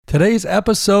Today's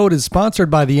episode is sponsored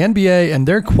by the NBA and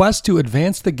their quest to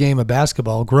advance the game of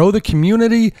basketball, grow the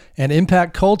community, and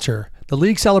impact culture. The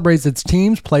league celebrates its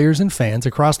teams, players, and fans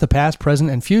across the past, present,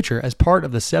 and future as part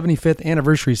of the 75th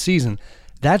anniversary season.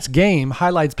 That's Game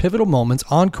highlights pivotal moments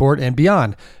on court and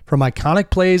beyond, from iconic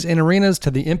plays in arenas to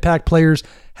the impact players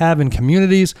have in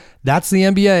communities. That's the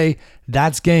NBA.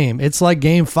 That's Game. It's like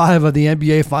Game 5 of the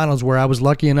NBA Finals where I was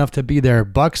lucky enough to be there.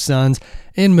 Bucks Suns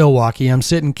in Milwaukee. I'm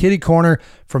sitting kitty corner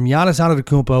from Giannis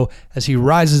Antetokounmpo as he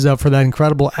rises up for that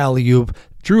incredible alley-oop.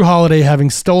 Drew Holiday, having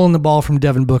stolen the ball from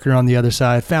Devin Booker on the other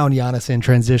side, found Giannis in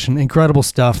transition. Incredible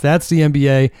stuff. That's the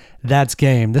NBA. That's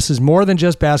Game. This is more than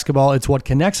just basketball. It's what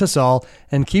connects us all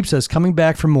and keeps us coming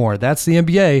back for more. That's the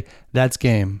NBA. That's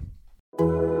Game.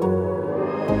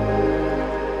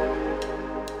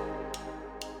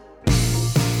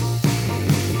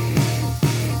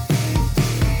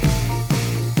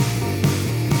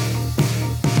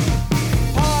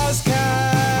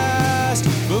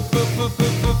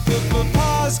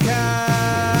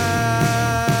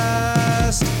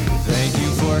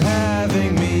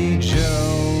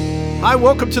 Hi,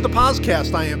 welcome to the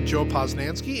podcast. I am Joe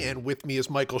Posnanski, and with me is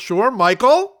Michael Shore.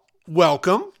 Michael,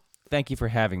 welcome. Thank you for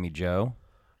having me, Joe.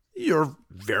 You're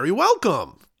very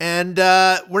welcome. And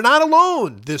we're not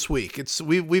alone this week.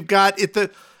 We've got it.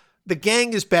 The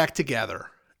gang is back together.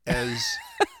 As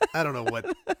I don't know what,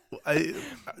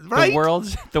 right?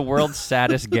 The world's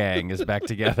saddest gang is back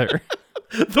together.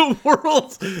 The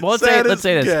world's let's say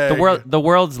this. Gang. The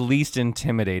world's least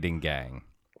intimidating gang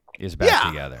is back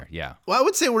together. Yeah. Well, I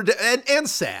would say we're and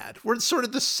sad. We're sort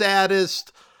of the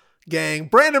saddest gang.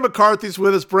 Brandon McCarthy's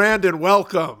with us. Brandon,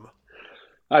 welcome.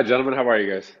 Hi, gentlemen. How are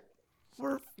you guys?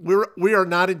 We are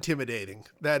not intimidating.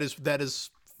 That is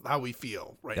how we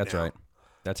feel right now. That's right.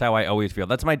 That's how I always feel.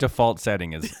 That's my default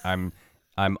setting. Is I'm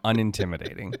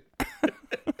unintimidating.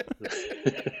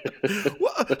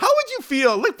 Well, how would you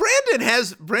feel? Like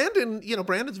Brandon's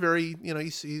very,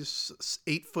 he's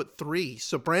 8'3",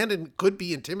 so Brandon could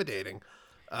be intimidating.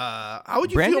 How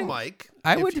would you feel, Mike?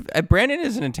 Brandon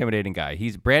is an intimidating guy.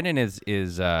 Brandon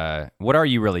is what are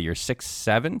you really? You're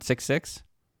 6'7", 6'6"?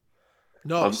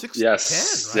 No, 6'10",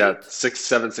 yes, right? Yeah,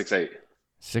 6'7", 6'8".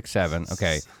 6'7".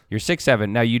 Okay, you're 6'7".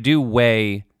 Now you do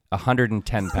weigh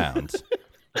 110 pounds.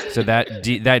 So that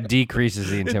decreases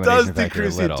the intimidation factor a little. It does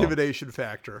decrease the intimidation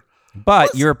factor.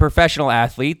 But you're a professional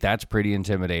athlete. That's pretty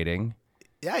intimidating.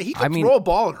 Yeah, he can throw a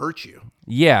ball and hurt you.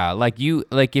 Yeah, like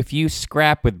if you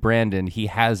scrap with Brandon, he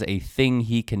has a thing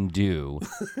he can do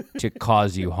to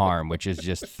cause you harm, which is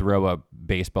just throw a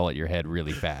baseball at your head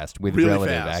really fast with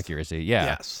relative accuracy. Yeah.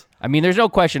 Yes. I mean, there's no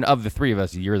question of the three of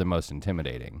us, you're the most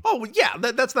intimidating. Oh, yeah,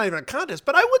 that's not even a contest.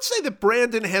 But I would say that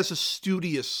Brandon has a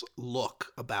studious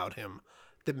look about him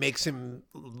that makes him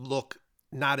look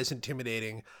not as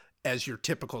intimidating as your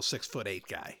typical 6'8"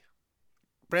 guy.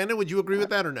 Brandon, would you agree with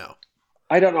that or no?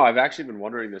 I don't know. I've actually been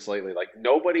wondering this lately. Like,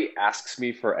 nobody asks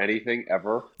me for anything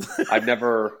ever. I've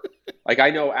never, I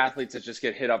know athletes that just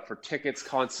get hit up for tickets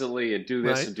constantly and do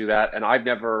this and do that. And I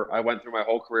went through my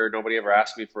whole career. Nobody ever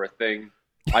asked me for a thing.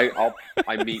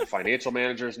 I meet financial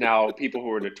managers now, people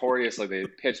who are notorious, like they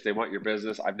pitch, they want your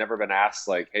business. I've never been asked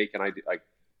like, hey, can I do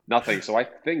nothing. So I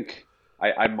think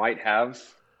I might have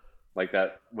like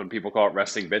that when people call it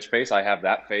resting bitch face. I have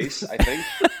that face, I think.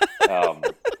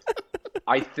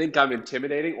 I think I'm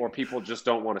intimidating, or people just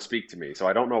don't want to speak to me. So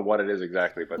I don't know what it is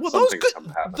exactly, but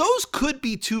those could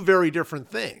be two very different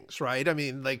things, right? I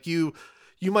mean, like you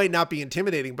might not be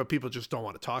intimidating, but people just don't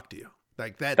want to talk to you.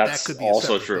 Like that could be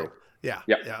also true. Thing.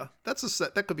 Yeah.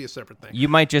 That could be a separate thing. You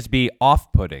might just be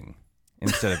off-putting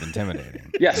instead of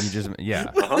intimidating. Yes.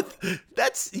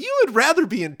 You would rather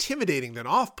be intimidating than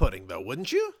off-putting, though,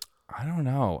 wouldn't you? I don't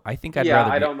know. I think I'd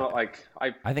rather. I don't know.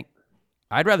 I think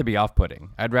I'd rather be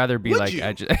off-putting. I'd rather be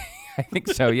I think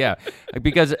so. Yeah,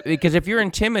 because if you're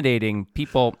intimidating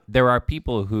people, there are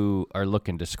people who are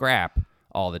looking to scrap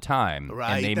all the time,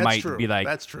 right? And they That's might true. be like,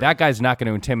 That's true. that guy's not going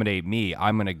to intimidate me.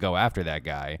 I'm going to go after that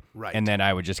guy, right? And then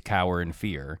I would just cower in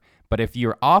fear. But if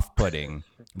you're off-putting,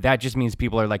 that just means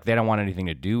people are like, they don't want anything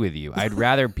to do with you. I'd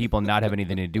rather people not have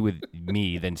anything to do with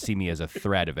me than see me as a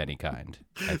threat of any kind,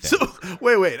 I think. So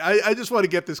wait. I just want to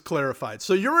get this clarified.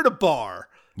 So you're at a bar.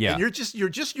 Yeah. And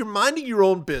you're minding your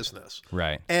own business.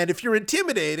 Right. And if you're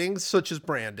intimidating, such as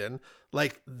Brandon,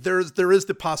 like there is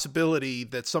the possibility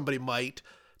that somebody might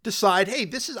decide,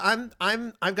 hey,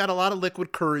 I've got a lot of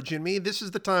liquid courage in me. This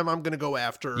is the time I'm going to go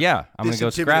after. Yeah, I'm going to go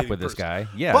scrap with this guy.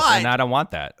 Yeah, and I don't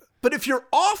want that. But if you're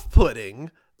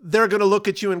off-putting, they're going to look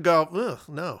at you and go, "Ugh,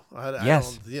 no, I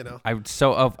Yes. don't, you know." I would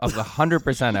so of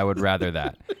 100%, I would rather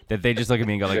that they just look at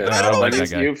me and go like, Yeah, I don't like that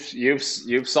guy.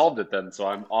 you've solved it then. So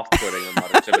I'm off-putting. I'm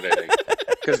not intimidating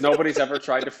because nobody's ever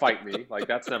tried to fight me. Like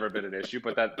that's never been an issue.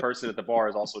 But that person at the bar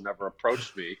has also never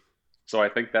approached me. So I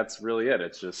think that's really it.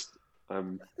 It's just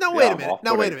Wait a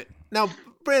minute. Now,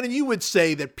 Brandon, you would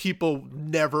say that people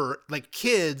never, like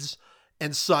kids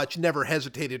and such, never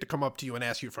hesitated to come up to you and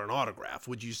ask you for an autograph.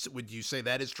 Would you say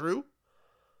that is true?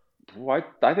 Well,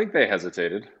 I think they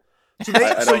hesitated.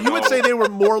 So you would say they were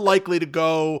more likely to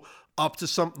go up to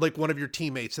some like one of your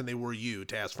teammates than they were you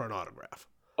to ask for an autograph.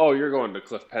 Oh, you're going to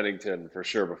Cliff Pennington for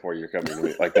sure before you're coming to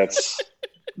me. Like that's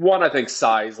one. I think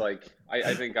size. Like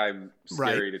I think I'm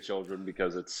scary to children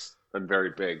because I'm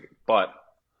very big. But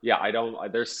yeah, I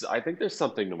think there's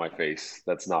something to my face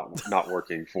that's not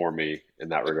working for me in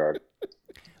that regard.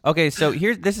 Okay, so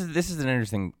this is an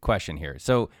interesting question here.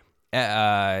 So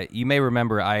you may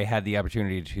remember I had the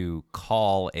opportunity to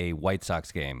call a White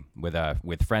Sox game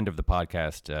with friend of the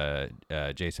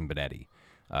podcast, Jason Benetti,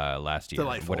 last year,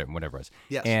 whatever it was.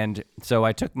 Yes. And so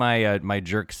I took my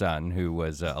jerk son, who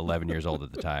was 11 years old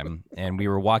at the time, and we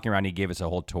were walking around. He gave us a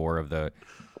whole tour of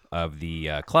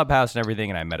the clubhouse and everything,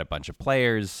 and I met a bunch of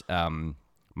players.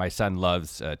 My son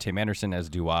loves Tim Anderson, as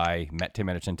do I. Met Tim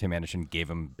Anderson. Tim Anderson gave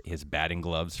him his batting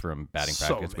gloves from batting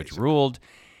practice, which ruled.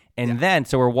 And then,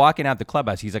 so we're walking out the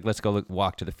clubhouse. He's like, let's go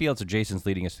walk to the field. So Jason's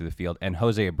leading us through the field, and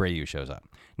Jose Abreu shows up.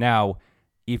 Now,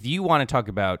 if you want to talk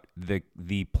about the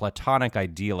platonic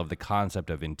ideal of the concept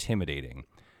of intimidating,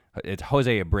 it's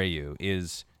Jose Abreu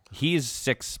he's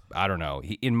 6. I don't know.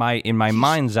 In my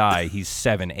mind's eye, he's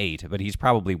 7'8", but he's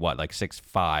probably like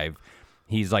 6'5".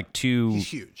 He's like He's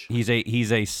huge.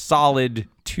 He's a solid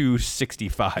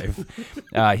 265.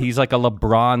 He's like a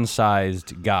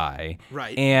LeBron-sized guy.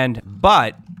 Right.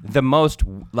 But the most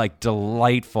like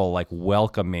delightful, like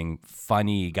welcoming,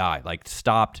 funny guy. Like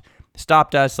stopped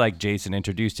us. Like Jason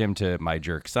introduced him to my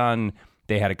jerk son.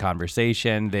 They had a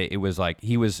conversation. It was like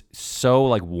he was so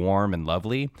like warm and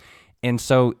lovely. And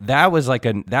so that's like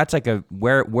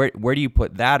where do you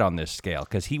put that on this scale?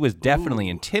 Because he was definitely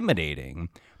intimidating,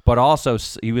 but also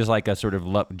he was like a sort of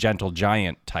gentle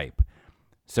giant type.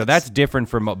 So that's different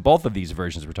from both of these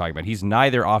versions we're talking about. He's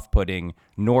neither off-putting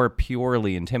nor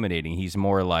purely intimidating. He's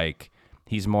more like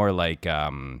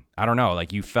I don't know,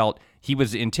 like you felt he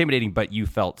was intimidating, but you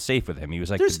felt safe with him. He was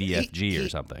like the BFG or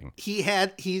something. He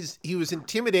was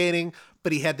intimidating,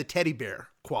 but he had the teddy bear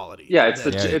quality. Yeah, it's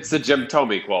the Jim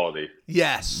Thome quality.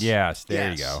 Yes.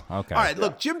 There you go. Okay. All right,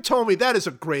 look, Jim Thome, that is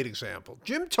a great example.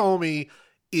 Jim Thome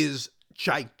is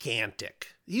gigantic.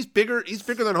 He's bigger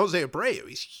than Jose Abreu.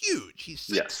 He's huge. He's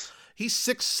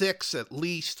 6'6" at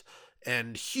least,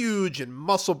 and huge and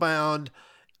muscle bound.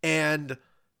 And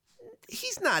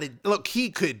he's not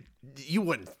you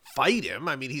wouldn't fight him.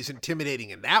 I mean, he's intimidating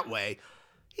in that way.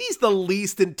 He's the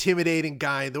least intimidating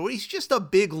guy in the world. He's just a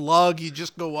big lug. You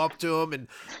just go up to him, and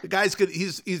the guy's good.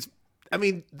 I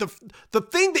mean, the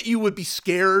thing that you would be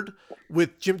scared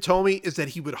with Jim Thome is that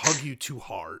he would hug you too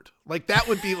hard. Like that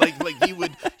would be like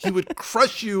he would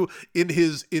crush you in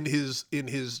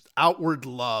his outward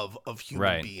love of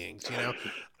human beings, you know?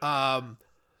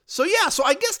 So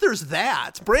I guess there's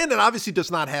that. Brandon obviously does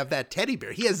not have that teddy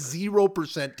bear. He has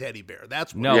 0% teddy bear.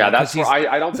 That's what that's where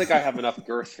I don't think I have enough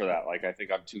girth for that. Like I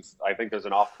think there's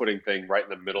an off-putting thing right in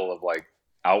the middle of like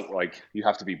you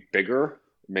have to be bigger.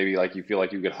 Maybe like you feel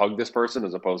like you could hug this person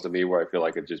as opposed to me where I feel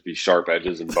like it'd just be sharp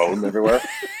edges and bone everywhere.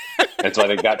 And so I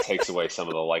think that takes away some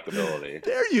of the likability.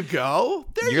 There you go.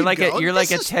 You're like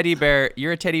a teddy bear.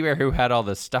 You're a teddy bear who had all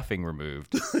the stuffing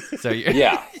removed. So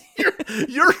yeah.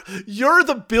 You're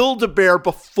the Build-A-Bear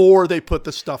before they put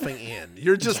the stuffing in.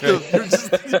 You're just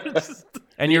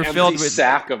and you're filled with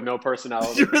sack of no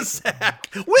personality. You're a sack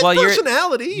with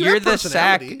personality. You're the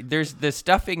sack. There's the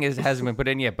stuffing hasn't been put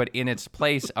in yet, but in its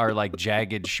place are like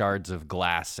jagged shards of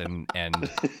glass and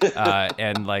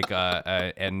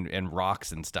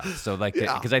rocks and stuff. So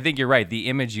because I think you're right. The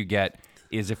image you get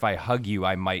is if I hug you,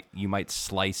 you might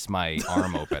slice my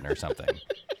arm open or something.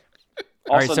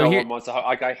 Also, one wants to hug.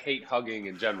 Like I hate hugging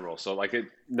in general. So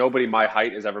nobody my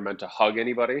height is ever meant to hug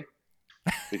anybody.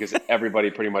 Because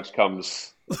everybody pretty much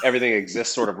everything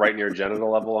exists sort of right near genital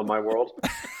level in my world.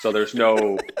 So there's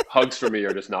no hugs for me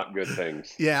are just not good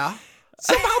things. Yeah.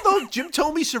 Somehow though, Jim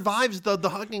Thome survives the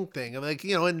hugging thing. I'm like,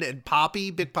 and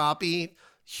Poppy, Big Poppy,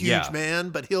 huge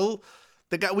man, but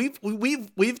the guy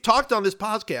we've talked on this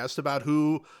podcast about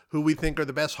who we think are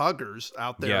the best huggers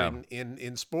out there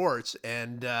in sports.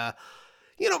 And but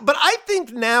I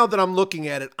think now that I'm looking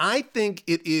at it, I think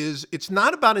it's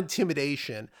not about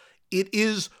intimidation. it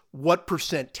is what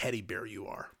percent teddy bear you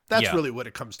are. That's really what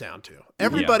it comes down to.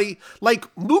 Everybody, like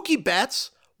Mookie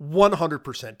Betts,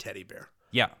 100% teddy bear.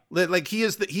 Yeah. Like he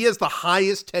has the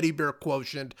highest teddy bear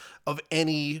quotient of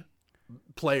any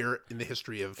player in the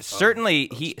history of certainly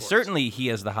sports. He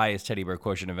has the highest teddy bear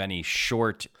quotient of any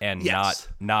short and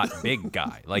not big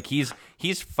guy. Like he's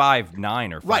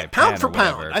 5'9" or 5'10" right, pound for or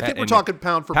pound. whatever. I think we're talking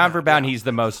pound for pound. He's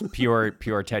the most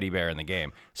pure teddy bear in the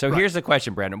game. So here's the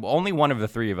question, Brandon. Only one of the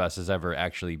three of us has ever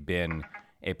actually been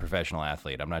a professional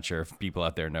athlete. I'm not sure if people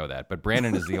out there know that, but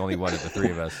Brandon is the only one of the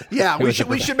three of us. Yeah, we should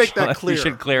make that clear. We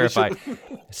should clarify.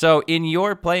 So, in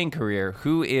your playing career,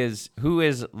 who is?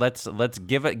 Let's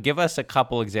give us a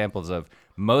couple examples of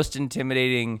most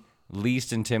intimidating,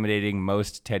 least intimidating,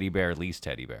 most teddy bear, least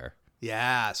teddy bear.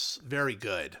 Yes, very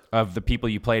good. Of the people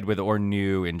you played with or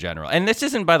knew in general. And this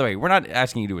isn't, by the way, we're not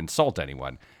asking you to insult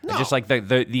anyone. No. It's just like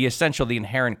the essential, the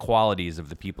inherent qualities of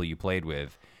the people you played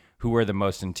with. Who are the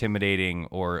most intimidating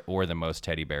or the most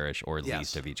teddy bearish or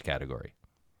least of each category?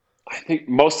 I think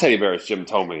most teddy bears, Jim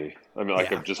Thome. I mean,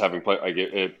 like just having played, like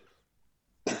it,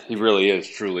 he really is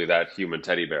truly that human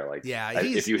teddy bear. Like,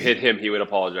 if you hit him, he would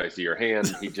apologize to your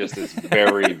hand. He just is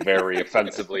very, very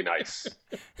offensively nice.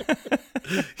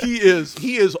 He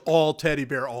is all teddy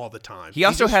bear all the time. He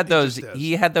also had those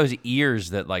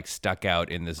ears that like stuck out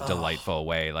in this delightful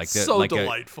way, like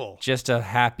delightful. Just a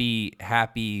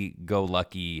happy go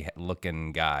lucky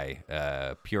looking guy,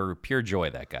 pure joy.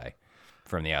 That guy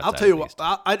from the outside. I'll tell you what.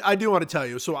 I do want to tell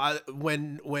you. So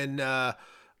when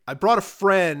I brought a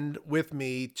friend with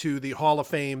me to the Hall of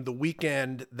Fame the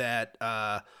weekend that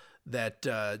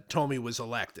Thome was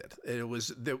elected. It was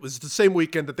the same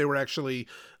weekend that they were actually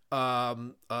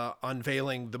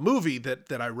unveiling the movie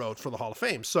that I wrote for the Hall of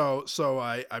Fame. So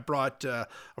I brought a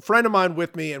friend of mine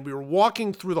with me, and we were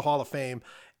walking through the Hall of Fame,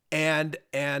 and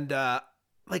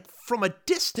like from a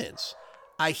distance,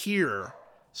 I hear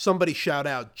somebody shout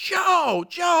out,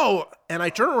 Joe, and I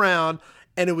turn around,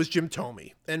 and it was Jim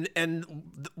Thome. And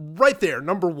right there,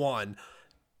 number one,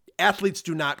 athletes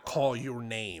do not call your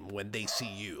name when they see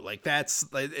you. Like that's,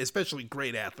 especially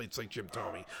great athletes like Jim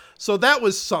Thome. So that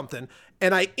was something.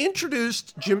 And I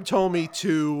introduced Jim Thome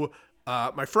to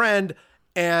my friend,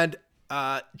 and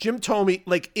Jim Thome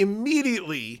like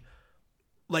immediately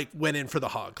like went in for the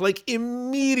hug. Like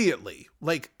immediately.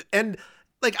 And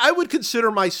I would consider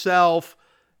myself,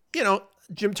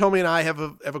 Jim Thome and I have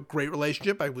a great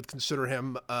relationship. I would consider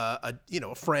him a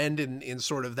friend in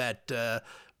sort of that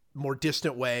more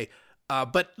distant way.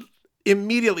 But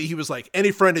immediately he was like,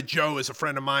 any friend of Joe is a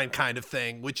friend of mine kind of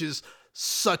thing, which is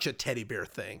such a teddy bear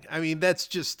thing. I mean, that's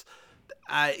just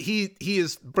he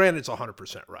is Brandon's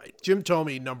 100% right. Jim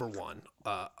Thome, number one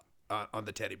on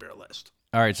the teddy bear list.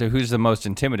 All right, so who's the most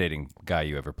intimidating guy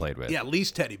you ever played with? Yeah,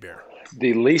 least teddy bear.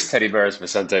 The least teddy bear is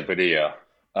Vicente Padilla.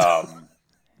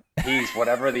 He's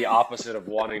whatever the opposite of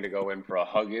wanting to go in for a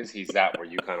hug is. He's that where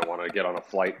you kind of want to get on a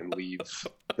flight and leave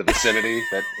the vicinity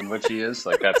in which he is.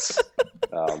 Like that's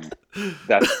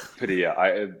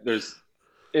Padilla. There's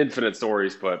infinite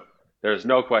stories, but there's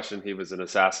no question he was an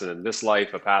assassin in this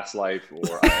life, a past life,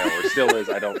 or still is.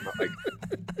 I don't know.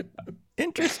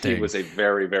 Interesting. He was a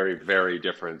very, very, very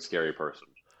different, scary person.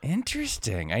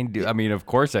 Interesting. I mean, of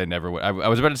course, I never would. I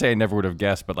was about to say I never would have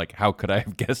guessed, but like, how could I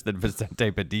have guessed that Vicente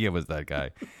Padilla was that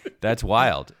guy? That's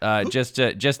wild. Just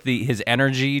his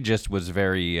energy just was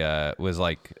very was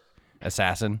like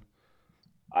assassin.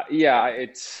 I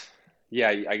guess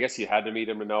you had to meet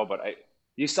him to know, but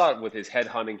you saw it with his head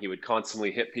hunting. He would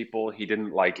constantly hit people. He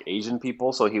didn't like Asian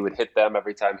people, so he would hit them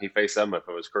every time he faced them. If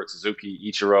it was Kurt Suzuki,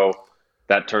 Ichiro,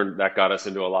 that got us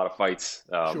into a lot of fights.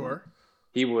 Sure.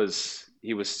 He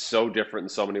was so different in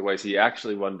so many ways. He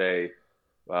actually one day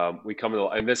we come in,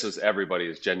 and this was everybody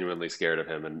is genuinely scared of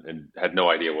him and had no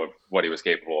idea what he was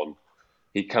capable of. And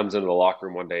he comes into the locker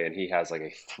room one day and he has like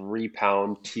a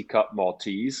 3-pound teacup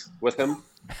Maltese with him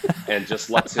and just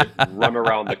lets it run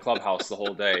around the clubhouse the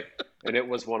whole day. And it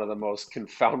was one of the most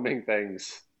confounding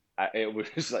things. It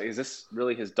was like, is this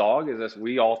really his dog?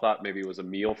 We all thought maybe it was a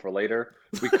meal for later.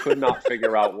 We could not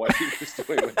figure out what he was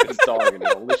doing with this dog, and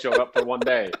it only showed up for one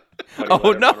day.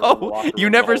 Oh no! You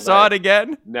never saw it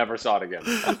again? Never saw it again.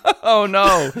 Oh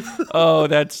no! Oh,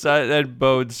 that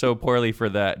bodes so poorly for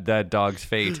that dog's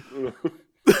fate.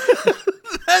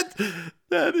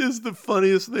 That is the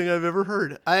funniest thing I've ever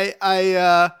heard.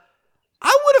 I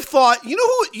would have thought, you know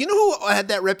who had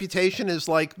that reputation as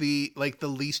like the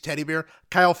least teddy bear?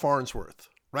 Kyle Farnsworth,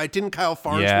 right? Didn't Kyle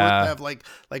Farnsworth have like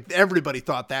everybody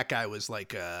thought that guy was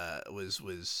like was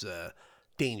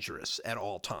dangerous at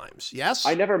all times. Yes?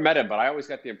 I never met him, but I always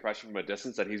got the impression from a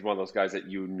distance that he's one of those guys that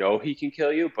he can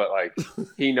kill you, but like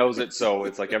he knows it, so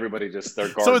it's like everybody just their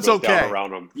guard goes down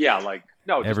around him. Yeah, like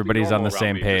no, just everybody's on the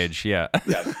same page. Yeah,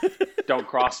 don't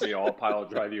cross me, I'll pile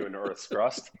drive you into Earth's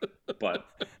crust. But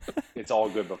it's all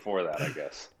good before that, I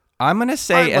guess. I'm gonna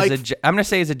say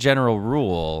as a general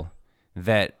rule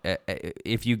that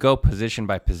if you go position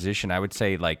by position, I would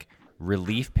say like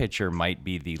relief pitcher might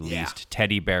be the least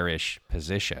teddy bearish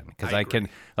position, because I can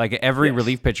like every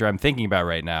relief pitcher I'm thinking about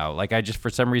right now. Like I just for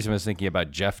some reason was thinking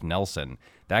about Jeff Nelson.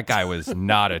 That guy was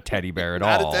not a teddy bear at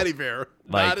all. Not a teddy bear.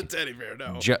 Like, not a teddy bear.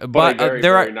 No. But a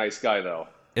very nice guy though.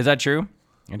 Is that true?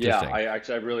 Yeah,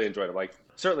 I really enjoyed him. Like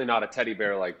certainly not a teddy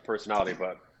bear like personality,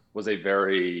 but was a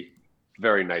very,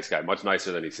 very nice guy. Much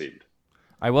nicer than he seemed.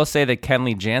 I will say that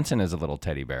Kenley Jansen is a little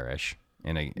teddy bearish.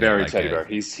 Very teddy bear.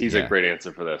 He's a great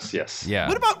answer for this. Yes. Yeah.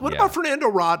 What about Fernando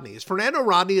Rodney? Is Fernando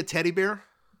Rodney a teddy bear?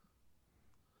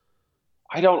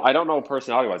 I don't know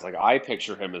personality wise. Like I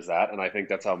picture him as that, and I think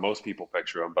that's how most people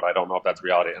picture him. But I don't know if that's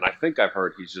reality. And I think I've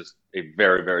heard he's just a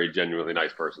very, very genuinely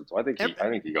nice person. So I think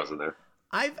he goes in there.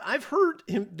 I've heard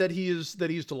him that he's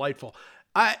delightful.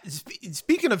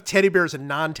 Speaking of teddy bears and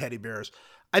non-teddy bears,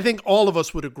 I think all of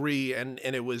us would agree, and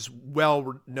it was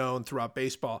well known throughout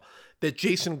baseball, that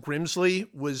Jason Grimsley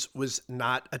was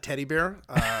not a teddy bear.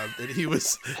 That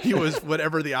he was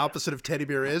whatever the opposite of teddy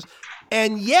bear is,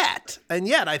 and yet,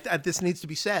 this needs to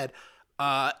be said.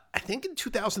 I think in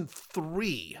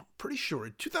 2003, pretty sure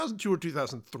 2002 or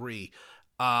 2003,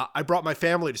 I brought my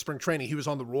family to spring training. He was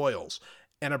on the Royals,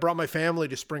 and I brought my family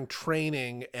to spring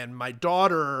training, and my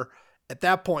daughter at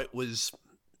that point was,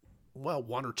 well,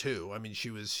 1 or 2. I mean, she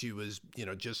was,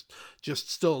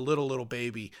 just still a little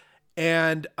baby.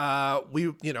 And, my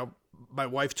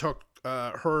wife took,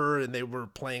 her, and they were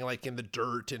playing like in the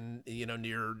dirt and,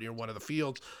 near one of the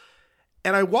fields.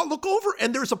 And I look over,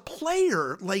 and there's a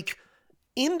player like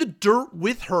in the dirt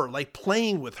with her, like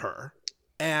playing with her.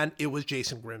 And it was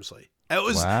Jason Grimsley. It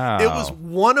was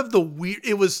one of the weird,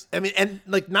 and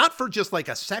like, not for just like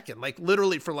a second, like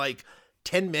literally for like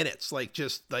 10 minutes, like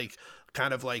just like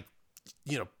kind of like,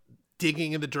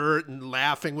 digging in the dirt and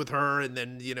laughing with her. And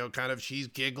then, kind of she's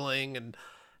giggling. And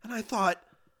I thought,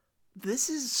 this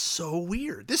is so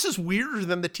weird. This is weirder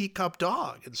than the teacup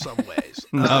dog in some ways.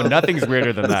 No, nothing's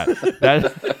weirder than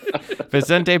that.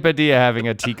 Vicente Padilla having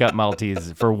a teacup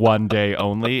Maltese for one day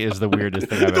only is the weirdest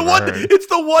thing I've ever heard. It's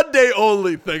the one day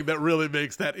only thing that really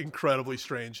makes that incredibly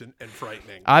strange and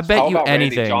frightening. I bet you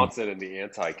anything. Randy Johnson in the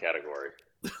anti-category.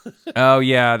 Oh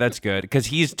yeah, that's good, because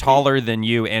he's taller than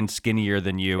you and skinnier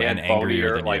than you and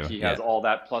angrier than like you. He has all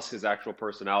that plus his actual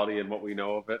personality and what we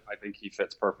know of it. I think he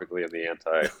fits perfectly in the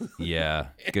anti. Yeah,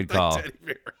 good call.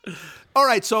 All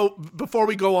right, so before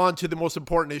we go on to the most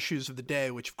important issues of the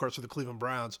day, which of course are the Cleveland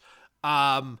Browns,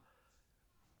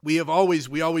 we always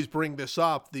bring this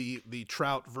up, the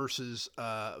Trout versus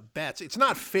Betts. It's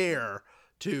not fair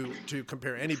to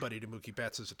compare anybody to Mookie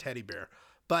Betts as a teddy bear,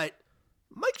 but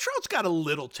Mike Trout's got a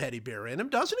little teddy bear in him,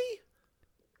 doesn't he?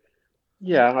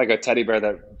 Yeah, like a teddy bear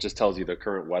that just tells you the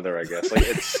current weather, I guess. Like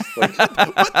it's like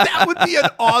that would be an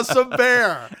awesome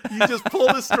bear. You just pull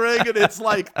the string and it's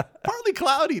like partly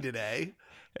cloudy today.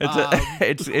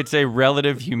 It's a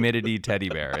relative humidity teddy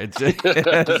bear. It's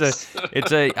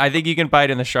a I think you can buy it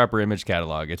in the Sharper Image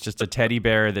catalog. It's just a teddy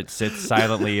bear that sits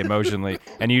silently, emotionally,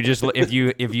 and you just if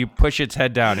you push its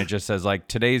head down, it just says like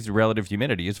today's relative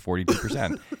humidity is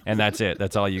 42%, and that's it.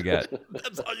 That's all you get.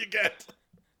 That's all you get.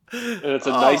 And it's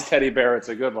a nice teddy bear. It's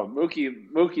a good one.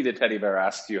 Mookie the teddy bear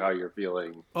asks you how you're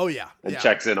feeling. Oh yeah, and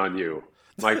checks in on you.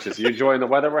 Mike, just you enjoying the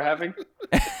weather we're having?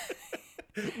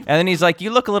 And then he's like, "You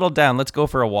look a little down. Let's go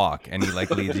for a walk." And he like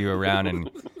leads you around and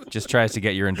just tries to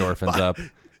get your endorphins up.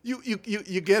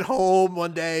 You get home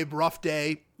one day, rough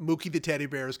day. Mookie the teddy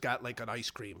bear's got like an ice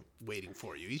cream waiting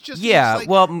for you. He's just like,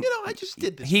 I just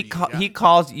did this. He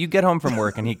calls. You get home from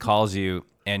work and he calls you,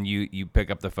 and you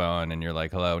pick up the phone and you're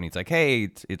like, "Hello," and he's like, "Hey,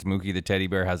 it's Mookie the teddy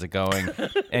bear. How's it going?"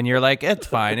 And you're like, "It's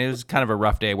fine. It was kind of a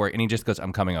rough day at work." And he just goes,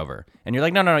 "I'm coming over." And you're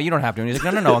like, "No, you don't have to." And he's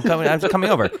like, "No, I'm coming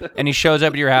over." And he shows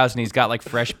up at your house and he's got like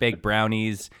fresh baked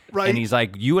brownies. Right. And he's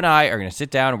like, "You and I are gonna sit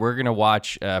down and we're gonna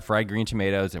watch Fried Green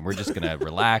Tomatoes and we're just gonna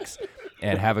relax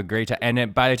and have a great time." And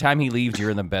then by the time he leaves, you're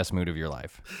in the best mood of your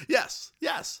life. Yes.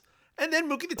 And then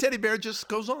Mookie the teddy bear just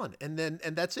goes on, and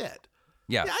that's it.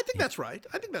 Yeah, I think that's right.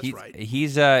 Right.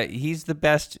 He's the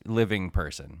best living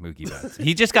person, Mookie Betts.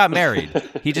 He just got married.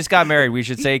 We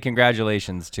should say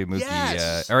congratulations to Mookie.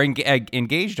 Yes. Or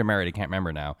engaged or married? I can't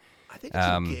remember now. I think it's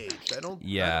engaged. I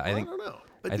don't know.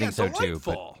 But I think so delightful. too.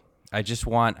 But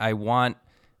I want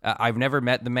I've never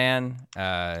met the man.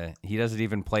 He doesn't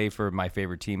even play for my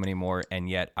favorite team anymore, and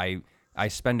yet I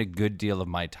spend a good deal of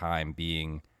my time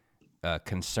being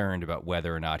concerned about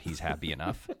whether or not he's happy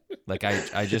enough. Like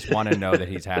I just want to know that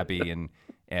he's happy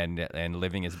and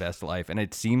living his best life, and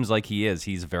it seems like he is.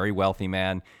 He's a very wealthy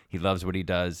man. He loves what he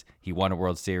does. He won a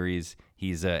World Series.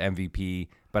 He's a MVP.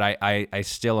 But I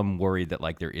still am worried that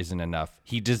like there isn't enough.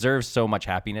 He deserves so much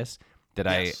happiness that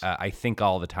Yes. I think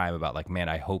all the time about like, man,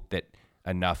 I hope that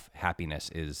enough happiness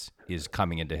is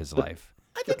coming into his life.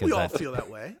 I think we all feel that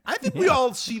way. I think we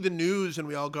all see the news and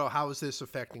we all go, how is this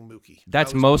affecting Mookie?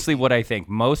 That's mostly what I think.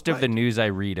 Most of the news I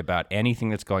read about anything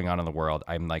that's going on in the world,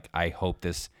 I'm like, I hope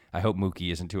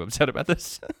Mookie isn't too upset about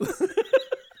this.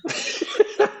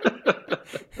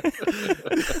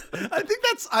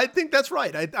 I think that's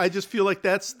right. I just feel like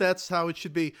that's how it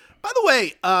should be. By the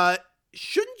way,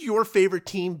 shouldn't your favorite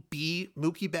team be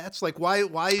Mookie Betts? Like,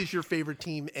 why is your favorite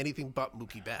team anything but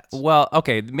Mookie Betts? Well,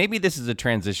 okay, maybe this is a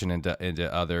transition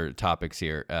into other topics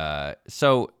here.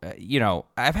 You know,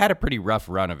 I've had a pretty rough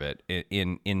run of it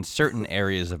in certain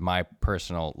areas of my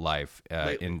personal life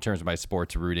in terms of my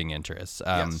sports rooting interests.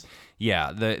 Yes.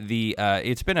 Yeah,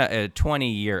 it's been a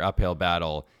 20-year uphill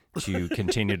battle to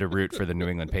continue to root for the New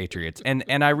England Patriots,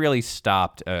 and I really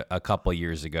stopped a couple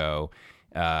years ago.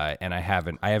 And I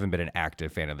haven't been an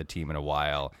active fan of the team in a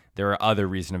while. There are other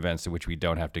recent events in which we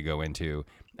don't have to go into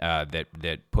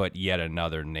that put yet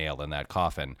another nail in that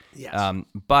coffin. Yes.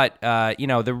 But you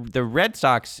know, the Red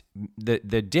Sox,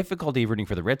 the difficulty of rooting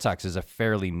for the Red Sox is a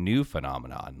fairly new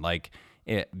phenomenon.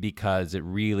 Because it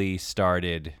really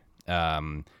started.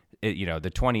 You know, the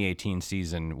 2018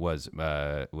 season was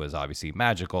obviously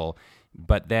magical.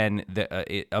 But then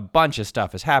a bunch of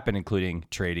stuff has happened, including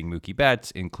trading Mookie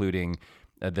Betts, including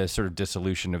the sort of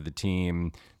dissolution of the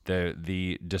team,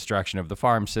 the destruction of the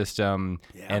farm system,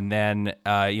 and then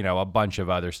you know, a bunch of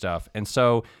other stuff. And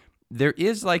so there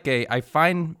is like I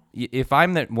find if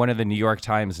I'm one of the New York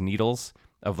Times needles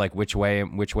of like which way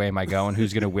am I going?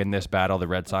 Who's going to win this battle, the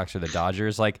Red Sox or the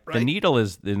Dodgers? Like right. the needle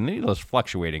is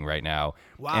fluctuating right now,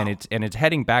 wow. and it's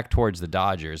heading back towards the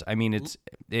Dodgers. I mean,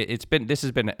 this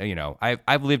has been you know,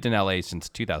 I've lived in LA since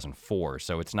 2004,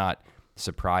 so it's not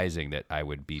surprising that I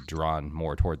would be drawn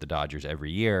more toward the Dodgers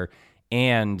every year,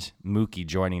 and Mookie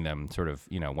joining them sort of,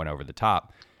 you know, went over the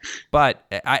top. But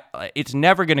it's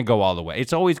never going to go all the way.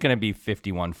 It's always going to be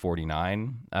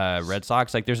 51-49 Red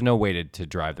Sox. Like there's no way to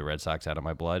drive the Red Sox out of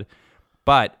my blood.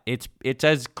 But it's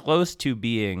as close to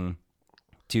being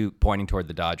to pointing toward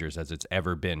the Dodgers as it's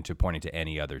ever been to pointing to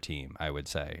any other team, I would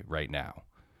say, right now.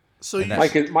 So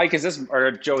Mike, is this,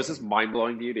 or Joe, is this mind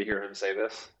blowing to you to hear him say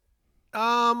this?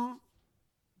 No.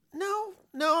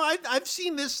 I've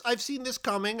seen this. I've seen this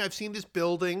coming. I've seen this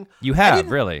building. You have,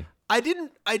 really? I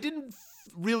didn't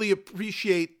really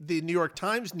appreciate the New York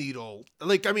Times needle.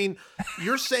 Like, I mean,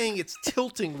 you're saying it's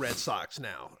tilting Red Sox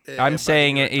now. I'm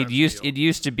saying it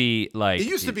used to be like it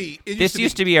used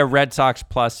to be a Red Sox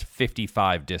plus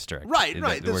 55 district. Right.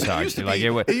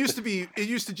 It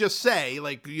used to just say,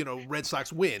 like, you know, Red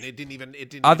Sox win. It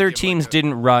didn't. Other teams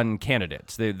didn't run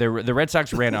candidates. The Red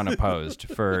Sox ran unopposed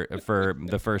for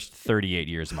the first 38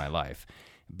 years of my life.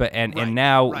 But and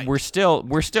now we're still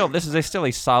this is still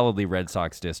a solidly Red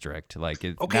Sox district. Like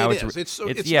it is. It's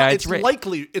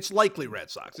likely Red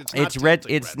Sox.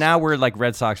 It's now we're like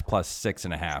Red Sox plus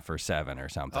 6.5 or 7 or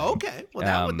something. Okay,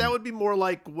 well that would be more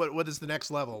like what is the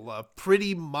next level?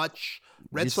 Pretty much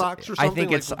Red Sox or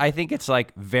something. I think it's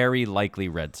like very likely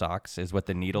Red Sox is what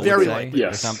the needle very would say. Likely.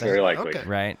 Yes, or something. Very likely. Okay.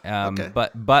 Right. Okay.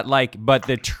 But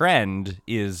the trend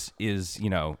is you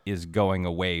know, is going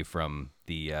away from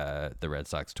the Red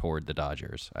Sox toward the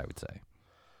Dodgers, I would say.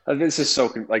 This is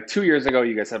so like 2 years ago,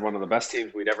 you guys had one of the best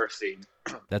teams we'd ever seen.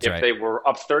 That's right. If they were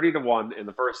up 30-1 in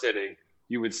the first inning,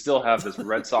 you would still have this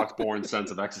Red Sox-born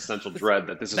sense of existential dread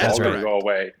that this is all going to go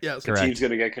away. Yes. The team's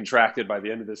going to get contracted by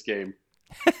the end of this game,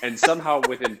 and somehow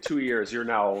within 2 years, you're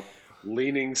now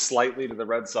leaning slightly to the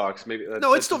Red Sox. Maybe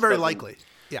no, it's still very likely.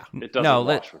 Yeah, it doesn't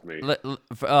wash with me.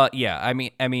 Yeah,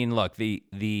 I mean, look,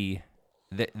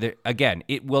 again,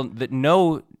 it will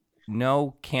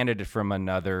no candidate from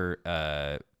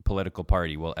another political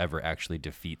party will ever actually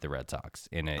defeat the Red Sox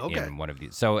in one of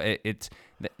these. So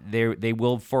they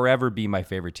will forever be my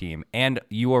favorite team. And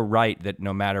you are right that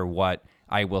no matter what,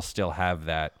 I will still have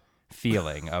that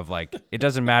feeling of like, it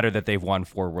doesn't matter that they've won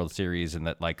 4 World Series and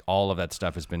that like all of that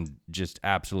stuff has been just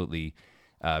absolutely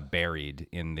buried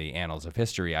in the annals of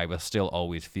history. I will still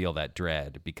always feel that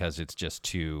dread because it's just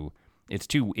too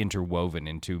interwoven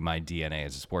into my DNA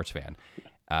as a sports fan.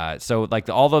 So like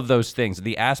all of those things,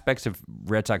 the aspects of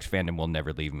Red Sox fandom will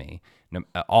never leave me,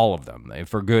 all of them,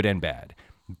 for good and bad.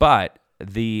 But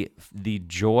the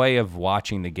joy of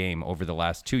watching the game over the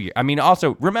last 2 years. I mean,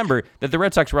 also remember that the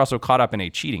Red Sox were also caught up in a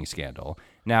cheating scandal.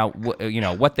 Now,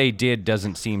 what they did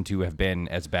doesn't seem to have been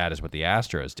as bad as what the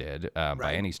Astros did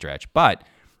by any stretch, but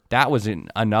that was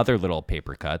another little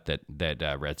paper cut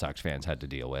that Red Sox fans had to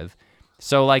deal with.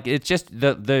 So, like, it's just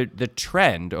the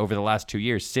trend over the last 2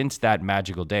 years since that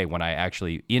magical day when I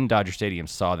actually in Dodger Stadium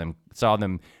saw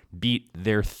them beat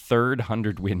their third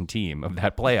 100-win team of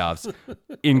that playoffs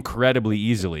incredibly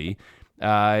easily.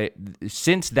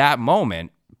 Since that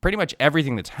moment, pretty much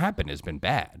everything that's happened has been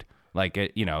bad. Like,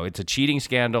 it's a cheating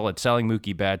scandal. It's selling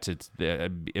Mookie Betts. It's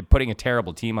putting a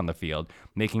terrible team on the field,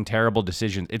 making terrible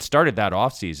decisions. It started that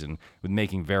offseason with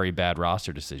making very bad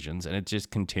roster decisions, and it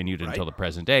just continued until the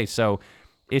present day. So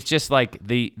it's just like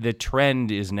the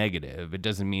trend is negative. It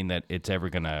doesn't mean that it's ever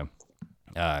going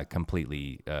to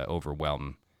completely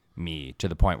overwhelm me to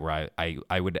the point where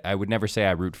I would never say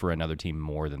I root for another team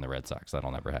more than the Red Sox.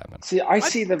 That'll never happen. See, I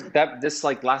see this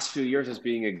like last few years as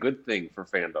being a good thing for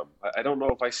fandom. I don't know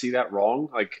if I see that wrong.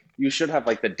 Like, you should have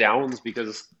like the downs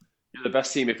because you're the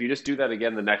best team. If you just do that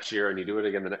again the next year and you do it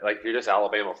again like you're just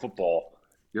Alabama football,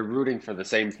 you're rooting for the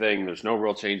same thing. There's no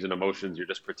real change in emotions. You're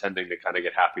just pretending to kind of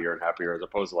get happier and happier, as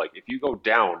opposed to like if you go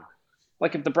down,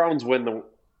 like if the Browns win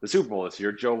the Super Bowl this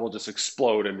year, Joe will just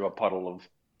explode into a puddle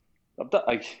of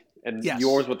like. And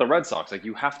yours with the Red Sox, like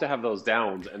you have to have those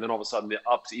downs, and then all of a sudden the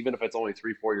ups, even if it's only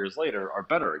 3-4 years later, are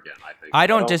better again. I think. I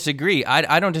don't disagree.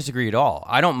 I don't disagree at all.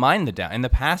 I don't mind the down. In the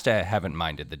past, I haven't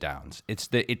minded the downs. It's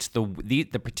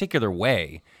the particular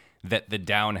way that the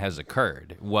down has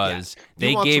occurred was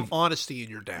they gave some honesty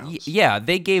in your downs. Yeah,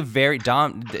 they gave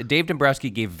Dave Dombrowski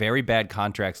gave very bad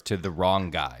contracts to the wrong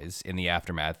guys in the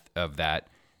aftermath of that.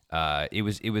 It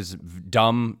was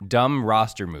dumb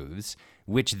roster moves,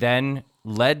 which then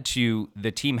led to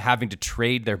the team having to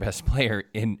trade their best player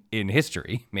in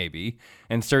history, maybe,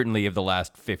 and certainly of the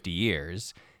last 50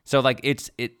 years. So like it's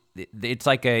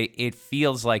like it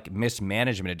feels like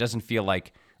mismanagement. It doesn't feel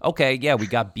like, okay, yeah, we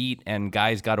got beat and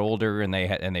guys got older and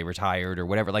they retired or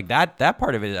whatever. Like that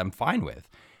part of it I'm fine with.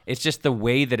 It's just the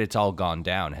way that it's all gone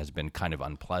down has been kind of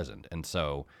unpleasant. And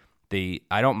so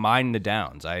I don't mind the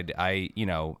downs.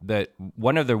 The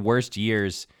one of the worst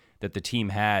years that the team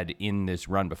had in this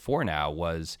run before now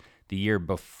was the year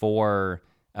before.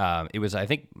 It was, I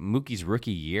think, Mookie's rookie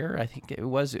year. I think it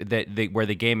was where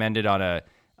the game ended on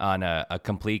a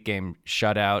complete game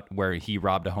shutout where he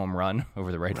robbed a home run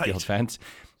over the right field fence.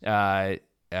 That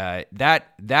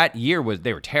year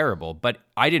they were terrible, but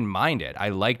I didn't mind it. I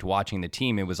liked watching the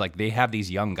team. It was like they have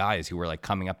these young guys who were like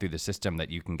coming up through the system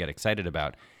that you can get excited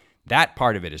about. That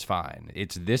part of it is fine.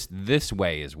 It's this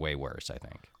way is way worse, I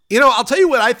think. I'll tell you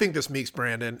what I think this means,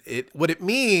 Brandon. What it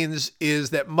means is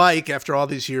that Mike, after all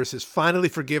these years, has finally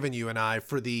forgiven you and I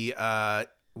for the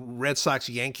Red Sox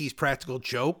Yankees practical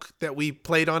joke that we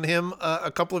played on him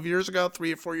a couple of years ago,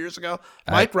 3 or 4 years ago.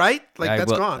 Mike, right?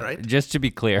 That's gone, right? Just to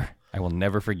be clear, I will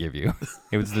never forgive you.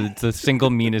 It was the single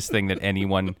meanest thing that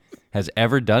anyone has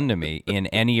ever done to me in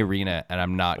any arena, and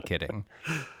I'm not kidding.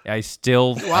 I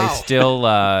still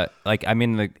like I'm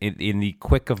in the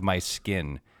quick of my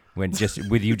skin.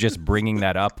 With you just bringing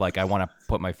that up, like I want to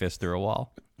put my fist through a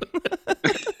wall.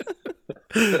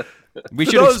 We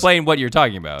should explain what you're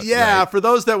talking about. Yeah, right? For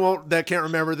those that can't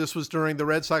remember, this was during the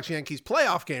Red Sox Yankees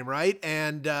playoff game, right?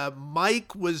 And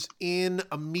Mike was in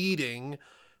a meeting,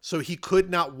 so he could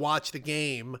not watch the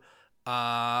game,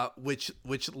 which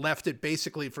left it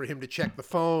basically for him to check the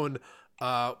phone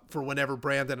for whenever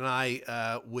Brandon and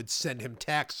I would send him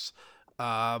texts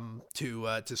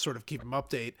to sort of keep him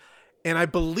update. And I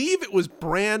believe it was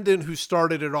Brandon who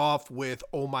started it off with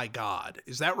 "Oh my God."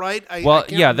 Is that right?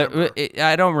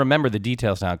 I don't remember the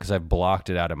details now because I've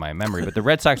blocked it out of my memory. But the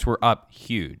Red Sox were up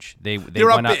huge. They were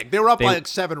up big. They were up like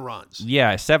 7 runs.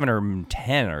 Yeah, 7 or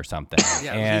 10 or something.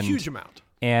 Yeah, it was a huge amount.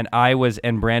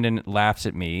 And Brandon laughs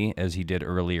at me as he did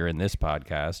earlier in this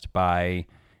podcast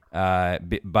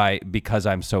because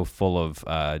I'm so full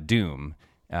of doom.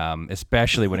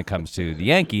 Especially when it comes to the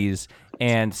Yankees.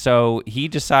 And so you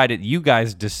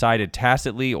guys decided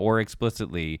tacitly or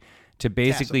explicitly to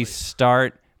basically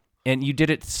start, and you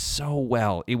did it so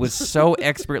well. It was so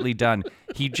expertly done.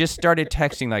 He just started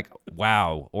texting like,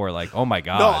 wow, or like, oh my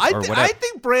God. No, I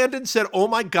think Brandon said, oh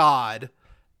my God.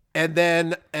 And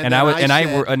then,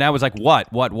 I was like,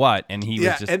 what? And he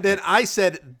was just, and then I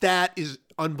said, that is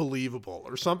unbelievable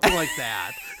or something like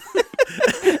that.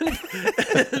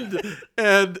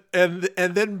 and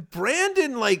then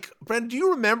Brandon, do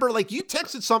you remember, you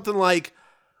texted something like,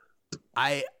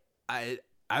 I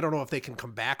don't know if they can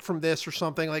come back from this or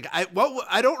something.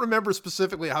 I don't remember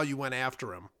specifically how you went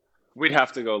after him. We'd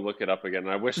have to go look it up again.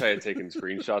 And I wish I had taken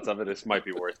screenshots of it. This might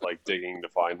be worth like digging to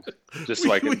find, just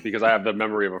so I can, because I have the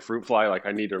memory of a fruit fly. Like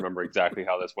I need to remember exactly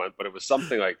how this went. But it was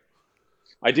something like,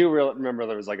 I do remember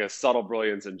there was like a subtle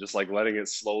brilliance in just like letting it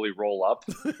slowly roll up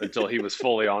until he was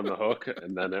fully on the hook,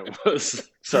 and then it was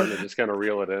starting to just kind of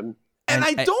reel it in. And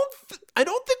I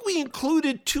don't think we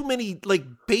included too many like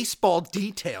baseball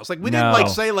details. Like we didn't like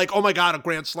say like, oh my God, a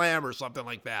grand slam or something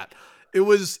like that. It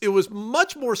was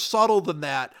much more subtle than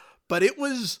that, but it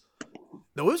was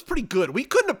pretty good. We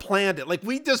couldn't have planned it. Like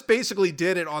we just basically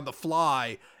did it on the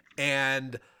fly,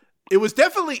 and it was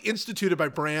definitely instituted by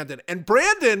Brandon. And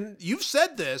Brandon, you've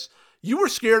said this, you were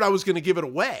scared I was going to give it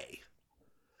away.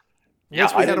 Yeah,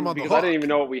 I didn't even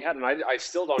know what we had, and I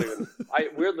still don't even.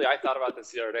 Weirdly, I thought about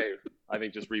this the other day. I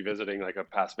think just revisiting like a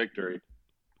past victory,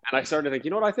 and I started to think,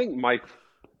 you know what? I think Mike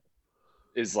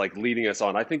is like leading us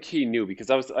on. I think he knew, because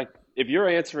I was like, if you're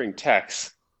answering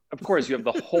texts, of course you have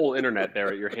the whole internet there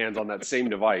at your hands on that same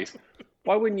device.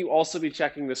 Why wouldn't you also be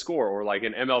checking the score or like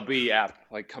an MLB app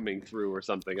like coming through or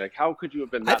something? Like how could you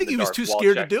have been that I think he was too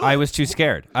scared to do it. I was too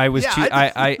scared. I was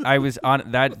I was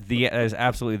on that. That is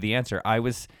absolutely the answer.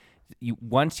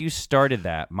 Once you started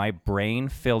that, my brain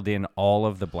filled in all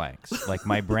of the blanks. Like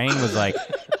my brain was like,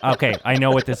 okay, I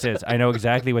know what this is. I know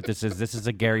exactly what this is. This is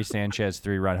a Gary Sanchez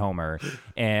 3-run homer,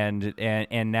 and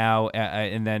now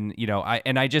and then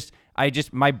I just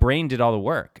my brain did all the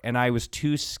work, and I was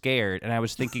too scared, and I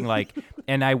was thinking like,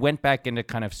 and I went back into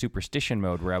kind of superstition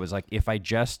mode where I was like, if I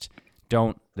just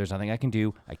don't, there's nothing I can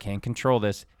do. I can't control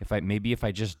this. If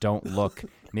I just don't look,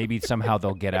 maybe somehow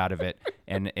they'll get out of it,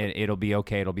 and it'll be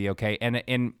okay. It'll be okay.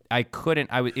 And I couldn't.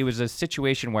 It was a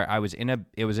situation where I was in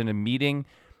a meeting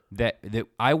that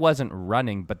I wasn't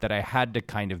running, but that I had to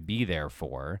kind of be there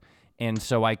for. And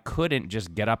so I couldn't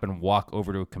just get up and walk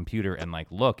over to a computer and like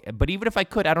look. But even if I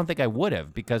could, I don't think I would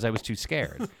have, because I was too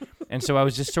scared. And so I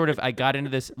was just I got into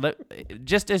this.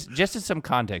 Just as some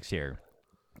context here,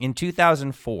 in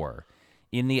 2004,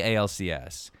 in the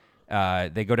ALCS,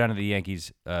 they go down to the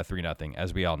Yankees 3-0,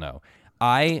 as we all know.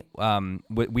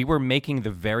 We were making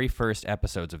the very first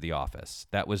episodes of The Office.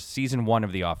 That was season 1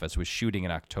 of The Office, was shooting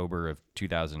in October of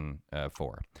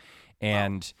 2004,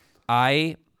 and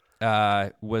I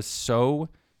was so.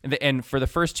 And for the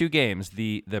first 2 games,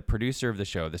 the producer of the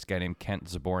show, this guy named Kent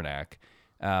Zabornak,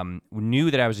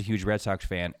 knew that I was a huge Red Sox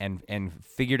fan and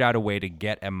figured out a way to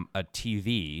get a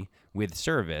TV with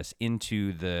service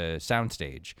into the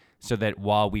soundstage so that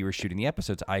while we were shooting the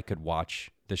episodes, I could watch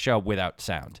the show without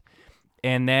sound.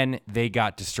 And then they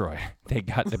got destroyed. They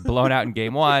got blown out in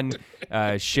game 1.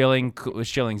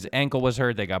 Schilling's ankle was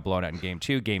hurt. They got blown out in game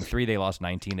 2. Game 3, they lost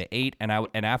 19-8.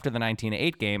 And after the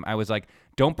 19-8 game, I was like,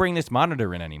 don't bring this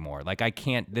monitor in anymore. Like, I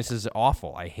can't. This is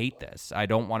awful. I hate this. I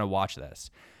don't want to watch this.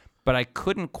 But I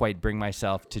couldn't quite bring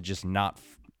myself to just not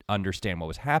understand what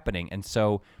was happening. And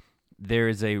so there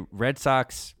is a Red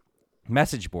Sox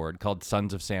message board called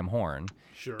Sons of Sam Horn.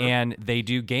 Sure. And they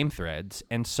do game threads.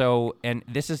 And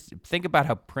this is, think about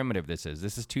how primitive this is.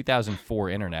 This is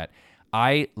 2004 internet.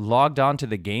 I logged on to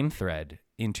the game thread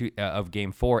of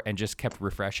game 4 and just kept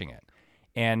refreshing it.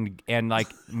 And like,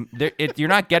 you're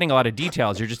not getting a lot of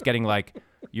details. You're just getting like,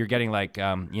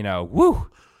 woo,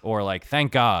 or like,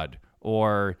 thank God,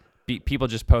 or people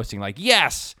just posting like,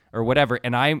 yes, or whatever.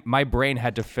 And my brain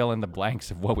had to fill in the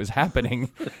blanks of what was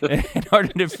happening in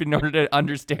order to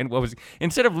understand what was,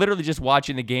 instead of literally just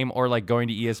watching the game or like going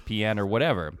to ESPN or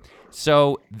whatever.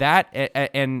 So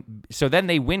so then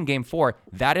they win game 4.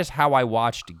 That is how I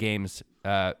watched games,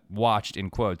 watched in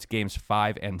quotes, games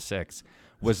 5 and 6.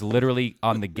 Was literally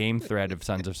on the game thread of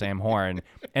Sons of Sam Horn.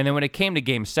 And then when it came to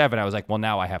game 7, I was like, well,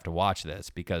 now I have to watch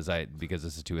this because this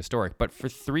is too historic. But for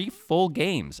 3 full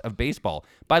games of baseball,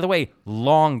 by the way,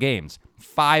 long games,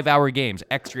 5-hour games,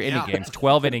 extra inning games,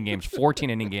 12-inning games,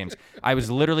 14-inning games, I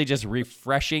was literally just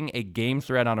refreshing a game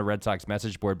thread on a Red Sox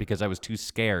message board because I was too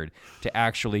scared to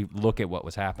actually look at what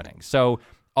was happening. So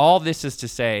all this is to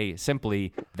say,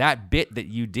 simply, that bit that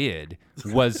you did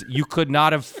was, you could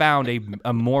not have found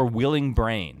a more willing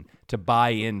brain to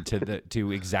buy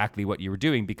into exactly what you were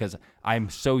doing, because I'm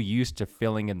so used to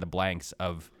filling in the blanks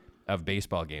of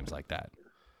baseball games like that.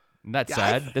 Isn't that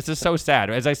sad? This is so sad.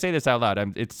 As I say this out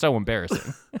loud, it's so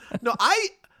embarrassing. No,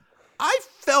 I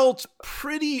felt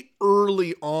pretty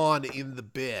early on in the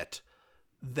bit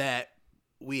that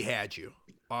we had you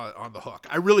on the hook.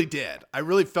 I really did. I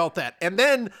really felt that. And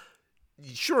then,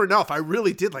 sure enough, I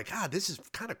really did like, this is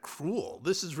kind of cruel.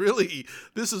 This is really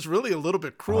a little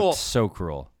bit cruel. Oh, it's so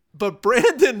cruel. But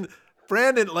Brandon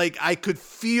Brandon, like, I could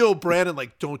feel Brandon,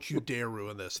 like, don't you dare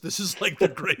ruin this. This is like the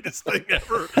greatest thing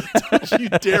ever. Don't you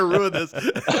dare ruin this. and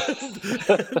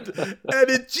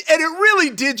it really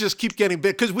did just keep getting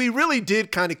big, because we really did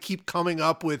kind of keep coming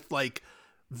up with like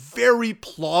very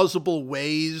plausible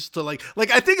ways to like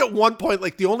I think at one point,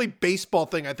 like, the only baseball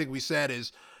thing I think we said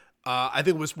is, I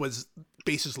think was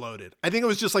bases loaded. I think it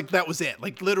was just like, that was it.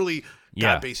 Like, literally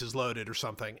got bases loaded or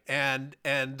something. And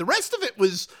the rest of it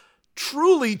was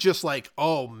truly just like,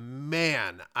 oh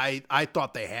man, I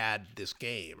thought they had this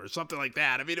game or something like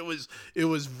that. I mean, it was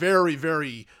very,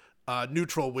 very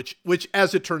neutral, which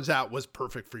as it turns out was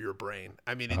perfect for your brain.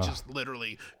 I mean, it just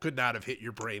literally could not have hit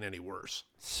your brain any worse.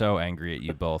 So angry at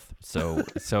you both. So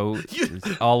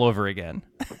all over again.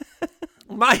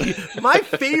 My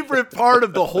favorite part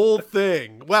of the whole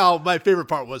thing, well, my favorite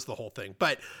part was the whole thing,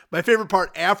 but my favorite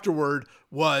part afterward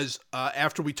was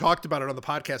after we talked about it on the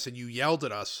podcast and you yelled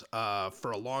at us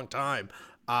for a long time.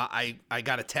 I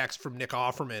got a text from Nick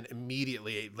Offerman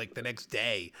immediately, like the next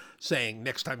day, saying,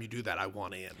 next time you do that, I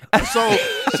want in.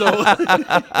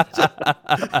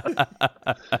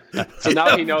 So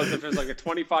now he knows if there's like a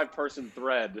 25-person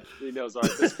thread, he knows, all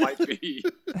right, this might be.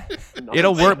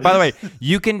 It'll work. By the way,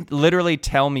 you can literally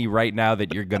tell me right now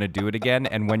that you're going to do it again,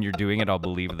 and when you're doing it, I'll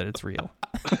believe that it's real.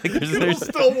 It'll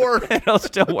still work. It'll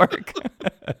still work.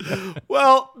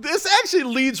 Well, this actually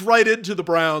leads right into the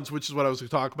Browns, which is what I was going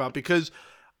to talk about, because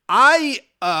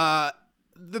the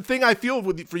thing I feel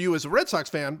for you as a Red Sox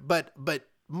fan, but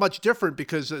much different,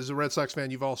 because as a Red Sox fan,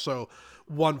 you've also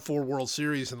won 4 World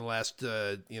Series in the last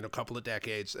couple of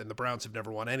decades, and the Browns have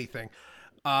never won anything.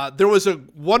 There was a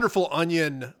wonderful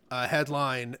Onion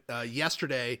headline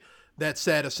yesterday that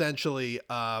said essentially,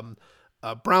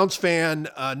 Browns fan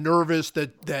nervous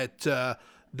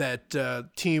that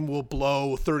team will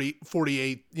blow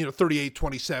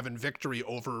 38-27 victory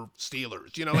over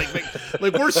Steelers.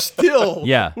 Like we're still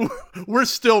we're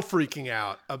still freaking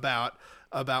out about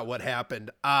what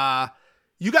happened.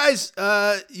 You guys,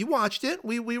 you watched it.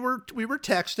 We were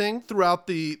texting throughout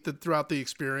the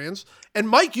experience. And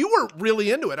Mike, you were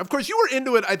really into it. Of course, you were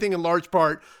into it, I think, in large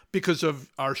part because of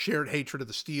our shared hatred of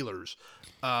the Steelers.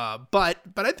 But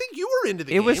I think you were into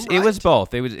the game. It was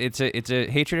both. It's a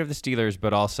hatred of the Steelers,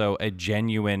 but also a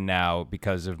genuine, now,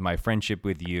 because of my friendship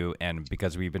with you and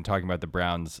because we've been talking about the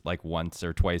Browns like once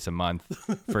or twice a month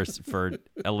for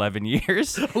 11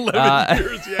 years. 11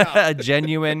 years, yeah.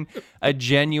 a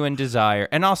genuine desire,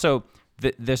 and also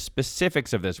the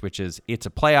specifics of this, which is it's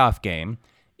a playoff game.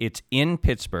 It's in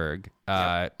Pittsburgh.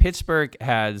 Pittsburgh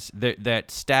has that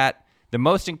stat. The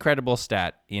most incredible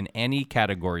stat in any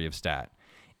category of stat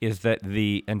is that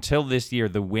until this year,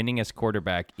 the winningest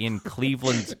quarterback in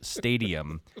Cleveland's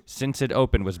stadium since it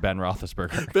opened was Ben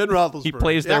Roethlisberger. Ben Roethlisberger. He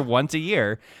plays there once a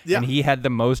year, and he had the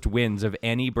most wins of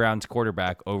any Browns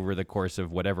quarterback over the course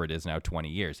of whatever it is now, 20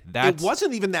 years. It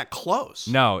wasn't even that close.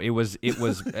 No, it was. it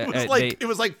was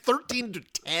like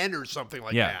 13-10 or something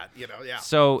like that.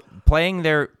 So playing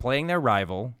their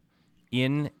rival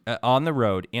on the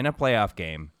road in a playoff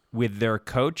game, with their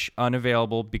coach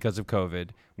unavailable because of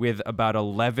COVID, with about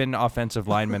 11 offensive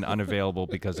linemen unavailable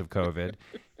because of COVID.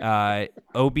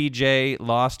 OBJ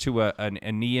lost to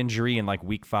a knee injury in like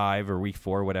week 5 or week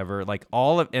 4, whatever. Like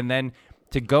and then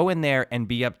to go in there and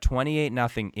be up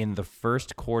 28-0 in the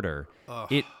first quarter.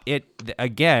 It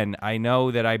again, I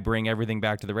know that I bring everything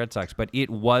back to the Red Sox, but it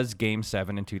was Game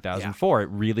 7 in 2004. Yeah. It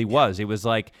really was. It was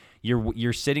like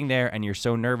you're sitting there and you're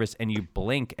so nervous and you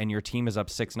blink and your team is up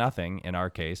 6-0 in our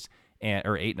case,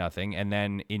 or 8-0, and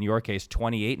then in your case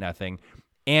 28-0,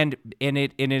 and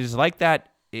it is like that.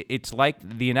 It's like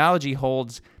the analogy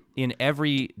holds in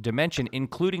every dimension,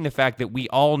 including the fact that we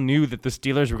all knew that the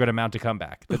Steelers were going to mount a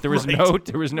comeback. That there was no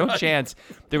chance.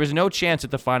 There was no chance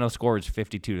that the final score was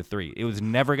 52-3. It was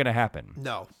never going to happen.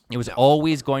 No, it was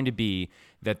always going to be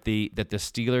that the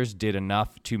Steelers did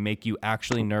enough to make you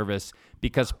actually nervous,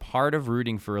 because part of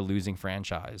rooting for a losing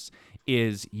franchise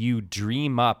is you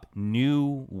dream up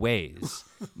new ways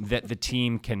that the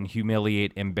team can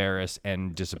humiliate, embarrass,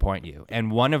 and disappoint you. And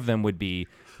one of them would be,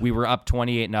 we were up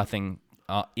 28-0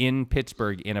 in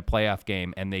Pittsburgh in a playoff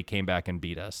game, and they came back and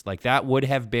beat us. Like, that would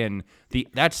have been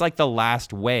that's like the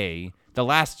last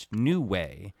new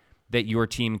way that your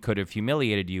team could have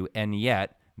humiliated you, and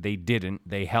yet they didn't.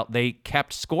 They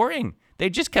kept scoring. They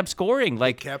just kept scoring.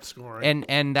 Kept scoring.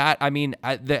 And that, I mean,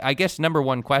 I guess number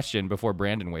one question before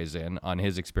Brandon weighs in on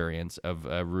his experience of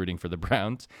rooting for the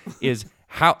Browns is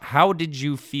how did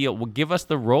you feel? Well, give us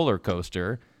the roller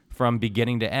coaster from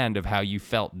beginning to end of how you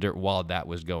felt while that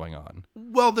was going on.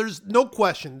 Well, there's no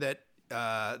question that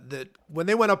when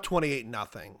they went up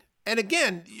 28-0, And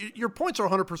again, your points are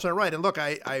 100% right. And look,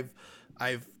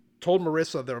 I've told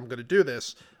Marissa that I'm going to do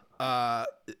this.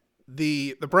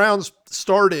 The Browns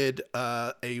started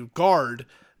a guard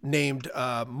named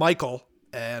Michael,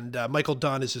 and Michael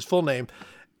Dunn is his full name.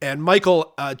 And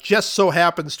Michael just so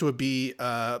happens to be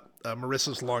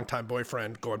Marissa's longtime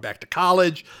boyfriend going back to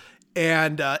college.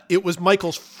 And it was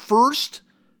Michael's first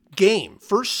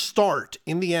start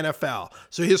in the NFL.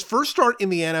 So his first start in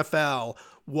the NFL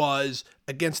was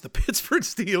against the Pittsburgh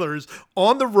Steelers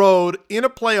on the road in a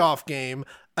playoff game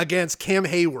against Cam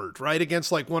Hayward, right?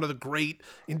 Against like one of the great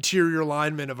interior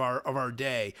linemen of our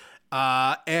day.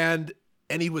 And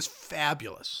he was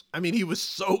fabulous. I mean, he was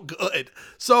so good.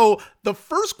 So the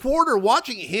first quarter,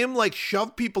 watching him like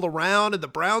shove people around and the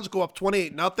Browns go up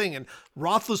 28-0 and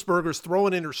Roethlisberger's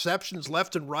throwing interceptions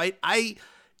left and right,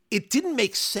 it didn't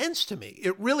make sense to me.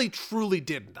 It really, truly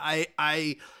didn't.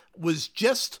 I was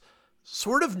just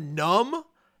sort of numb.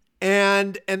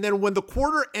 And then when the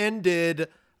quarter ended,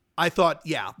 I thought,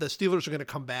 yeah, the Steelers are going to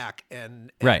come back and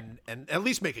at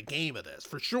least make a game of this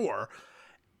for sure.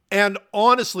 And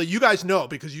honestly, you guys know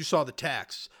because you saw the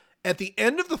text at the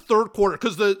end of the third quarter,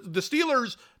 because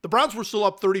the Browns were still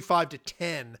up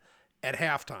 35-10 at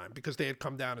halftime because they had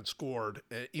come down and scored,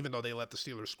 even though they let the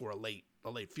Steelers score a late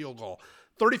field goal,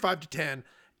 35-10.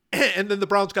 And then the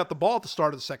Browns got the ball at the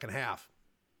start of the second half.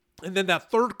 And then that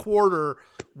third quarter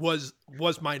was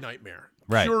my nightmare.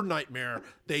 Right. Pure nightmare.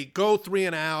 They go 3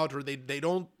 and out, or they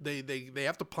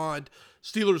have to punt.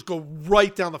 Steelers go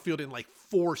right down the field in like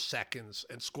 4 seconds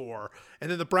and score. And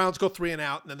then the Browns go 3 and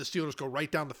out, and then the Steelers go right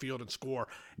down the field and score.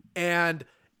 And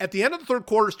at the end of the third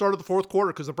quarter, start of the fourth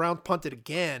quarter, because the Browns punted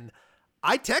again,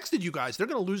 I texted you guys, they're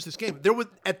going to lose this game.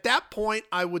 At that point,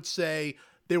 I would say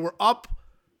they were up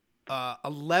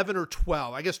 11 or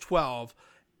 12, I guess 12.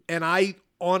 And I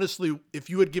honestly, if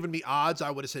you had given me odds,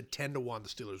 I would have said 10-1 the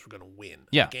Steelers were going to win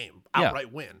the game,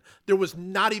 outright win. There was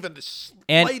not even the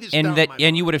slightest doubt in my mind.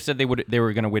 And you would have said they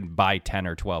were going to win by 10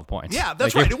 or 12 points. Yeah,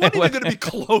 that's right. It wasn't even going to be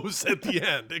close at the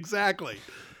end. Exactly.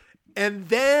 And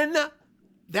then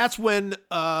that's when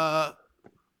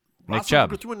Nick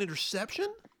Chubb threw an interception.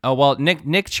 Oh, well,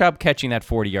 Nick Chubb catching that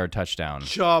 40-yard touchdown.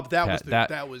 Chubb,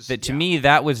 to me,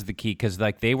 that was the key, because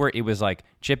like it was like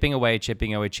chipping away,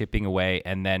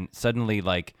 and then suddenly,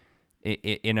 like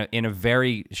in a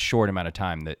very short amount of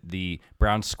time, the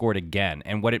Browns scored again.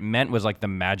 And what it meant was like the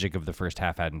magic of the first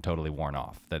half hadn't totally worn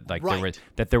off. That like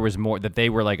there was more, that they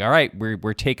were like, all right,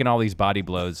 we're taking all these body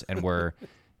blows and we're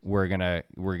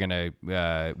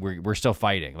still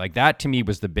fighting. Like that to me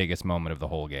was the biggest moment of the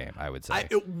whole game, I would say.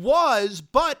 It was,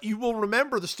 but you will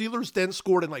remember the Steelers then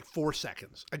scored in like 4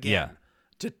 seconds again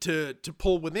to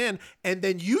pull within. And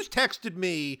then you texted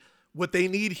me what they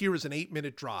need here is an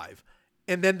 8-minute drive.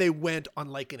 And then they went on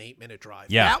like an 8-minute drive.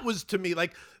 Yeah. That was to me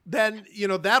like, then,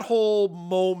 that whole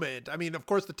moment, I mean, of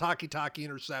course the Taki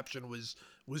interception was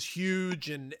huge.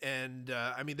 And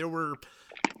I mean, there were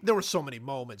so many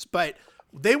moments, but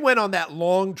they went on that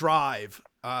long drive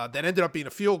that ended up being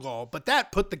a field goal, but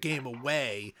that put the game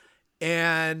away.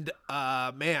 And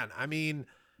man, I mean,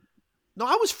 no,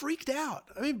 I was freaked out.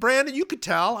 I mean, Brandon, you could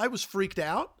tell I was freaked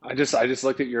out. I just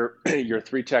looked at your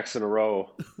 3 texts in a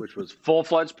row, which was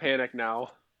full-fledged panic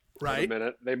now. Right. In a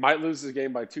minute. They might lose the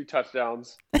game by 2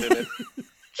 touchdowns. Minute.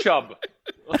 Chubb.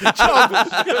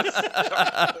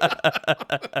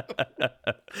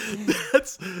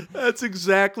 That's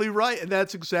exactly right, and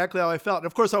that's exactly how I felt. And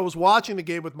of course, I was watching the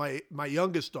game with my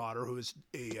youngest daughter, who is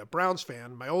a Browns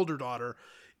fan. My older daughter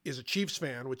is a Chiefs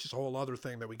fan, which is a whole other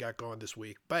thing that we got going this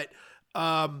week. But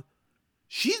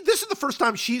this is the first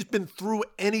time she's been through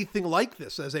anything like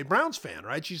this as a Browns fan,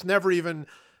 right? She's never even.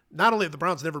 Not only have the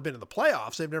Browns never been in the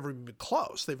playoffs, they've never even been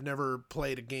close. They've never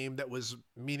played a game that was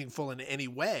meaningful in any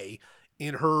way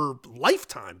in her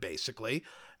lifetime, basically.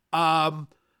 And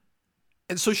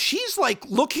so she's like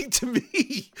looking to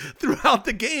me throughout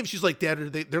the game. She's like,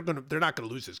 "Dad, they're not gonna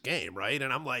lose this game, right?"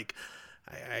 And I'm like,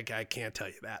 I can't tell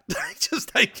you that.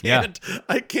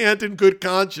 I can't in good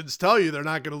conscience tell you they're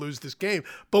not gonna lose this game.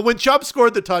 But when Chubb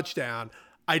scored the touchdown,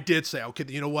 I did say, okay,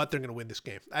 you know what? They're gonna win this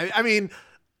game. I mean.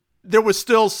 There was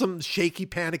still some shaky,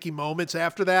 panicky moments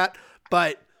after that,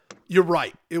 but you're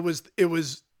right. It was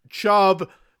Chubb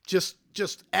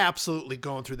just absolutely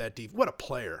going through that deep. What a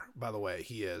player, by the way,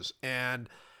 he is. And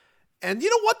you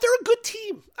know what? They're a good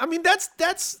team. I mean,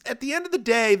 that's at the end of the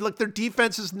day, look, their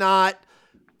defense is not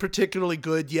particularly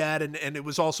good yet, and it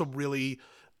was also really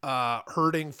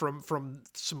hurting from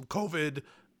some COVID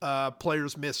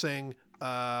players missing.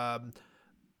 But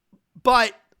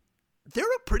they're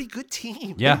a pretty good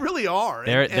team. Yeah. They really are.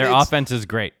 Their offense is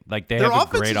great. Like their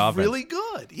have a great offense. Really good.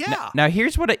 good. Yeah. Now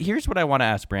here's what I want to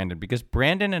ask Brandon, because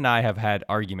Brandon and I have had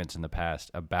arguments in the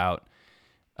past about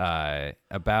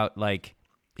like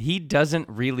he doesn't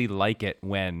really like it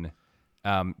when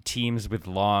teams with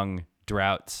long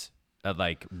droughts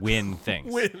like win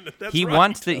things. He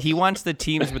wants the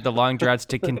teams with the long droughts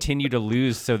to continue to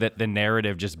lose so that the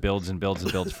narrative just builds and builds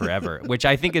and builds forever, which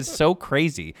I think is so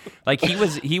crazy. Like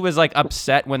he was like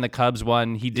upset when the Cubs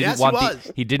won. He didn't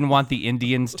want the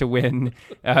Indians to win.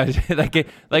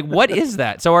 Like what is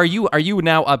that? So are you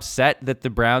now upset that the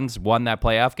Browns won that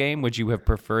playoff game? Would you have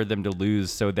preferred them to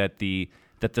lose so that the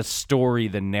story,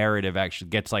 the narrative actually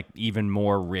gets like even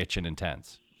more rich and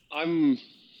intense?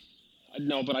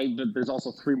 No, but there's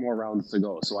also 3 more rounds to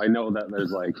go. So I know that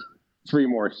there's like 3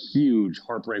 more huge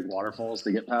heartbreak waterfalls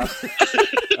to get past.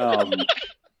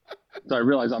 So I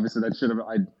realized obviously that should have,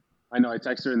 I know I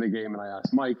texted her in the game and I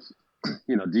asked Mike,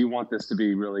 do you want this to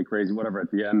be really crazy, whatever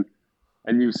at the end?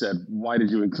 And you said, why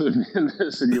did you include me in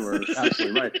this? And you were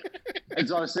absolutely right. And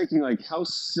so I was thinking like how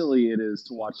silly it is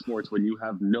to watch sports when you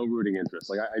have no rooting interest.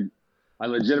 Like I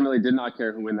legitimately did not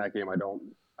care who win that game. I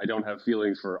don't have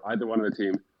feelings for either one of the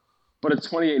team. But it's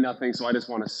 28-0, so I just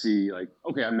want to see, like,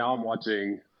 okay, I'm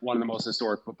watching one of the most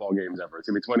historic football games ever. It's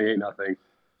going to be 28-0.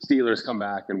 Steelers come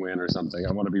back and win or something.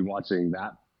 I want to be watching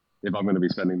that if I'm going to be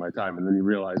spending my time. And then you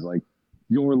realize, like,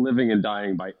 you're living and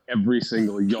dying by every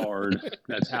single yard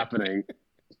that's happening.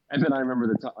 And then I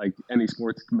remember like any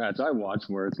sports match I watch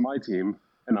where it's my team,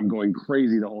 and I'm going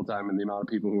crazy the whole time, and the amount of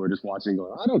people who are just watching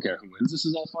going, I don't care who wins. This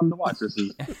is all fun to watch. This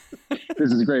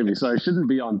is gravy. So I shouldn't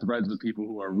be on threads with people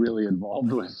who are really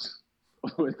involved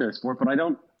with their sport, but I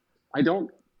don't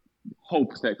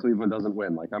hope that Cleveland doesn't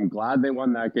win. Like, I'm glad they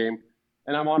won that game,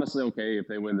 and I'm honestly okay if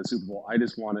they win the Super Bowl. I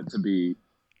just want it to be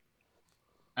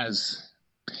as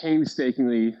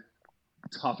painstakingly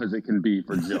tough as it can be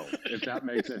for Joe, if that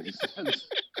makes any sense.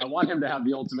 I want him to have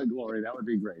the ultimate glory. That would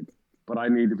be great, but I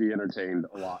need to be entertained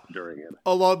a lot during it.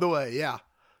 Along the way, yeah.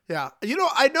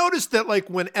 I noticed that like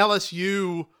when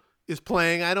LSU is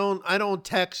playing, I don't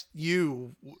text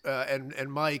you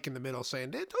and Mike in the middle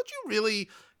saying, don't you really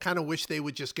kind of wish they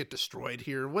would just get destroyed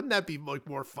here? Wouldn't that be like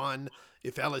more fun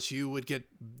if LSU would get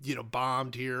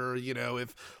bombed here?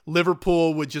 If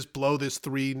Liverpool would just blow this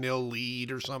 3-0 lead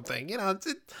or something.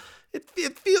 It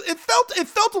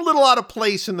felt a little out of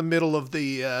place in the middle of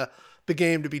the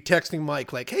game to be texting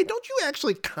Mike like, hey, don't you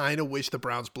actually kind of wish the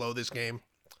Browns blow this game?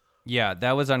 Yeah,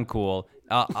 that was uncool.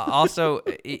 Also,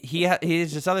 he has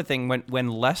this other thing when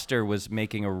Leicester was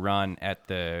making a run at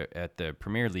the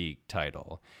Premier League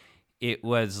title. It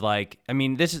was like, I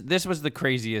mean, this was the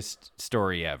craziest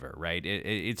story ever, right?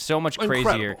 It's so much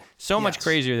crazier, much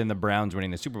crazier than the Browns winning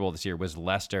the Super Bowl this year was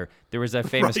Leicester. There was a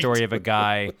famous story of a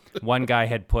guy. One guy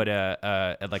had put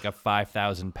a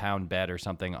 5,000 pound bet or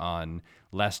something on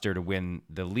Leicester to win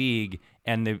the league,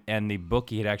 and the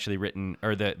bookie had actually written,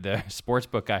 or the sports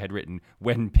book guy had written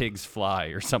 "When Pigs Fly"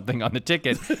 or something on the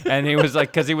ticket, and he was like,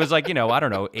 because he was like, I don't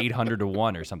know, 800 to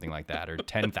 1 or something like that, or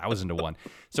 10,000 to 1.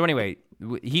 So anyway,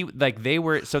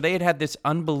 they had this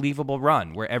unbelievable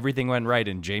run where everything went right,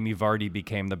 and Jamie Vardy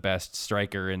became the best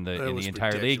striker in the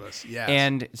entire league. Yes.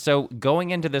 And so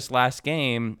going into this last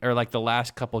game, or like the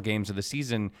last couple games of the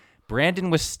season, Brandon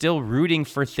was still rooting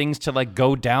for things to like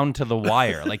go down to the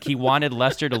wire. Like he wanted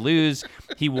Leicester to lose.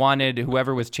 He wanted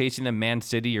whoever was chasing them, Man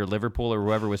City or Liverpool or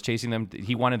whoever was chasing them,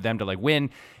 he wanted them to like win.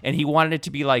 And he wanted it to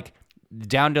be like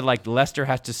down to like Leicester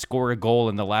has to score a goal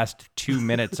in the last 2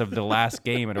 minutes of the last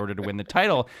game in order to win the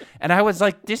title. And I was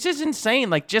like, this is insane.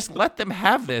 Like, just let them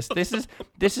have this. This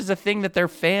is a thing that their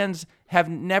fans have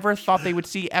never thought they would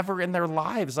see ever in their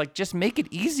lives. Like, just make it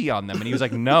easy on them. And he was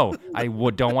like, no,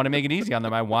 don't want to make it easy on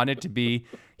them. I want it to be,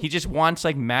 he just wants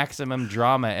like maximum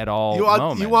drama at all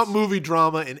moments. You want movie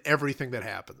drama in everything that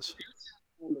happens.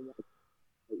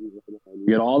 You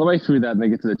get all the way through that and they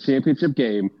get to the championship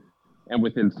game. And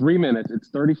within 3 minutes, it's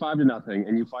 35-0,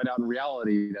 and you find out in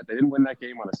reality that they didn't win that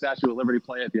game on a Statue of Liberty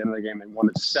play at the end of the game. They won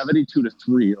it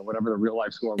 72-3 or whatever the real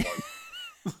life score was.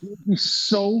 You'd be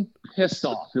so pissed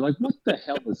off. You're like, what the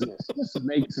hell is this? Just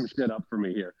make some shit up for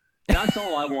me here. That's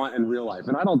all I want in real life,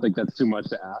 and I don't think that's too much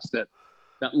to ask. That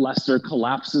Leicester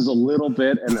collapses a little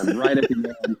bit, and then right at the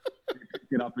end, they pick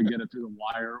it up and get it through the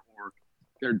wire, or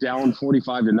they're down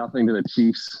 45-0 to the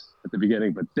Chiefs at the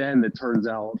beginning, but then it turns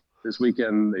out this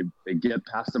weekend, they get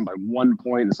past them by 1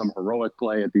 point in some heroic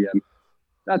play at the end.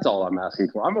 That's all I'm asking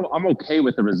for. I'm okay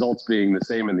with the results being the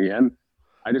same in the end.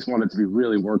 I just want it to be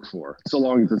really worked for. So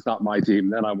long as it's not my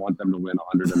team, then I want them to win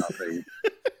 100-0.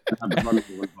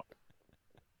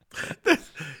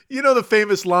 You know the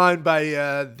famous line by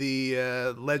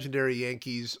the legendary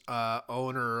Yankees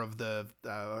owner of the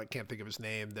I can't think of his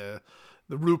name, the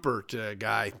Rupert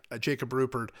guy, Jacob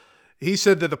Rupert. He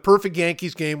said that the perfect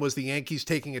Yankees game was the Yankees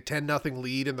taking a 10-0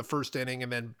 lead in the first inning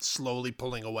and then slowly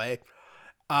pulling away.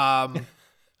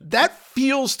 That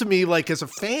feels to me like, as a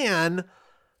fan,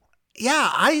 yeah,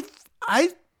 I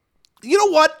you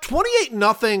know what?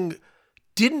 28-0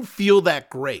 didn't feel that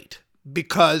great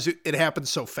because it happened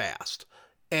so fast.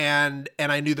 And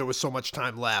I knew there was so much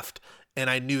time left, and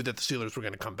I knew that the Steelers were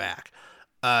going to come back.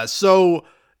 So,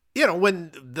 you know,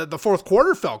 when the fourth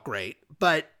quarter felt great,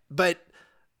 but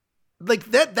like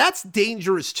that's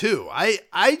dangerous too.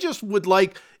 I just would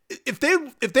like, if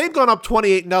they'd gone up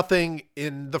 28-0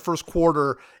 in the first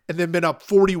quarter and then been up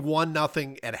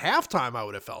 41-0 at halftime, I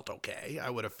would have felt okay.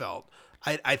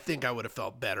 I think I would have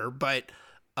felt better, but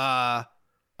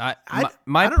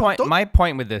my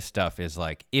point with this stuff is,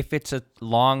 like, if it's a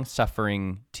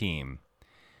long-suffering team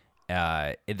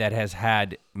that has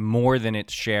had more than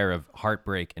its share of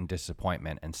heartbreak and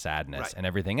disappointment and sadness and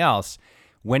everything else,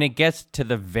 when it gets to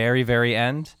the very, very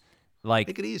end, like,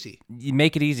 make it easy. You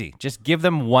make it easy. Just give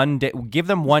them one day, give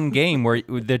them one game where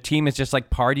the team is just like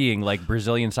partying like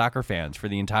Brazilian soccer fans for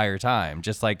the entire time,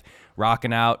 just like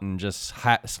rocking out and just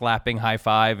slapping high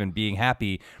five and being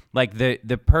happy. Like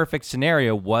the perfect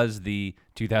scenario was the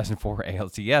 2004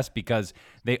 ALCS, because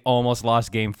they almost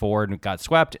lost Game 4 and got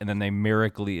swept, and then they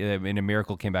in a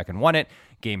miracle came back and won it.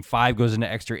 Game 5 goes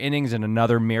into extra innings, and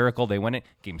another miracle, they win it.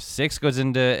 Game 6 goes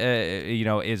into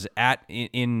is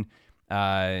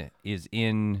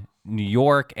in New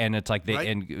York, and it's like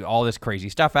and all this crazy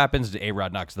stuff happens.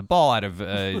 A-Rod knocks the ball out of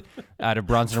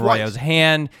Bronson Arroyo's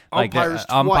hand. Like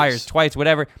umpires twice,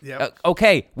 whatever. Yep.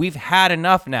 Okay, we've had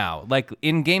enough now. Like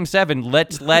in Game 7,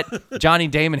 let's let Johnny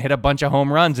Damon hit a bunch of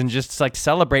home runs and just like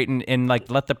celebrate and like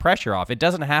let the pressure off. It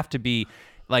doesn't have to be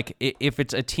like, if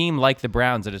it's a team like the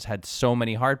Browns that has had so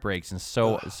many heartbreaks and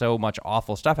so much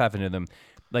awful stuff happen to them.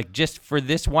 Like, just for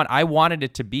this one, I wanted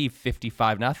it to be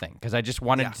 55-0 because I just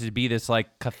wanted it to be this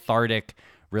like cathartic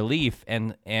relief,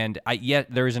 and yet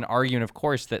there is an argument, of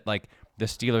course, that like the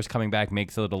Steelers coming back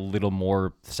makes it a little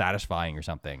more satisfying or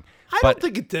something. I don't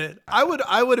think it did. I would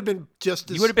have been just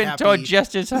as you would have been happy.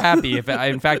 Just as happy if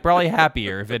in fact probably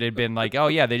happier if it had been like, oh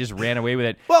yeah, they just ran away with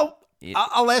it. Well,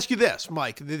 I'll ask you this,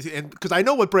 Mike, and because I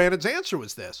know what Brandon's answer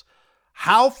was this: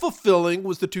 how fulfilling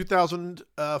was the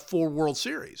 2004 World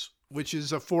Series? Which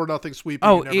is a 4-0 sweep.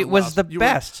 Oh, it was the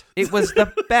best. It was the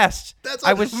best.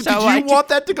 I was so. Did you want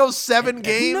that to go 7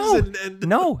 games? No,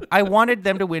 no. I wanted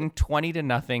them to win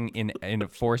 20-0 in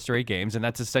 4 straight games, and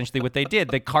that's essentially what they did.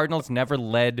 The Cardinals never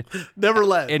led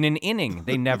in an inning.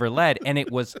 They never led, and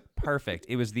it was perfect.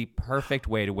 It was the perfect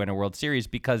way to win a World Series,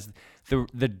 because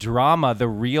the drama, the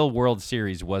real World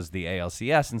Series, was the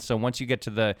ALCS, and so once you get to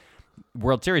the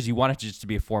World Series, you want it just to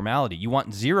be a formality. You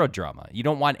want zero drama. You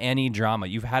don't want any drama.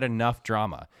 You've had enough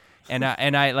drama. And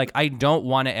I don't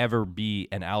want to ever be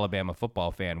an Alabama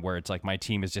football fan where it's like my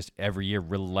team is just every year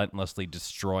relentlessly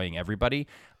destroying everybody.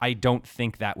 I don't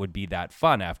think that would be that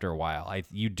fun after a while.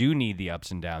 You do need the ups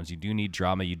and downs. You do need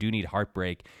drama. You do need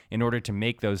heartbreak in order to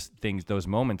make those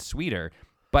moments sweeter.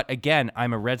 But again,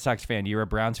 I'm a Red Sox fan. You're a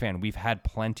Browns fan. We've had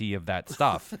plenty of that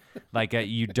stuff. Like I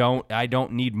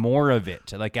don't need more of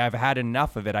it. Like I've had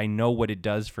enough of it. I know what it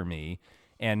does for me,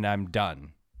 and I'm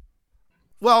done.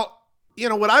 Well, you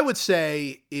know what I would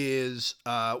say is,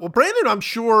 Brandon, I'm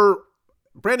sure,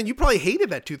 you probably hated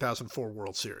that 2004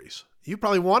 World Series. You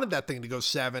probably wanted that thing to go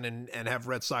 7 and have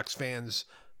Red Sox fans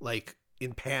like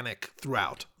in panic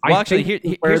throughout. Well, actually,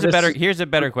 here's a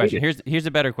better question. Here's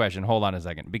a better question. Hold on a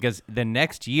second, because the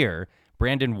next year,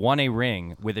 Brandon won a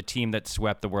ring with a team that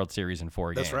swept the World Series in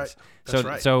 4 games. That's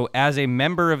right. So as a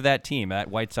member of that team,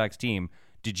 that White Sox team,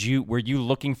 were you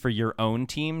looking for your own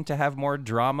team to have more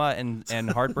drama and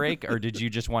heartbreak, or did you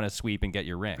just want to sweep and get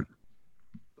your ring?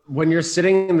 When you're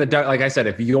sitting in the dark, like I said,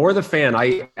 if you're the fan,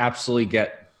 I absolutely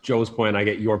get Joe's point. I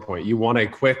get your point. You want a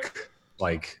quick,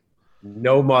 like,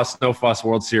 no muss, no fuss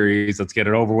World Series. Let's get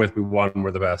it over with. We won. We're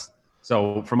the best.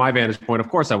 So from my vantage point, of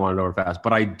course I want it over fast.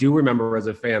 But I do remember as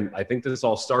a fan, I think this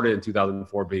all started in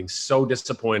 2004, being so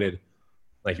disappointed.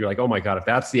 Like, you're like, oh my God, if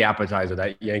that's the appetizer,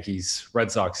 that Yankees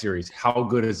Red Sox series, how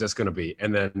good is this going to be?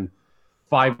 And then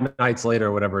 5 nights later,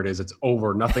 or whatever it is, it's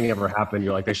over. Nothing ever happened.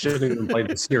 You're like, they shouldn't even play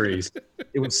the series.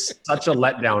 It was such a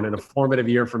letdown and a formative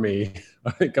year for me.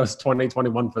 I think it was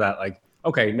 2021 for that. Like,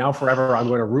 okay, now forever, I'm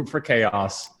going to root for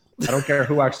chaos. I don't care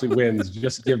who actually wins.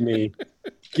 Just give me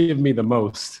the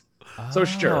most. So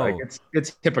sure, like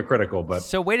it's hypocritical, but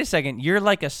so wait a second. You're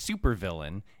like a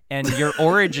supervillain, And your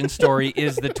origin story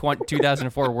is the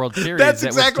 2004 World Series. That's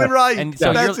exactly right. And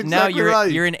so That's exactly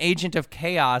right. you're an agent of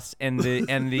chaos, and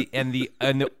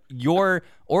your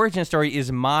origin story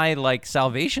is my like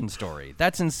salvation story.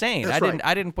 That's insane. That's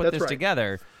I didn't put this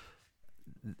together.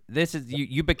 This is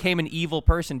you became an evil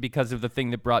person because of the thing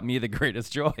that brought me the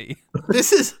greatest joy.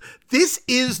 This is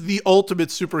the ultimate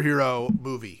superhero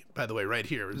movie, by the way, right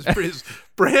here. Is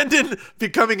Brandon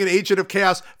becoming an agent of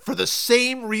chaos for the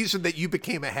same reason that you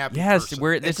became a happy person.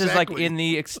 Yes, this is like in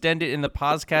the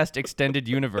podcast extended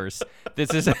universe. This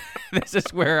is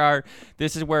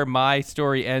where my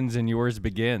story ends and yours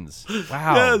begins.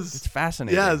 Wow. Yes. It's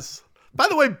fascinating. Yes. By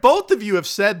the way, both of you have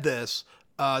said this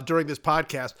during this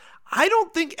podcast. I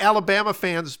don't think Alabama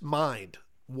fans mind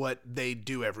what they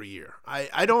do every year.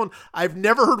 I've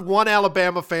never heard one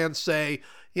Alabama fan say,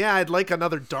 yeah, I'd like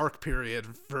another dark period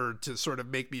to sort of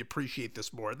make me appreciate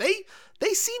this more. They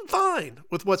seem fine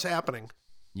with what's happening.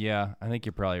 Yeah, I think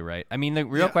you're probably right. I mean, the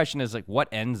real question is like, what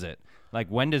ends it? Like,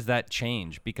 when does that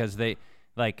change? Because when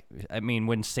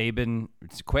Saban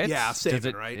quits, yeah,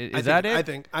 Saban, right? Is that it? I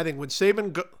think when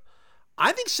Saban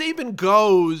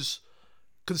goes.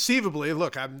 Conceivably,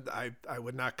 look, I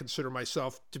would not consider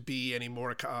myself to be any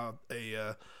more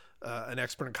an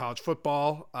expert in college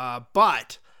football,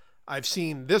 but I've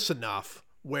seen this enough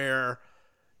where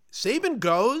Saban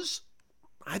goes.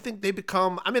 I think they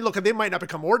become. I mean, look, they might not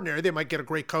become ordinary. They might get a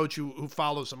great coach who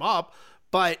follows them up,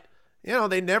 but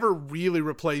they never really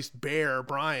replaced Bear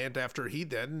Bryant after he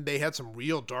did. And they had some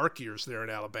real dark years there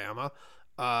in Alabama.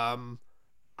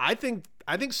 I think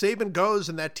Saban goes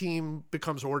and that team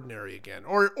becomes ordinary again,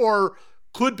 or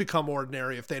could become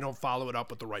ordinary if they don't follow it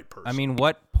up with the right person. I mean,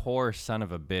 what poor son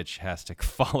of a bitch has to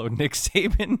follow Nick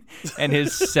Saban and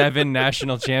his 7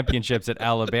 national championships at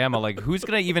Alabama? Like, who's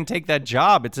going to even take that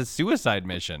job? It's a suicide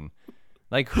mission.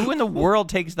 Like, who in the world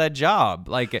takes that job?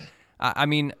 Like, I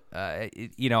mean,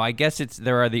 I guess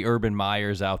there are the Urban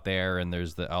Meyers out there, and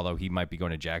although he might be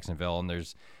going to Jacksonville, and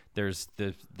there's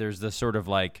the sort of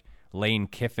like Lane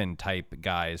Kiffin type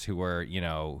guys who were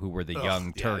the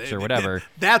young Turks or whatever.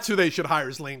 That's who they should hire,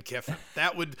 is Lane Kiffin.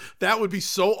 That would be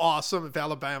so awesome if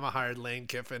Alabama hired Lane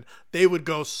Kiffin. They would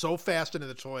go so fast into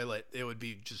the toilet. It would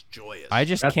be just joyous. I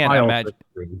just can't imagine.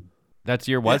 That's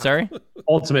your what? Sorry?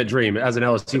 Ultimate dream as an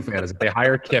LSU fan is if they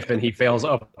hire Kiffin, he fails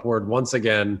upward once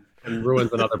again and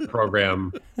ruins another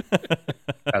program.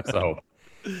 That's the hope.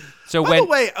 So by the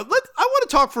way, I want to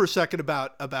talk for a second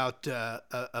about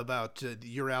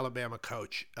your Alabama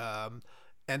coach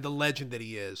and the legend that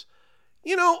he is.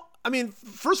 I mean,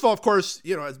 first of all, of course,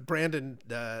 as Brandon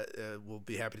will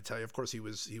be happy to tell you, of course, he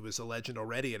was a legend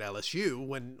already at LSU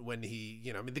when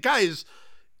he, I mean, the guy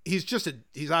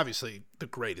he's obviously the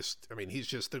greatest. I mean, he's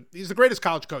the greatest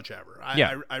college coach ever.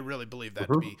 I really believe that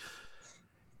to be.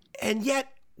 And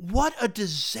yet, what a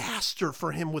disaster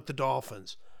for him with the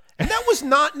Dolphins. And that was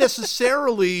not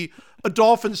necessarily a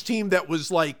Dolphins team that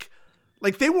was like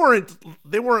they weren't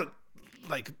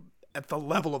like at the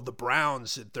level of the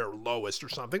Browns at their lowest or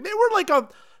something. They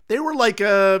were like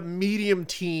a medium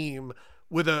team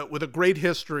with a great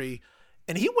history.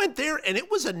 And he went there and it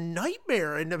was a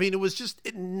nightmare. And I mean, it was just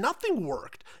nothing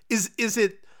worked. Is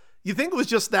it? You think it was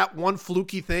just that one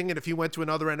fluky thing, and if he went to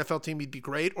another NFL team, he'd be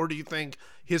great? Or do you think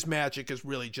his magic is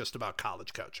really just about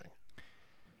college coaching?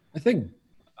 I think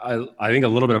a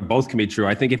little bit of both can be true.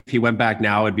 I think if he went back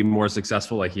now, it'd be more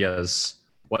successful. Like he has,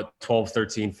 12,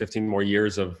 13, 15 more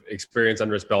years of experience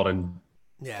under his belt and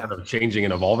kind of changing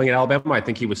and evolving in Alabama. I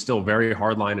think he was still very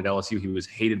hardline at LSU. He was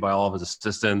hated by all of his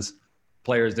assistants.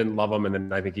 Players didn't love him. And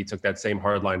then I think he took that same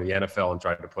hardline to the NFL and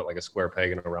tried to put like a square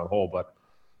peg in a round hole. But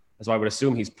so I would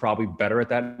assume he's probably better at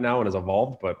that now and has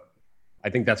evolved. But I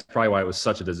think that's probably why it was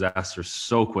such a disaster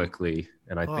so quickly.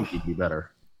 And I think he'd be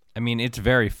better. I mean, it's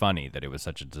very funny that it was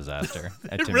such a disaster.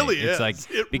 It really is. It's like,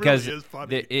 because really is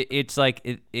funny. It's like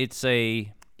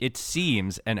it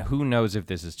seems, and who knows if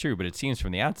this is true, but it seems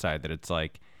from the outside that it's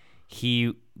like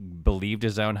he believed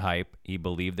his own hype. He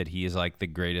believed that he is like the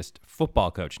greatest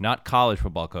football coach, not college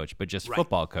football coach, but just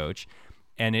football coach.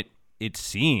 And it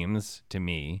seems to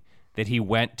me that he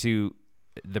went to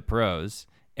the pros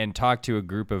and talked to a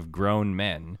group of grown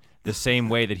men the same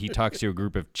way that he talks to a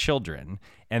group of children.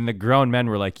 And the grown men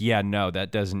were like, yeah, no,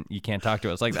 you can't talk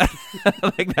to us like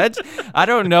that. I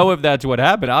don't know if that's what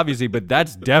happened, obviously, but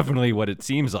that's definitely what it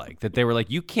seems like. That they were like,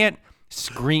 you can't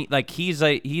scream, like him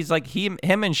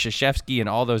and Krzyzewski and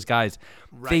all those guys,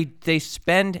 they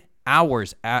spend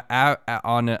hours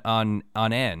on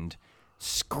end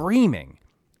screaming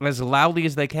as loudly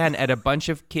as they can at a bunch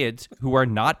of kids who are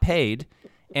not paid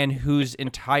and whose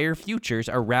entire futures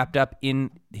are wrapped up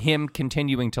in him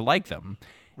continuing to like them.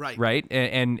 right,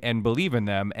 and believe in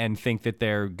them and think that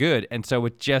they're good. And so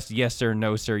it's just yes sir,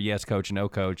 no sir, yes coach, no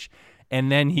coach.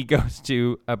 And then he goes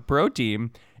to a pro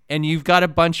team, and you've got a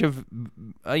bunch of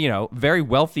very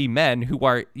wealthy men who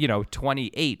are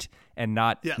 28 and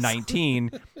not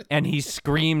 19, and he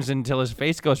screams until his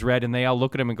face goes red, and they all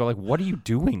look at him and go like, "What are you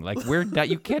doing? Like,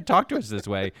 you can't talk to us this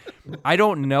way." I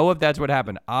don't know if that's what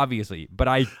happened, obviously, but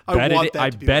I bet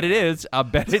it is. I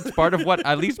bet it's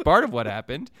at least part of what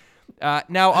happened.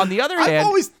 Now, on the other hand, I've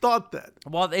always thought that.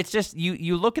 Well, it's just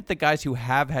you look at the guys who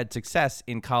have had success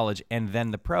in college and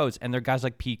then the pros, and they're guys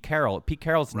like Pete Carroll. Pete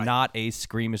Carroll's not a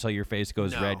scream until your face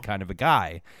goes red kind of a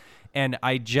guy. And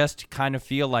I just kind of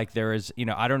feel like there is,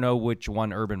 I don't know which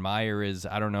one Urban Meyer is.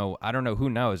 I don't know. Who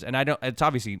knows? And it's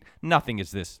obviously nothing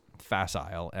is this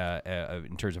facile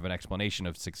in terms of an explanation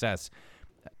of success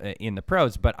in the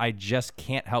pros. But I just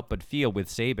can't help but feel with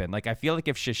Saban. Like, I feel like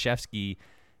if Krzyzewski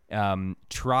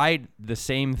tried the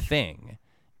same thing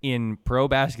in pro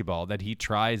basketball that he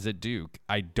tries at Duke,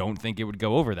 I don't think it would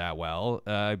go over that well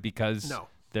because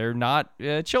they're not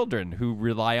children who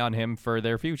rely on him for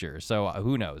their future. So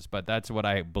who knows? But that's what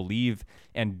I believe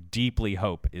and deeply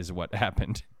hope is what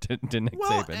happened to Nick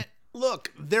Saban.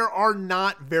 Look, there are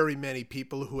not very many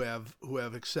people who have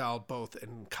excelled both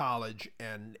in college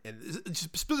and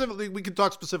specifically. We can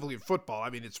talk specifically in football. I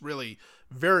mean, it's really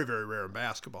very, very rare in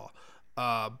basketball.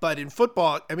 But in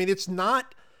football, I mean,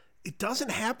 it doesn't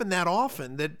happen that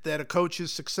often that a coach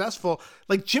is successful.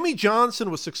 Like Jimmy Johnson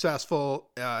was successful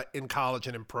in college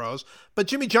and in pros, but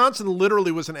Jimmy Johnson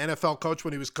literally was an NFL coach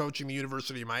when he was coaching the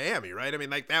University of Miami, right? I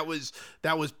mean, like that was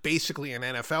basically an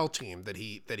NFL team that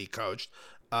he coached,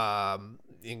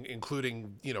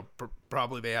 including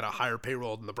probably they had a higher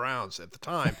payroll than the Browns at the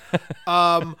time,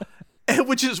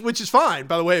 which is fine,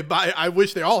 by the way. I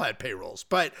wish they all had payrolls,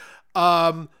 but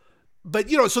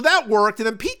so that worked. And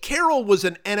then Pete Carroll was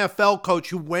an NFL coach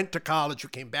who went to college, who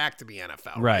came back to the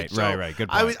NFL. Right. Good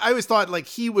point. I always thought like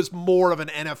he was more of an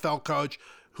NFL coach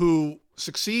who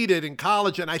succeeded in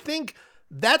college. And I think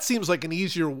that seems like an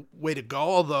easier way to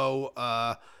go.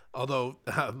 Although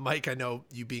Mike, I know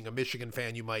you being a Michigan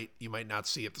fan, you might not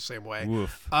see it the same way.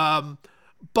 Woof.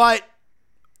 But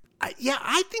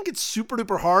I think it's super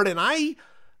duper hard. And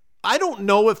I don't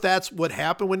know if that's what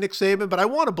happened with Nick Saban, but I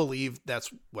want to believe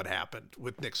that's what happened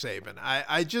with Nick Saban.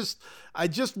 I just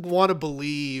want to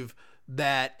believe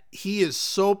that he is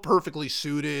so perfectly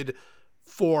suited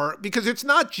because it's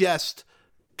not just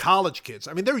college kids.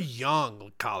 I mean, they're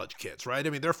young college kids, right? I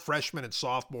mean, they're freshmen and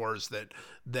sophomores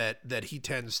that he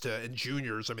tends to, and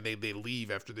juniors. I mean, they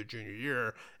leave after their junior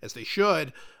year, as they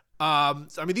should. I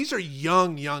mean, these are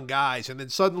young guys, and then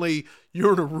suddenly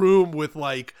you're in a room with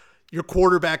like, your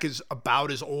quarterback is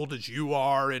about as old as you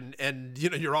are, and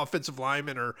your offensive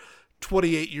linemen are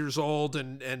 28 years old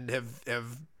and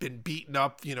have been beaten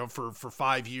up, for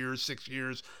 5 years, 6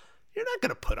 years. You're not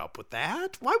going to put up with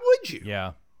that. Why would you?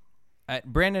 Yeah.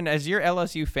 Brandon, as your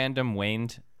LSU fandom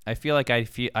waned, I feel like I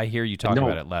hear you talk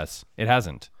about it less. It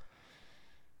hasn't.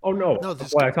 Oh no!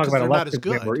 That's why I talk about it less.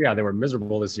 They were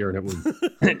miserable this year, and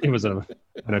it was an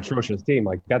atrocious team.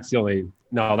 Like that's the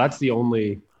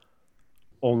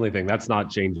only thing that's not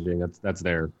changing. That's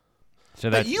there. So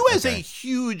that you as a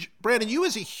huge Brandon, you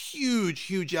as a huge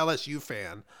LSU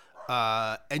fan,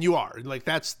 and you are like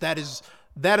that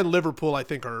and Liverpool I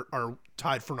think are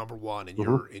tied for number one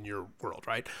in your world,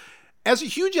 right? As a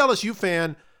huge LSU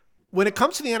fan, when it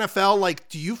comes to the NFL, like,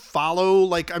 do you follow?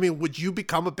 Like, I mean, would you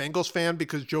become a Bengals fan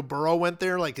because Joe Burrow went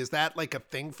there? Like, is that like a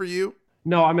thing for you?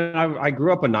 No, I mean, I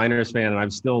grew up a Niners fan, and I'm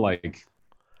still like.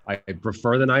 I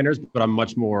prefer the Niners, but I'm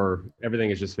much more, everything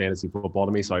is just fantasy football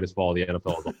to me. So I just follow the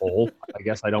NFL as a whole. I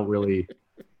guess I don't really,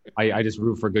 I just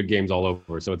root for good games all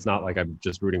over. So it's not like I'm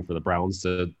just rooting for the Browns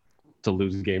to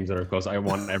lose games that are close. I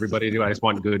want everybody to do. I just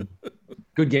want good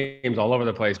games all over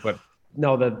the place. But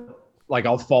no,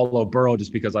 I'll follow Burrow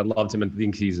just because I loved him and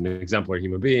think he's an exemplary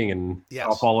human being. And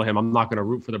I'll follow him. I'm not going to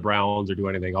root for the Browns or do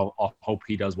anything. I'll hope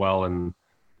he does well. And,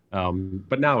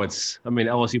 but now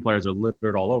LSU players are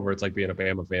littered all over. It's like being a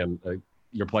Bama fan.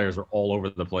 Your players are all over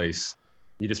the place.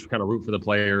 You just kind of root for the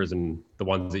players and the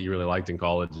ones that you really liked in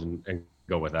college and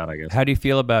go with that, I guess. How do you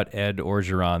feel about Ed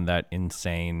Orgeron, that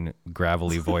insane,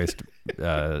 gravelly voiced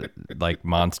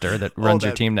monster that runs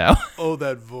your team now? Oh,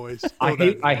 that voice.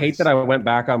 I hate that I went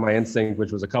back on my instinct,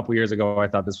 which was a couple years ago. I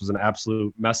thought this was an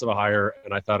absolute mess of a hire,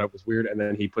 and I thought it was weird. And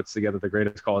then he puts together the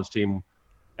greatest college team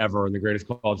ever and the greatest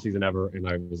college season ever. And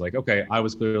I was like, okay, I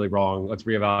was clearly wrong. Let's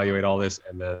reevaluate all this.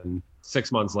 And then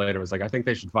 6 months later, it was like, I think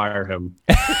they should fire him.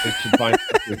 They should find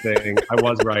something. I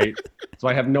was right. So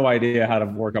I have no idea how to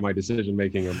work on my decision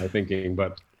making or my thinking,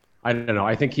 but I don't know.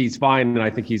 I think he's fine, and I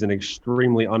think he's an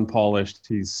extremely unpolished.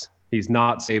 He's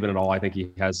not Saban at all. I think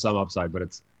he has some upside,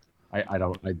 but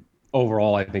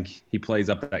overall, I think he plays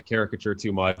up that caricature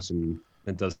too much and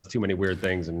does too many weird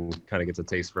things and kind of gets a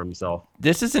taste for himself.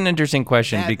 This is an interesting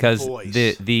question because so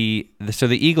the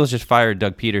Eagles just fired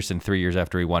Doug Peterson 3 years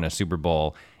after he won a Super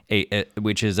Bowl,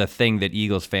 which is a thing that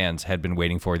Eagles fans had been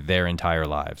waiting for their entire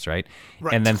lives, right?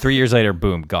 And then 3 years later,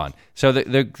 boom, gone. So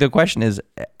the question is,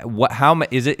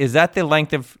 is that the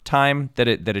length of time that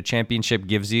a championship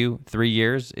gives you? 3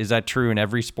 years? Is that true in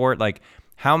every sport? Like,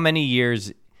 how many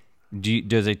years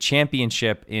does a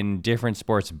championship in different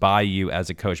sports buy you as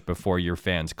a coach before your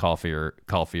fans call for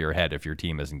your head if your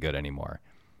team isn't good anymore?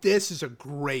 This is a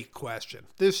great question.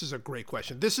 We're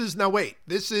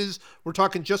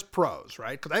talking just pros,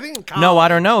 right? Because I think in college, no, I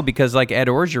don't know, because like Ed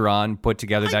Orgeron put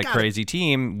together that crazy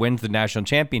team, wins the national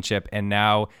championship, and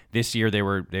now this year they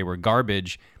were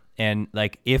garbage. And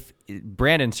like, if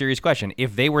Brandon, serious question,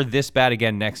 if they were this bad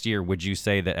again next year, would you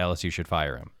say that LSU should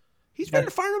fire him? He's ready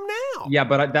to fire him now. Yeah,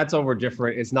 but that's over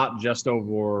different. It's not just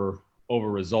over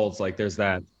results. Like there's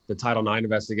the Title IX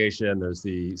investigation. There's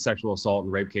the sexual assault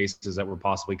and rape cases that were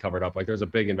possibly covered up. Like there's a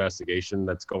big investigation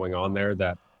that's going on there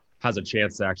that has a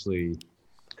chance to actually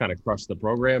kind of crush the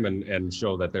program and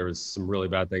show that there was some really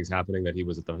bad things happening that he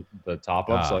was at the top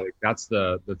of. So like, that's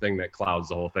the thing that clouds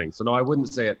the whole thing. So no, I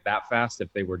wouldn't say it that fast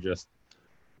if they were just.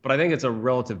 But I think it's a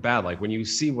relative bad. Like when you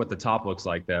see what the top looks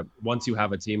like, that once you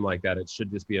have a team like that, it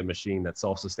should just be a machine that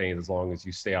self-sustains as long as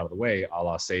you stay out of the way, a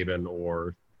la Saban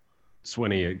or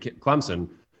Swinney at Clemson.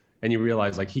 And you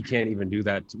realize like he can't even do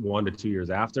that 1 to 2 years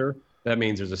after. That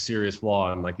means there's a serious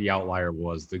flaw, and like the outlier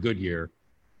was the good year.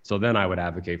 So then I would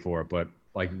advocate for it. But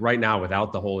like right now,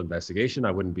 without the whole investigation, I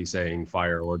wouldn't be saying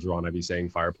fire Orgeron. I'd be saying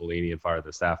fire Pelini and fire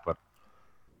the staff. But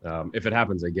if it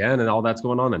happens again and all that's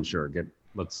going on, then sure,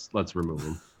 let's remove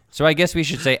him. So I guess we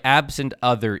should say, absent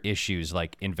other issues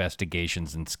like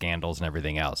investigations and scandals and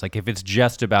everything else, like if it's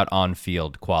just about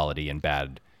on-field quality and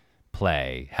bad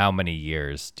play, how many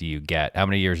years do you get? How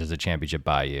many years does a championship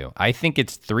buy you? I think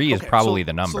it's 3 is probably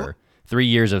the number. 3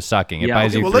 years of sucking. It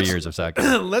buys you 3 years of sucking.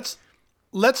 Let's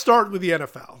start with the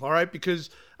NFL, all right? Because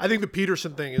I think the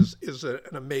Peterson thing is an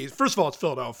amazing. First of all, it's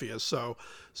Philadelphia, so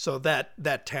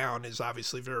that town is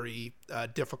obviously very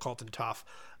difficult and tough.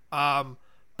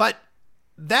 But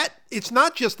that it's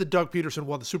not just that Doug Peterson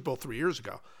won the Super Bowl 3 years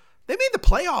ago. They made the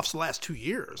playoffs the last 2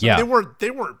 years. Yeah. I mean,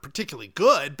 they weren't particularly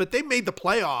good, but they made the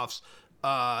playoffs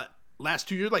last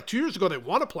 2 years. Like 2 years ago, they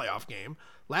won a playoff game.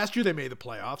 Last year, they made the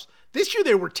playoffs. This year,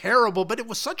 they were terrible, but it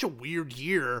was such a weird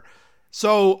year.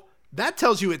 So that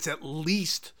tells you it's at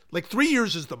least, like 3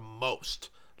 years is the most.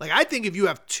 Like I think if you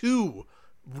have 2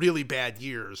 really bad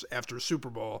years after a Super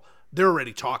Bowl, they're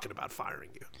already talking about firing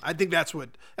you. I think that's what,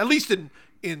 at least in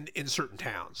certain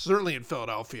towns, certainly in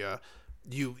Philadelphia,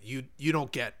 you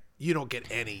don't get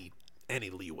any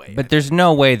leeway. But there's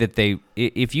no way that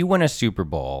if you win a Super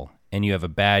Bowl and you have a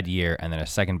bad year and then a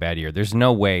second bad year, there's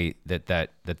no way that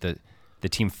the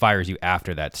team fires you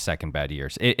after that second bad year,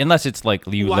 unless it's like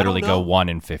you literally go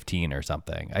 1-15 or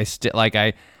something.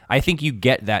 I think you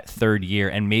get that third year,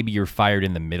 and maybe you're fired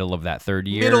in the middle of that third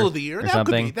year. Middle of the year, or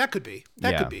something. That could be.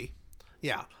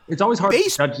 Yeah. It's always hard to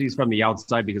judge these from the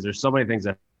outside because there's so many things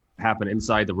that happen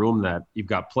inside the room that you've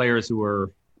got players who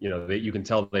are, that you can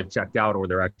tell they've checked out, or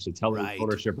they're actually telling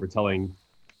ownership or telling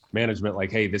management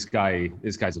like, hey, this guy's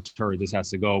a turd. This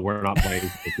has to go. We're not playing.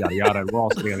 Yada yada. And we're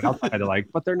all sitting on the outside. They're like,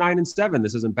 but they're 9-7.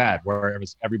 This isn't bad. Where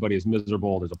everybody is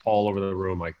miserable. There's a pall over the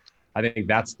room. Like, I think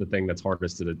that's the thing that's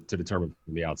hardest to determine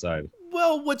from the outside.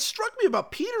 Well, what struck me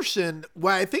about Peterson,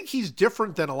 why I think he's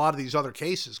different than a lot of these other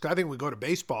cases, because I think when we go to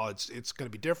baseball, it's going to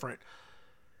be different,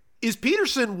 is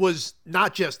Peterson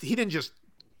he didn't just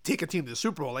take a team to the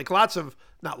Super Bowl. Like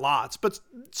not lots, but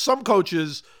some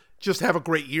coaches just have a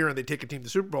great year and they take a team to the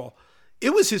Super Bowl.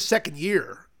 It was his second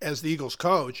year as the Eagles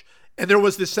coach, and there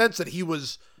was this sense that he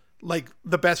was like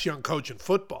the best young coach in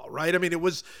football, right? I mean, it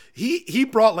was he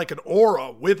brought like an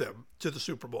aura with him to the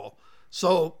Super Bowl.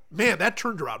 So, man, that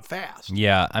turned around fast.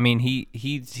 Yeah, I mean,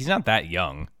 he's not that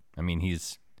young.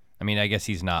 I guess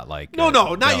he's not like not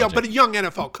young, but a young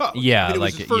NFL coach. Yeah,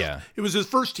 it was his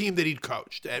first team that he'd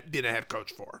coached, been a head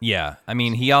coach for. Yeah, I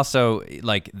mean, he also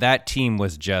that team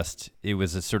was it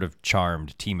was a sort of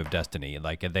charmed team of destiny.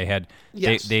 Like they had,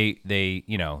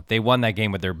 they won that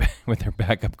game with their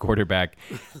backup quarterback,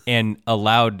 and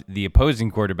allowed the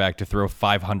opposing quarterback to throw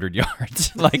 500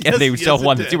 yards. And they still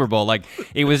won the Super Bowl. Like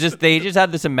it was they just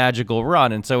had this magical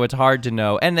run, and so it's hard to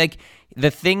know. And like the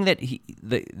thing that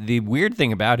the weird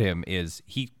thing about him is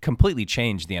he completely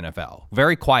changed the NFL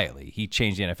very quietly. He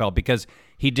changed the NFL because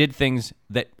he did things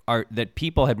that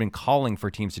people had been calling for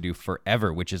teams to do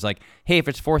forever, which is like, hey, if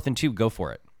it's 4th and 2, go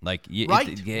for it. Like,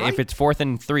 if it's 4th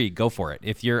and 3, go for it.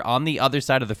 If you're on the other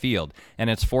side of the field and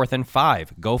it's 4th and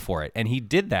 5, go for it. And he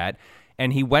did that,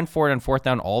 and he went for it on 4th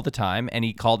down all the time, and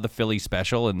he called the Philly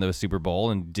special in the Super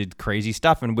Bowl and did crazy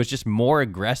stuff and was just more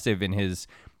aggressive in his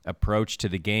approach to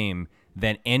the game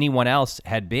than anyone else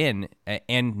had been.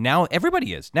 And now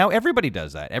everybody is. Now everybody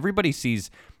does that. Everybody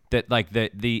sees that, like,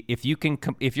 if you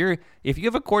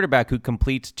have a quarterback who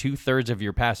completes 2/3 of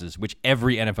your passes, which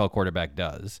every NFL quarterback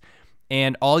does,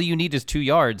 and all you need is 2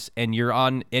 yards, and you're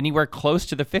on anywhere close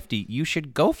to the 50, you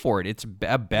should go for it. It's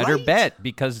a better bet,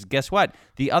 because guess what?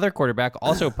 The other quarterback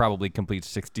also probably completes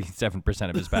 67%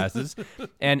 of his passes,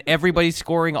 and everybody's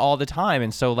scoring all the time.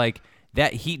 And so, like,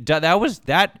 that was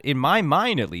that, in my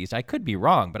mind at least. I could be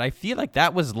wrong, but I feel like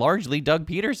that was largely Doug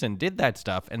Peterson did that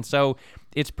stuff. And so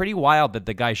it's pretty wild that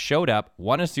the guy showed up,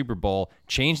 won a Super Bowl,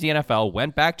 changed the NFL,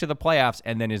 went back to the playoffs,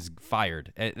 and then is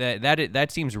fired. That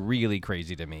seems really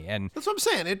crazy to me. And that's what I'm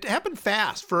saying. It happened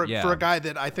fast for a guy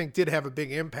that I think did have a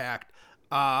big impact.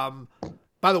 By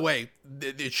the way,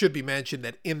 it should be mentioned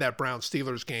that in that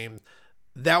Browns-Steelers game,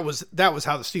 that was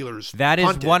how the Steelers That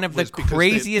is one of the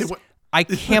craziest. I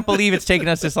can't believe it's taken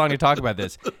us this long to talk about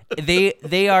this.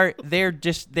 They're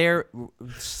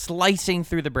slicing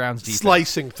through the Browns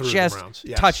defense. The Browns.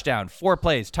 Yes. Touchdown, 4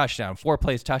 plays, touchdown, 4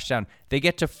 plays, touchdown. They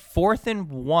get to 4th and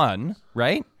 1,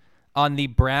 right? On the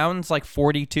Browns, like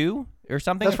 42 or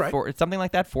something. That's right. Something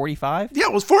like that, 45. Yeah,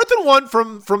 it was 4th and 1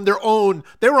 from their own.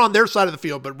 They were on their side of the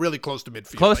field, but really close to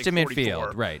midfield. Close to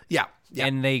midfield, right. Yeah.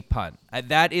 And they punt. I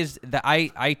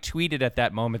tweeted at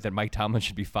that moment that Mike Tomlin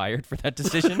should be fired for that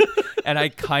decision, and I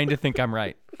kind of think I'm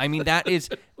right. I mean, that is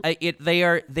they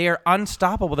are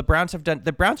unstoppable. The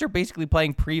Browns are basically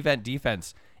playing prevent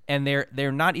defense, and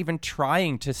they're not even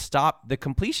trying to stop the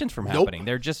completions from happening.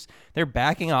 Nope. They're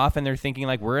backing off, and they're thinking,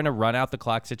 like, we're in a run out the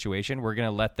clock situation. We're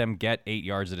gonna let them get 8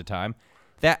 yards at a time.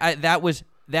 That was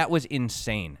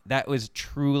insane. That was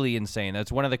truly insane.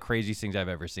 That's one of the craziest things I've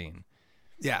ever seen.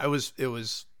 Yeah, it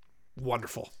was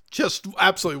wonderful, just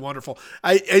absolutely wonderful.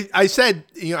 I said,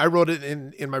 I wrote it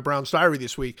in my Browns diary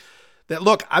this week that,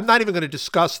 look, I'm not even going to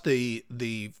discuss the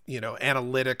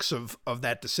analytics of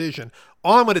that decision.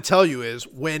 All I'm going to tell you is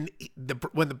when the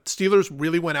Steelers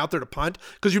really went out there to punt,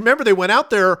 because you remember they went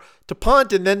out there to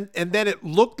punt and then it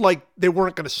looked like they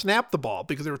weren't going to snap the ball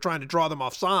because they were trying to draw them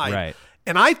offside. Right.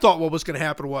 And I thought what was going to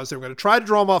happen was they were going to try to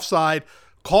draw them offside,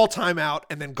 call timeout,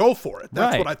 and then go for it.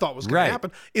 That's what I thought was going to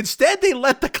happen. Instead, they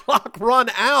let the clock run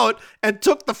out and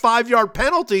took the 5-yard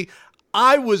penalty.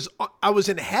 I was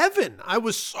in heaven. I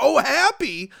was so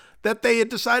happy that they had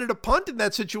decided to punt in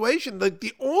that situation.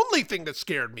 The only thing that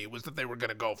scared me was that they were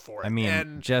going to go for it. I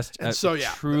mean,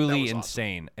 truly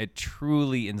insane. Awesome. A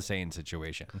truly insane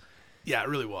situation. Yeah, it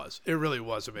really was. It really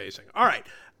was amazing. All right.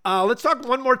 Let's talk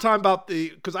one more time about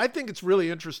because I think it's really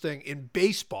interesting in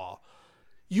baseball.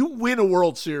 You win a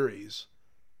World Series.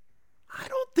 I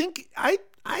don't think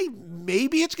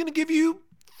maybe it's going to give you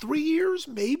 3 years,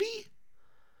 maybe.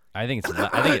 I think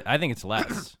it's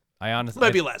less. I honestly it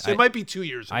might be less. It might be 2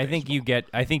 years. I think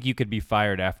you could be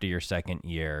fired after your second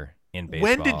year in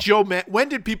baseball. When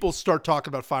did people start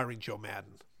talking about firing Joe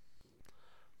Madden?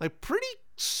 Like pretty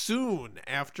soon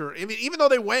after. I mean, even though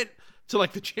they went to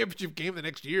like the championship game the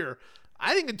next year,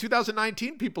 I think in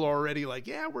 2019 people are already like,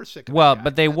 yeah, we're sick of that guy.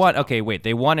 But they won. Okay, wait.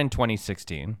 They won in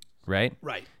 2016, right?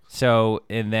 Right. So,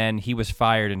 and then he was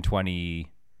fired in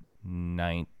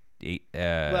 2019.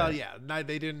 Well, yeah,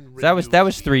 they didn't. So that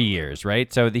was 3 years,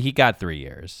 right? So he got 3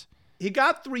 years. He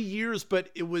got 3 years, but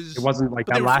it wasn't like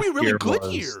that last year. Really good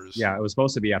years. Yeah, it was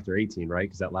supposed to be after 18, right?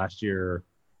 Because that last year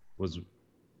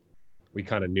we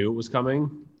kind of knew it was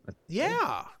coming.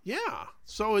 Yeah.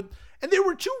 So and there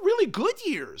were 2 really good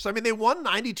years. I mean, they won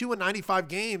 92 and 95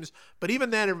 games, but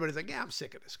even then, everybody's like, yeah, I'm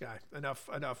sick of this guy.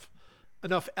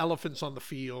 Enough elephants on the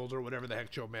field or whatever the heck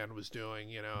Joe Madden was doing,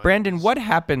 Brandon, what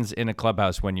happens in a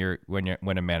clubhouse when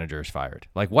a manager is fired?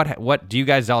 Like what do you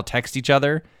guys all text each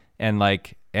other and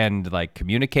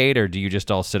communicate, or do you just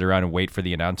all sit around and wait for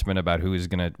the announcement about who is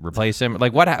going to replace him?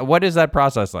 Like what is that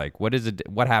process like?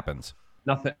 What happens?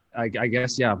 Nothing. I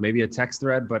guess, yeah, maybe a text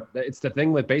thread, but it's the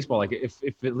thing with baseball. Like if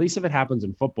at least if it happens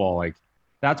in football, like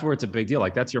that's where it's a big deal.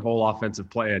 Like that's your whole offensive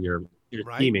plan, your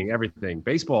scheming, everything.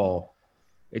 Baseball,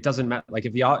 it doesn't matter. Like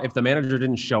if the manager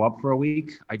didn't show up for a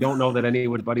week, I don't know that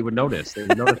anybody would notice. They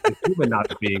would notice the human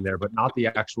not being there, but not the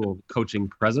actual coaching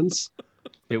presence.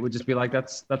 It would just be like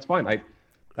that's fine.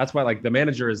 That's why like the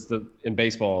manager in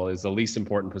baseball is the least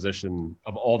important position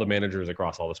of all the managers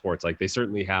across all the sports. Like they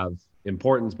certainly have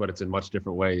importance, but it's in much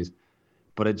different ways.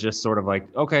 but it's just sort of like,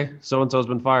 okay, so-and-so's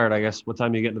been fired, I guess. What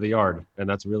time do you get into the yard? And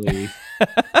that's really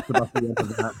about the end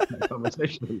of that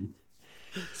conversation.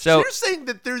 So you're saying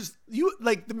that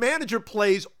the manager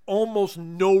plays almost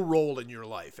no role in your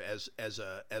life as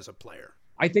a player.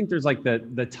 I think there's like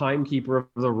the timekeeper of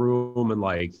the room and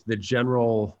like the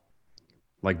general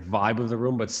like vibe of the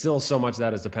room, but still so much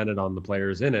that is dependent on the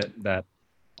players in it that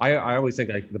I always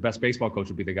think like the best baseball coach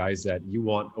would be the guys that you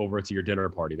want over to your dinner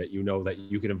party, that you know that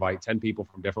you can invite 10 people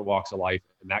from different walks of life.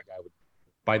 And that guy would,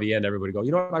 by the end, everybody go,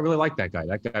 you know what? I really like that guy.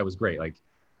 That guy was great. Like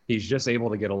he's just able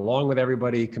to get along with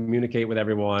everybody, communicate with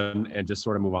everyone, and just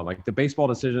sort of move on. Like the baseball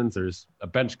decisions, there's a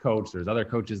bench coach, there's other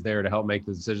coaches there to help make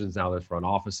the decisions. Now there's front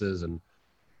offices. And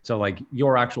so like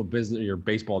your actual business, your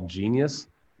baseball genius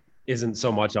isn't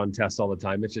so much on test all the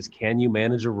time. It's just, can you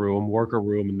manage a room, work a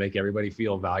room, and make everybody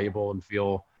feel valuable and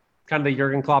feel kind of the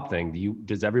Jurgen Klopp thing.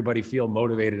 Does everybody feel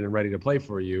motivated and ready to play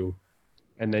for you?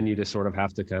 And then you just sort of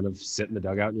have to kind of sit in the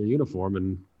dugout in your uniform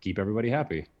and keep everybody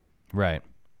happy. Right.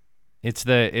 It's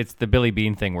the Billy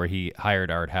Beane thing where he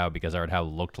hired Art Howe because Art Howe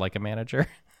looked like a manager.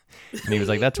 And he was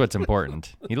like, that's what's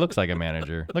important. He looks like a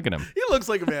manager. Look at him. He looks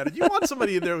like a manager. You want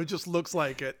somebody in there who just looks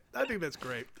like it. I think that's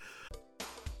great.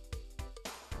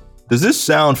 Does this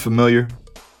sound familiar?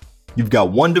 You've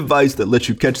got one device that lets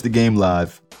you catch the game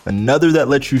live, another that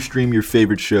lets you stream your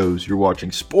favorite shows, you're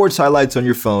watching sports highlights on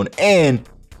your phone, and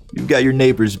you've got your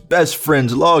neighbor's best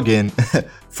friend's login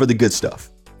for the good stuff.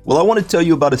 Well, I want to tell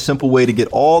you about a simple way to get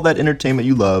all that entertainment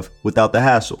you love without the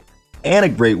hassle, and a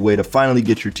great way to finally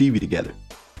get your TV together.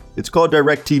 It's called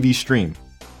DirecTV Stream,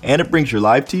 and it brings your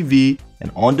live TV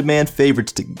and on-demand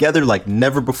favorites together like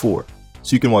never before,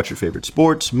 so you can watch your favorite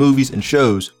sports, movies, and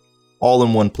shows all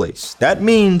in one place. That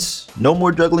means no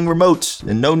more juggling remotes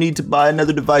and no need to buy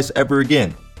another device ever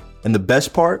again. And the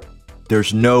best part,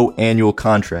 there's no annual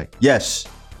contract. Yes,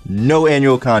 no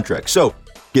annual contract. So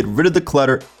get rid of the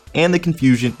clutter and the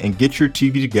confusion and get your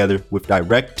TV together with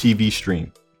DirecTV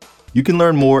Stream. You can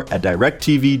learn more at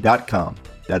directtv.com.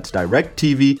 That's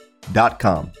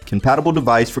directtv.com. Compatible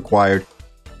device required.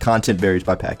 Content varies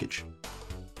by package.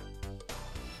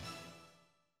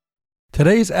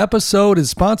 Today's episode is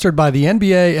sponsored by the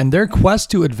NBA and their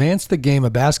quest to advance the game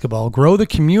of basketball, grow the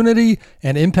community,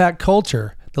 and impact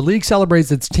culture. The league celebrates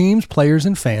its teams, players,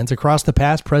 and fans across the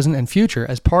past, present, and future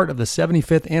as part of the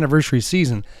 75th anniversary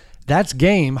season. That's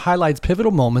Game highlights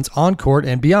pivotal moments on court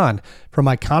and beyond, from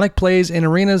iconic plays in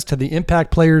arenas to the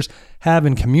impact players have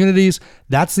in communities.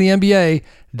 That's the NBA.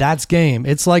 That's Game.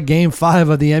 It's like Game 5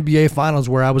 of the NBA Finals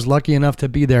where I was lucky enough to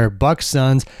be there. Bucks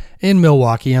Suns in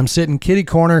Milwaukee. I'm sitting kitty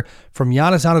corner from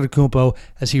Giannis Antetokounmpo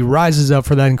as he rises up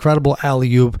for that incredible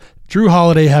alley-oop. Drew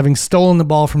Holiday, having stolen the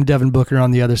ball from Devin Booker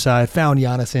on the other side, found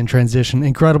Giannis in transition.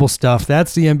 Incredible stuff.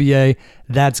 That's the NBA.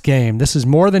 That's Game. This is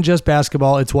more than just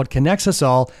basketball. It's what connects us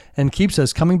all and keeps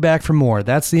us coming back for more.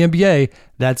 That's the NBA.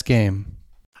 That's Game.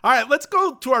 All right, let's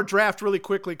go to our draft really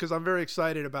quickly because I'm very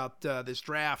excited about this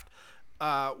draft.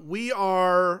 We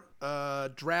are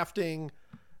drafting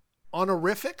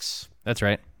honorifics. That's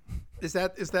right. Is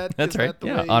that That's right. That the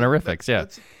yeah, way, honorifics.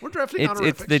 We're drafting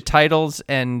honorifics. It's the titles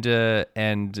and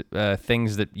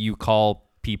things that you call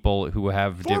people who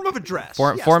have form of address.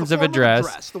 Forms of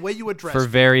address. The way you address for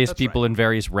various That's people right. in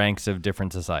various ranks of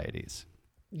different societies.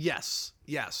 Yes.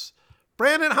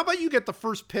 Brandon, how about you get the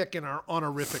first pick in our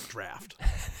honorific draft?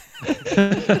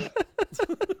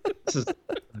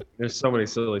 There's so many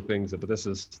silly things, but this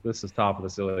is top of the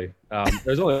silly.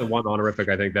 There's only one honorific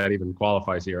I think that even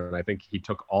qualifies here, and I think he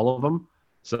took all of them.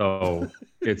 So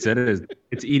it's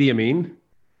Idi Amin.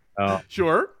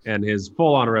 Sure. And his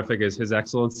full honorific is His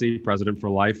Excellency President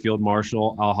for Life, Field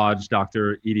Marshal Alhaj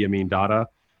Dr. Idi Amin Dada,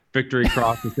 Victory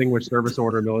Cross, Distinguished Service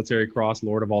Order, Military Cross,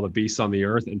 Lord of all the beasts on the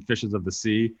earth and fishes of the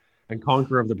sea, and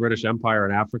conqueror of the British Empire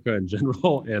and Africa in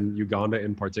general and Uganda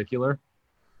in particular.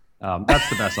 That's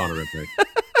the best honorific.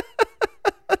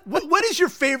 What is your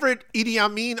favorite Idi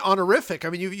Amin honorific? I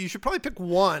mean, you should probably pick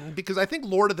one because I think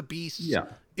Lord of the Beasts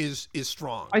is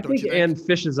strong. I think and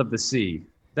Fishes of the Sea.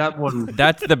 That one.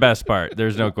 That's the best part.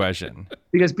 There's no question.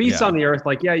 Because beasts on the earth,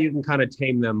 like, you can kind of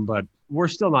tame them, but we're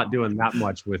still not doing that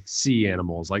much with sea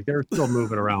animals. Like, they're still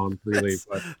moving around freely,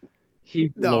 but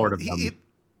he's Lord of them.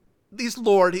 He's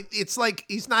Lord. It's like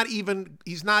he's not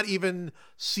even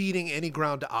ceding any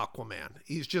ground to Aquaman.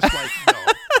 He's just like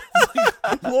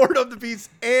Lord of the Beasts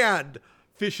and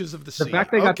Fishes of the Sea. The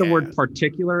fact they got the word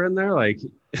particular in there, like,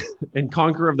 and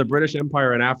conqueror of the British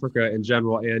Empire and Africa in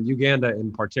general, and Uganda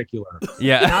in particular.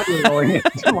 Yeah. Now you're going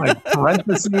into like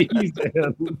parentheses.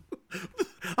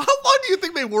 How long do you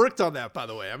think they worked on that, by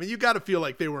the way? I mean, you got to feel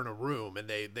like they were in a room and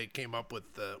they came up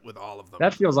with all of them.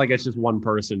 That feels like it's just one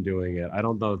person doing it. I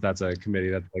don't know if that's a committee.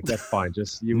 That's like, that's fine.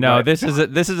 Just you. No, this is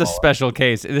a special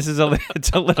case. It's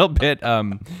a little bit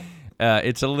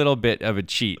it's a little bit of a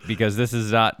cheat because this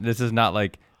is not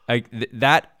like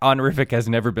that honorific has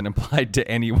never been applied to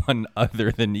anyone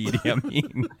other than Idi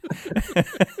Amin.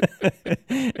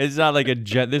 It's not like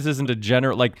this isn't a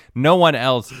general, like no one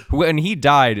else. When he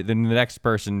died, then the next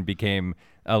person became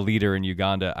a leader in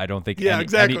Uganda. I don't think.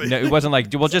 Exactly. No, it wasn't like,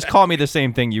 well, just call me the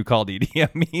same thing you called Idi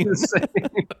Amin.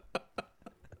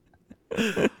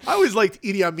 I always liked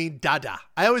Idi Amin Dada.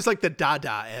 I always liked the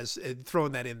Dada as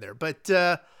throwing that in there, but.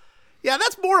 Yeah,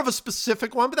 that's more of a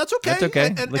specific one, but that's okay. That's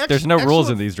okay. Look, there's no rules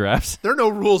in these drafts. There are no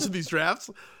rules in these drafts.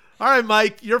 All right,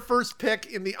 Mike, your first pick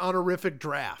in the honorific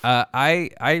draft.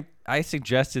 I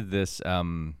suggested this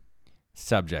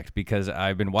subject because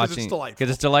I've been watching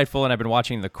because it's delightful, and I've been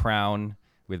watching The Crown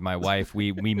with my wife.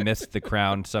 We missed The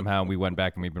Crown somehow, and we went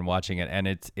back and we've been watching it, and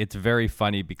it's very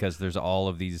funny because there's all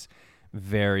of these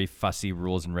very fussy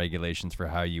rules and regulations for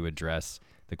how you address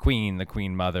the Queen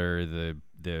Mother,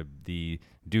 the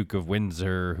Duke of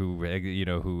Windsor, who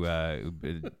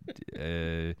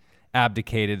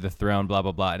abdicated the throne, blah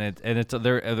blah blah, and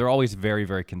they're always very,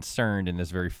 very concerned in this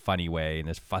very funny way, in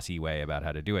this fussy way about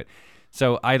how to do it.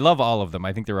 So I love all of them.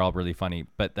 I think they're all really funny.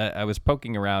 But I was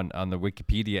poking around on the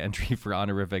Wikipedia entry for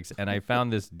honorifics, and I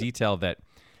found this detail that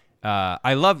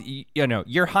I love.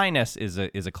 Your Highness is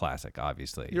a classic,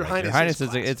 obviously. Your Highness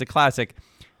is a classic.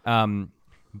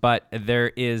 But there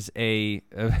is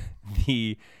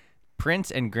the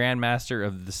Prince and Grandmaster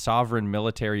of the Sovereign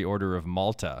Military Order of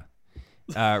Malta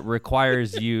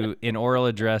requires you in oral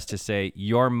address to say,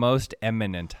 "Your Most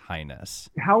Eminent Highness."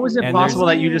 How is it possible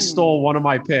that you just stole one of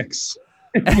my picks?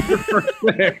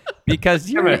 Because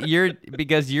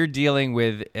you're dealing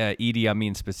with Idi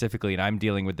Amin specifically, and I'm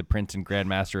dealing with the Prince and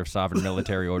Grandmaster of Sovereign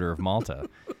Military Order of Malta.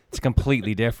 It's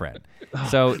completely different.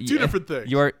 So two different things.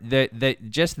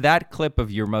 Just that clip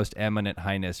of Your Most Eminent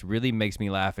Highness really makes me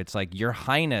laugh. It's like Your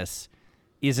Highness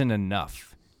isn't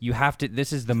enough. You have to.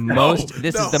 This is the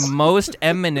most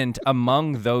eminent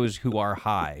among those who are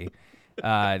high.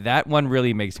 That one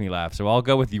really makes me laugh. So I'll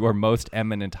go with Your Most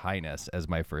Eminent Highness as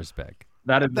my first pick.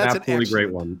 That's an absolutely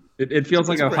great one. It feels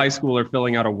like a high schooler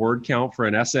filling out a word count for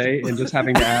an essay and just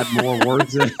having to add more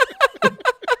words in.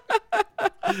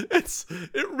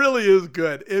 It really is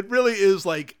good. It really is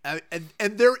like,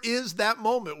 and there is that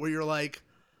moment where you're like,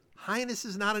 Highness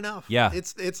is not enough. Yeah,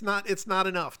 it's not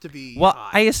enough to be. Well,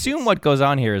 high. I assume what goes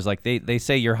on here is like they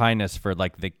say Your Highness for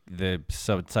like the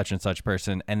such and such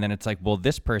person, and then it's like, well,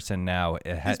 this person now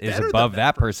is above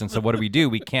that person. So what do?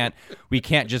 We can't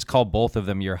just call both of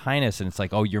them Your Highness, and it's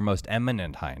like, oh, Your Most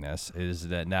Eminent Highness is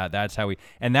that now. That's how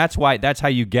that's how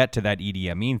you get to that Idi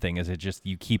Amin thing. Is it just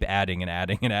you keep adding and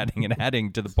adding and adding and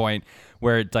adding to the point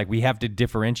where it's like we have to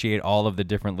differentiate all of the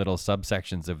different little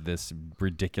subsections of this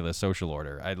ridiculous social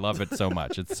order. I love it so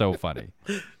much. It's so funny.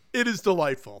 It is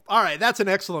delightful. All right, that's an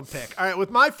excellent pick. All right, with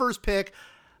my first pick,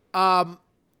 I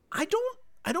don't,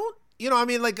 I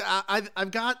mean, like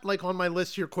I've got like on my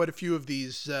list here quite a few of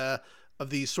these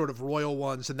sort of royal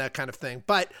ones and that kind of thing.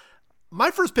 But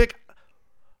my first pick,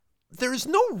 there's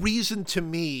no reason to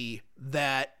me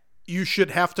that you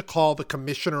should have to call the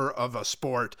commissioner of a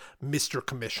sport Mr.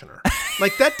 Commissioner.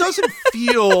 Like that doesn't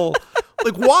feel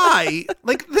like why?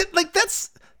 Like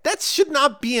that should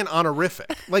not be an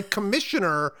honorific. Like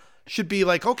commissioner should be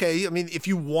like, okay, I mean, if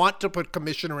you want to put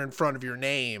commissioner in front of your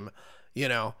name,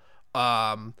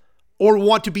 or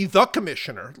want to be the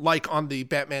commissioner, like on the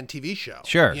Batman TV show,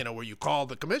 sure, where you call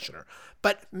the commissioner.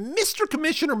 But Mr.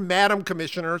 Commissioner, Madam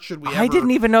Commissioner, should we ever... I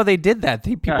didn't even know they did that.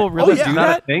 People really do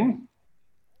that? Thing?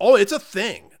 Oh, it's a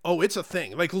thing.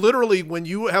 Like literally when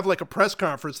you have like a press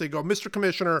conference, they go, Mr.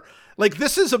 Commissioner, like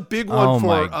this is a big one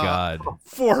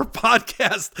for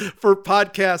podcast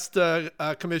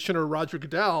Commissioner Roger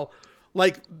Goodell.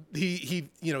 Like he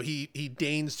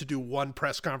deigns to do one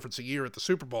press conference a year at the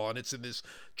Super Bowl, and it's in this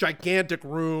gigantic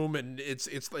room, and it's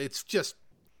just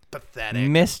pathetic.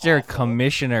 Mr. Awful.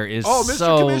 Commissioner is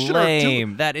so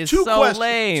lame. That is so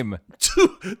lame.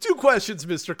 Two questions,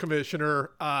 Mr. Commissioner.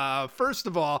 First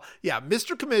of all, yeah,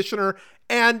 Mr. Commissioner,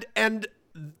 and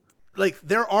like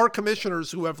there are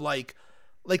commissioners who have like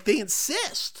they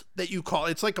insist that you call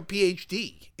it's like a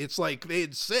PhD. It's like they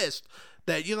insist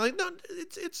that you're like, no,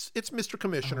 it's Mr.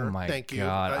 Commissioner. Oh my Thank you.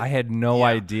 God, I had no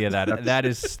idea that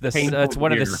is that's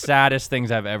one of the saddest things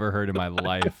I've ever heard in my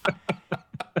life.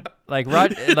 Like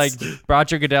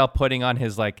Roger Goodell putting on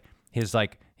his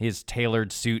his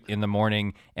tailored suit in the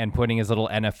morning and putting his little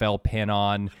NFL pin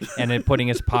on and then putting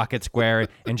his pocket square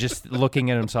and just looking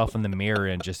at himself in the mirror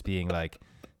and just being like,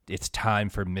 it's time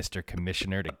for Mr.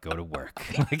 Commissioner to go to work.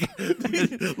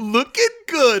 Looking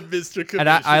good, Mr. Commissioner. And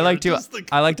I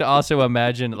like to also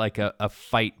imagine like a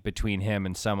fight between him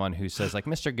and someone who says like,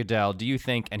 Mr. Goodell, do you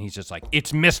think? And he's just like,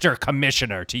 it's Mr.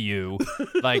 Commissioner to you.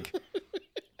 like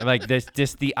this,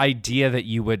 just the idea that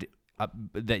you would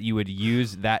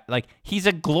use that, like he's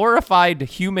a glorified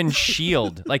human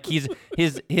shield. Like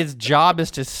his job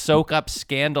is to soak up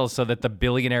scandals so that the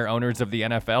billionaire owners of the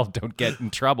NFL don't get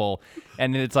in trouble.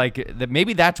 And it's like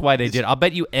maybe that's why they did. I'll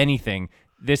bet you anything.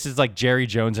 This is like Jerry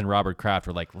Jones and Robert Kraft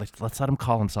were like, let's let him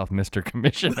call himself Mr.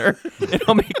 Commissioner.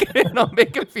 It'll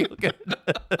make him feel good.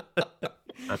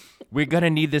 We're going to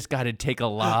need this guy to take a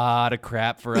lot of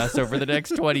crap for us over the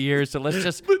next 20 years. So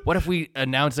what if we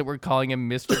announce that we're calling him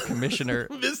Mr. Commissioner?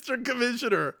 Mr.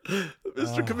 Commissioner.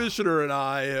 Mr. Commissioner and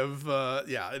I have,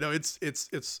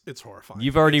 it's horrifying.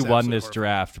 You've already won this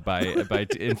draft by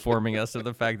informing us of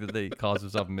the fact that he calls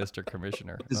himself Mr.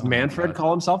 Commissioner. Does Manfred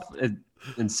call himself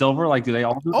in Silver? Like, do they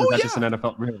all do? Or is that just an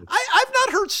NFL? Really? I've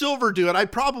not heard Silver do it. I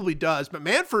probably does. But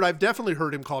Manfred, I've definitely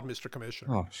heard him called Mr.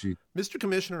 Commissioner. Oh, shoot. Mr.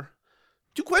 Commissioner.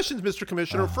 2 questions, Mr.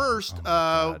 Commissioner. First,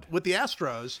 with the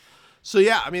Astros. So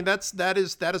yeah, I mean that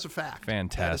is a fact.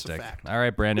 Fantastic. That is a fact. All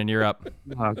right, Brandon, you're up.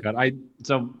 Oh God,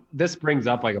 so this brings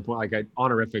up like a point. Like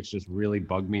honorifics just really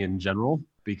bug me in general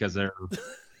because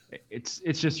it's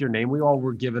just your name. We all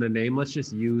were given a name. Let's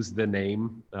just use the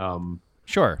name.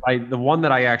 Sure. The one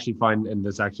that I actually find, and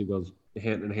this actually goes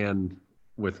hand in hand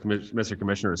with Mr.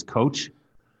 Commissioner, is coach.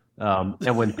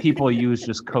 And when people use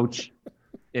just coach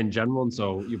in general, and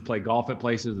so you play golf at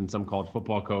places and some college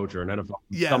football coach or an NFL,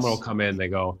 someone will come in, they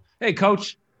go, "Hey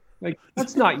coach," like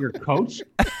that's not your coach.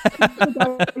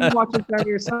 You watch it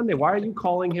Saturday or Sunday. Why are you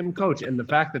calling him coach? And the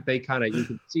fact that they you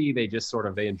can see they just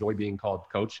they enjoy being called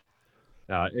coach.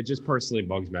 It just personally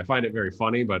bugs me. I find it very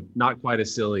funny, but not quite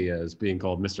as silly as being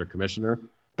called Mr. Commissioner.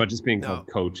 But just being called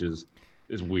coach is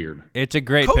weird. It's a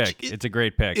great pick. It's a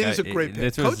great pick. It is a great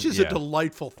pick. Coach is a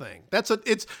delightful thing.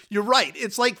 You're right.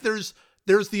 It's like there's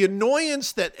the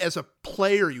annoyance that as a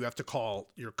player you have to call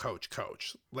your coach.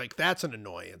 Like that's an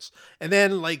annoyance. And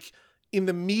then like in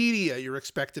the media you're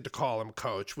expected to call him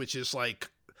coach, which is like,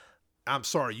 I'm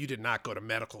sorry, you did not go to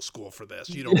medical school for this.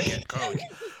 You don't get coach.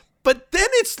 But then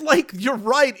it's like, you're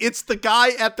right. It's the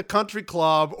guy at the country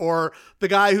club or the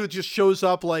guy who just shows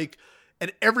up like,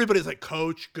 and everybody's like,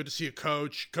 coach, good to see you,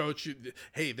 coach.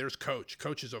 Hey, there's coach.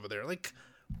 Coach is over there. Like,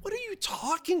 what are you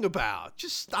talking about?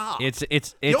 Just stop. It's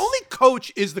the only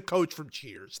coach is the coach from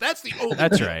Cheers. That's the only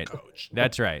coach.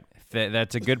 That's right.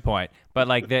 That's a good point. But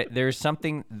like there's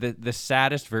something, the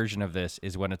saddest version of this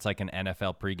is when it's like an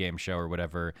NFL pregame show or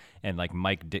whatever, and like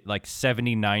like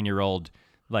 79-year-old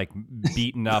like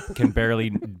beaten up, can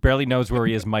barely knows where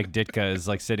he is. Mike Ditka is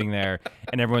like sitting there,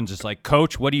 and everyone's just like,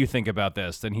 "Coach, what do you think about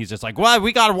this?" And he's just like, "Well,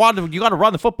 you got to run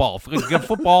the football. You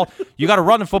got to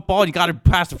run the football. You got to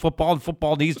pass the football, and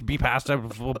football needs to be passed to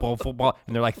football."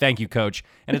 And they're like, "Thank you, Coach."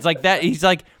 And it's like that. He's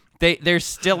like, they're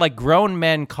still like grown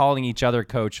men calling each other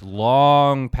coach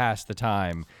long past the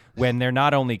time when they're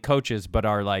not only coaches but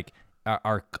are like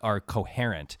are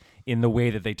coherent in the way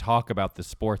that they talk about the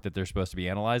sport that they're supposed to be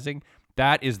analyzing.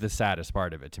 That is the saddest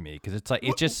part of it to me, because it's like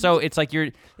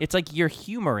it's like you're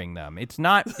humoring them. It's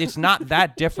not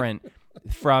that different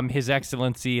from His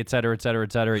Excellency, et cetera,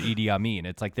 Idi Amin.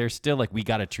 It's like they're still like, we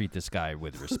got to treat this guy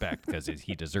with respect because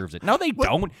he deserves it. No, they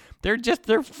don't. They're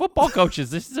football coaches.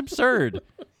 This is absurd.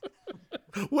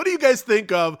 What do you guys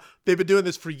think of? They've been doing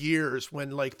this for years.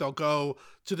 When like they'll go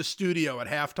to the studio at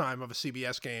halftime of a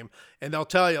CBS game and they'll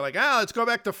tell you like, let's go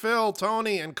back to Phil,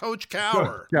 Tony, and Coach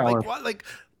Cower. Like what? Like.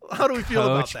 How do we feel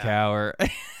about that? Coach Cower. Go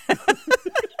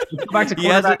back to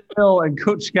quarterback Phil and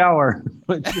Coach Cower.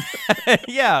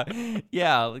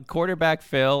 yeah. Quarterback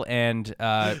Phil and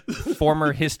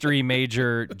former history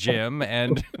major Jim,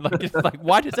 and like,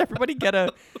 why does everybody get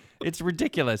a? It's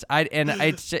ridiculous.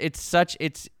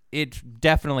 It's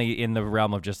definitely in the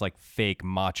realm of just like fake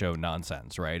macho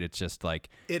nonsense, right? It's just like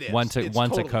it is. Once totally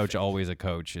a coach, fake. Always a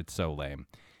coach. It's so lame.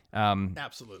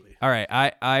 Absolutely. All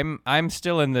right, I'm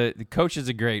still in the coach is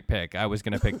a great pick. I was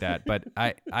gonna pick that, but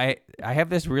I have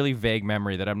this really vague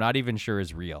memory that I'm not even sure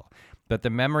is real. But the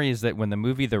memory is that when the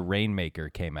movie The Rainmaker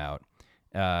came out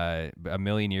a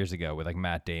million years ago with like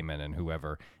Matt Damon and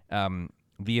whoever,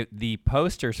 the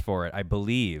posters for it, I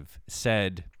believe,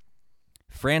 said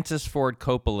Francis Ford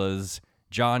Coppola's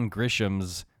John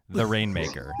Grisham's The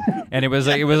Rainmaker. And it was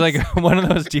like one of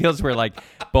those deals where like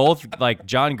both like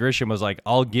John Grisham was like,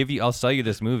 I'll sell you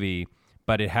this movie,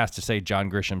 but it has to say John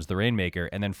Grisham's The Rainmaker.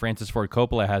 And then Francis Ford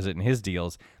Coppola has it in his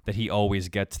deals that he always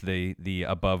gets the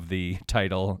above the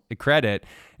title credit.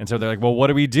 And so they're like, well, what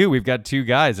do we do? We've got two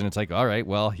guys. And it's like, all right,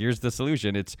 well, here's the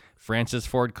solution. It's Francis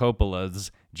Ford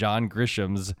Coppola's John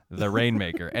Grisham's The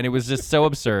Rainmaker. And it was just so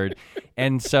absurd.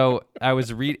 And so I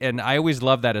was and I always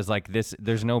love that as like this,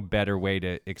 there's no better way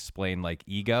to explain like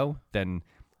ego than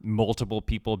multiple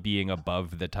people being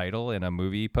above the title in a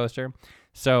movie poster.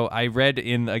 So I read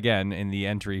in the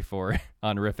entry for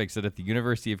Honorifics that at the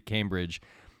University of Cambridge,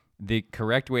 the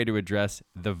correct way to address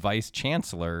the vice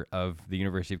chancellor of the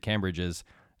University of Cambridge is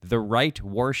the right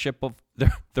worshipful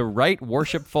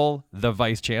the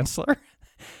vice chancellor.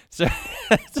 So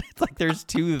it's like there's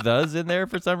two thes in there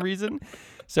for some reason.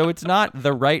 So it's not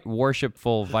the right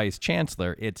worshipful vice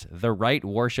chancellor, it's the right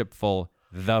worshipful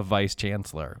the vice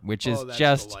chancellor, which is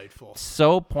just delightful.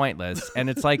 So pointless. And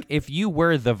it's like, if you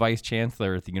were the vice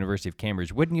chancellor at the University of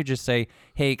Cambridge, wouldn't you just say,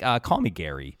 hey, call me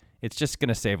Gary? It's just going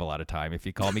to save a lot of time if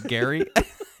you call me Gary.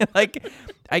 Like,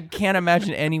 I can't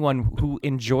imagine anyone who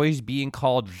enjoys being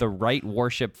called the right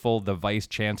worshipful, the vice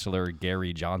chancellor,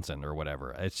 Gary Johnson or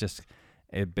whatever. It's just,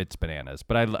 it's bananas.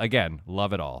 But again,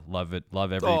 love it all. Love it.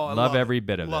 Love every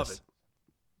bit of this. It.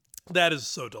 That is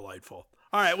so delightful.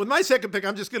 All right, with my second pick,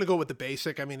 I'm just going to go with the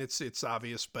basic. I mean, it's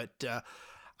obvious, but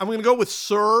I'm going to go with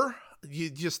Sir,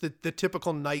 just the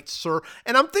typical knight Sir.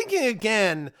 And I'm thinking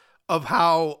again of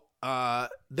how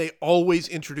they always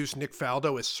introduce Nick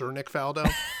Faldo as Sir Nick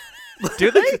Faldo.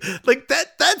 Do they? Like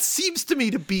that seems to me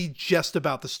to be just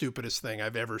about the stupidest thing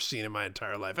I've ever seen in my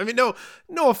entire life. I mean,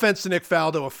 no offense to Nick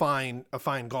Faldo, a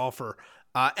fine golfer.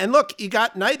 And look, he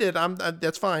got knighted.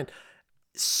 That's fine.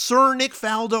 Sir Nick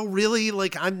Faldo, really?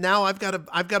 Like I've got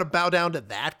to bow down to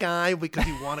that guy because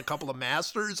he won a couple of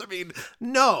Masters. I mean,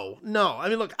 no. I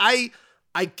mean, look, I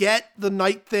get the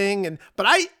knight thing, but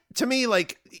to me,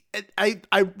 like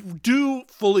I do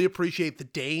fully appreciate the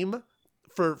dame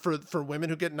for women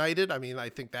who get knighted. I mean, I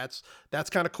think that's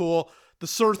kind of cool. The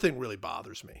Sir thing really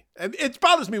bothers me, and it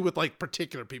bothers me with like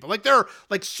particular people. Like there are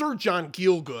like Sir John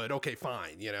Gielgud. Okay,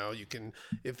 fine. You know, you can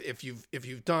if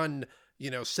you've done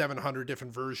 700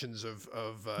 different versions of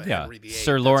Henry VIII.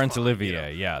 Sir Laurence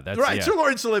Olivier. Yeah, that's right. Yeah. Sir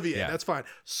Laurence Olivier. Yeah. That's fine.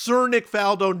 Sir Nick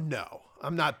Faldo. No,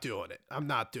 I'm not doing it.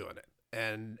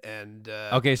 And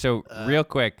okay, so real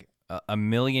quick, a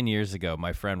million years ago,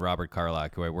 my friend Robert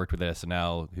Carlock, who I worked with at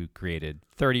SNL, who created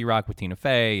 30 Rock with Tina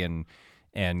Fey and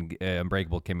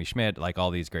Unbreakable Kimmy Schmidt, like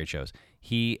all these great shows.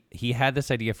 He had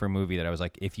this idea for a movie that I was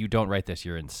like, if you don't write this,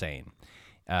 you're insane.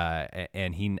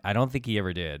 And I don't think he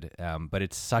ever did, but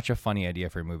it's such a funny idea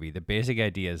for a movie. The basic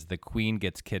idea is the queen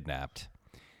gets kidnapped,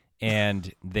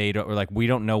 and we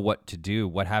don't know what to do.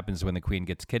 What happens when the queen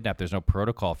gets kidnapped? There's no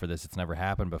protocol for this. It's never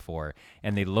happened before.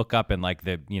 And they look up in like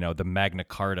the Magna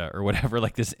Carta or whatever,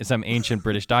 like this some ancient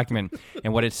British document.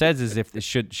 And what it says is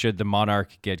should the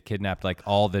monarch get kidnapped, like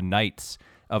all the knights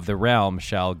of the realm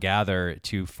shall gather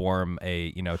to form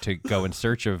to go in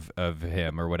search of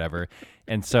him or whatever.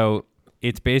 And so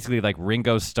it's basically like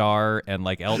Ringo Starr and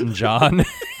like Elton John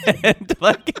and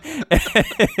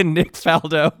Nick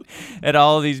Faldo and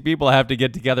all of these people have to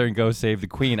get together and go save the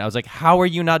queen. I was like, how are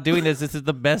you not doing this? This is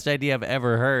the best idea I've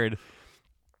ever heard.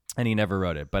 And he never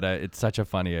wrote it, but it's such a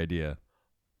funny idea.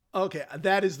 Okay,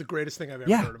 that is the greatest thing I've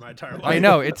ever heard in my entire life. I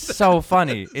know, it's so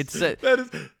funny. It's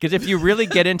because if you really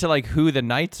get into like who the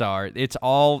knights are, it's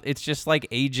just like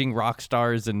aging rock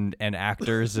stars and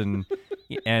actors and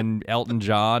Elton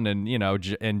John and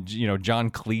John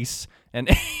Cleese and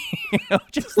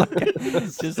just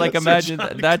like imagine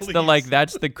that's Cleese.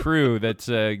 That's the crew that's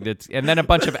and then a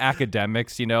bunch of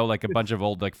academics, like a bunch of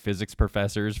old like physics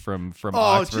professors from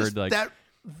Oxford, like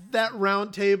that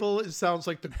round table, it sounds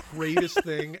like the greatest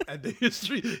thing in the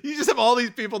history. You just have all these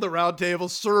people at the round table,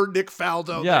 Sir Nick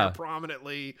Faldo there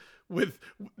prominently with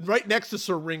right next to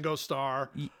Sir Ringo Starr.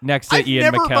 Next to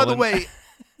Ian McKellen. By the way,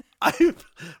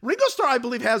 Ringo Starr, I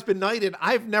believe, has been knighted.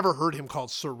 I've never heard him called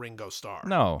Sir Ringo Starr.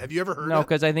 No. Have you ever heard it? No,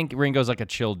 because I think Ringo's like a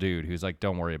chill dude who's like,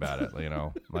 don't worry about it,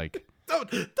 like.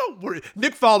 Don't worry.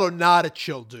 Nick Faldo, not a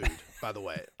chill dude, by the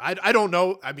way. I don't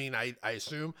know. I mean, I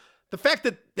assume. The fact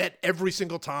that every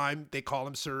single time they call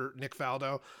him Sir Nick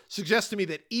Faldo suggests to me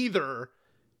that either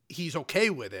he's okay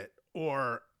with it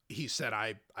or he said,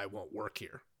 I won't work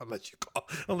here unless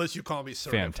you call me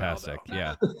Sir Fantastic.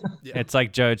 Nick Yeah. It's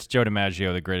like Joe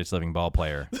DiMaggio, the greatest living ball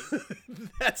player.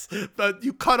 But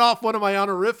you cut off one of my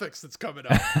honorifics that's coming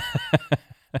up.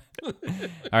 All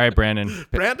right, Brandon.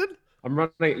 I'm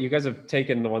running. You guys have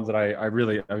taken the ones that I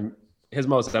really, His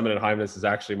Most Eminent Highness is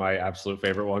actually my absolute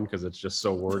favorite one because it's just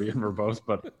so wordy and verbose.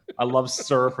 But I love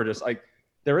Sir for just like,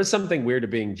 there is something weird to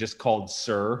being just called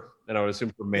Sir. and I would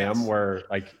assume for ma'am, where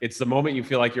like it's the moment you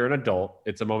feel like you're an adult.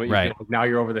 It's a moment you Right. feel like now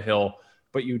you're over the hill,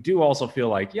 but you do also feel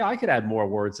like, yeah, I could add more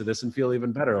words to this and feel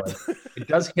even better. Like it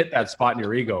does hit that spot in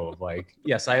your ego of like,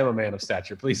 yes, I am a man of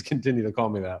stature. Please continue to call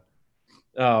me that.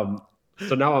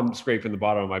 So now I'm scraping the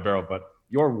bottom of my barrel, but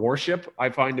your worship I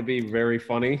find to be very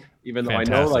funny, even though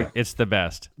Fantastic. I know like it's the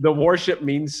best. the worship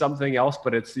means something else,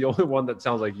 but it's the only one that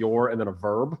sounds like your and then a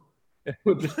verb. It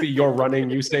would just be you're running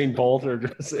Usain Bolt, or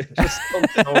just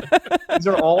these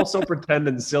are all so pretend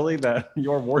and silly that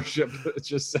your worship, it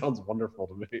just sounds wonderful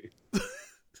to me.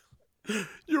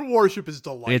 Your worship is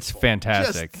delightful. It's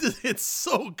fantastic. It's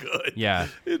so good. Yeah,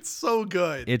 it's so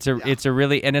good. It's a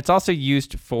really, and it's also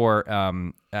used for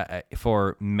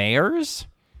mayors.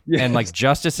 Yes. And like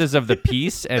justices of the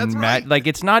peace and right. like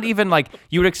it's not even like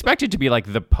you would expect it to be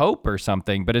like the Pope or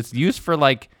something, but it's used for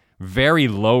like very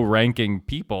low ranking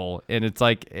people, and it's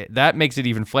like that makes it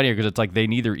even funnier because it's like they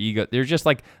need their ego. They're just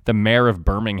like the mayor of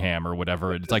Birmingham or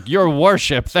whatever. It's like, your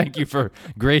worship, thank you for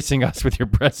gracing us with your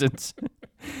presence.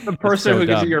 The person who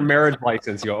gives you your marriage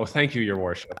license, you go, oh, thank you, your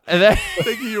worship.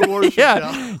 Thank you, your worship.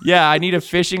 Yeah, I need a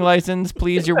fishing license,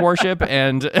 please, your worship.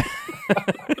 And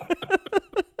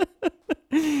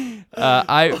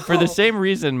for the same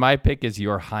reason, my pick is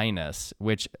Your Highness,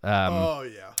 which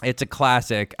it's a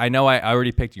classic. I know I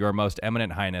already picked Your Most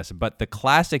Eminent Highness, but the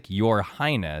classic Your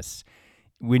Highness,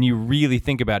 when you really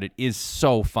think about it, is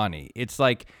so funny. It's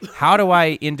like, how do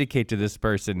I indicate to this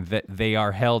person that they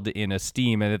are held in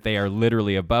esteem and that they are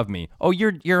literally above me? Oh,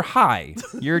 you're high.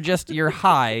 You're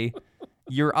high.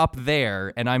 You're up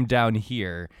there, and I'm down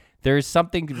here. There's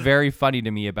something very funny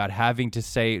to me about having to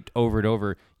say over and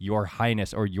over, Your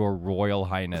Highness or Your Royal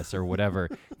Highness or whatever.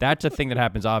 That's a thing that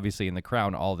happens obviously in the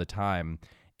Crown all the time.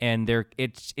 And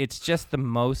it's just the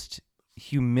most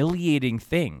humiliating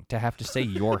thing to have to say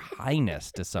Your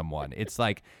Highness to someone. It's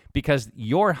like, because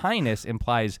Your Highness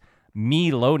implies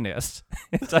me lowness.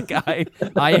 It's like I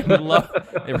am low,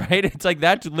 right? It's like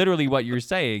that's literally what you're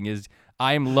saying is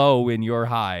I'm low and you're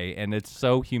high, and it's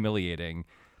so humiliating.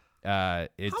 How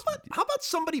about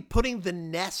somebody putting the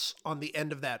ness on the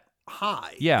end of that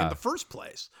high in the first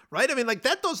place, right? I mean, like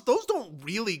that those don't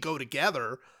really go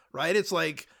together, right? It's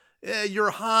like your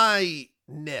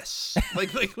highness,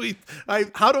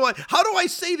 how do I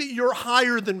say that you're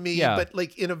higher than me, but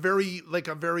like in a very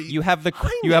you have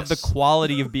the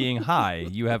quality of being high.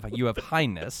 You have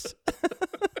highness.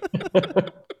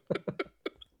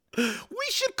 We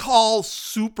should call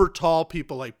super tall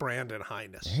people like Brandon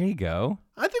Highness. There you go.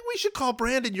 I think we should call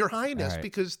Brandon Your Highness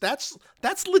because that's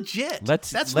legit.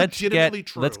 That's legitimately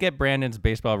true. Let's get Brandon's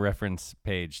baseball reference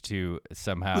page to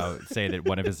somehow say that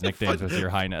one of his nicknames was Your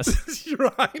Highness.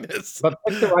 Your Highness. But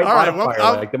pick the right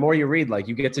modifier. Like the more you read, like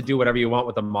you get to do whatever you want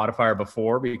with the modifier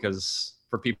before, because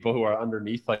for people who are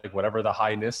underneath, like whatever the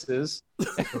highness is,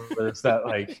 there's that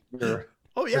like your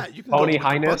you can pony go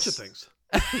highness. A bunch of things.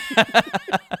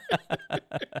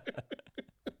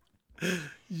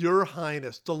 Your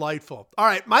Highness, delightful. All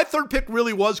right, my third pick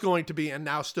really was going to be, and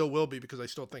now still will be, because I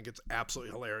still think it's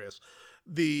absolutely hilarious,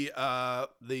 the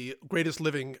greatest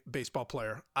living baseball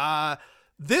player.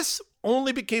 This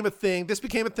only became a thing. This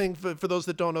became a thing for those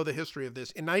that don't know the history of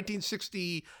this. In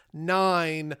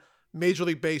 1969, Major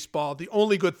League Baseball, the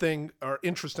only good thing or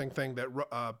interesting thing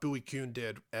that Bowie Kuhn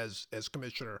did as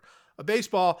commissioner of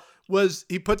baseball was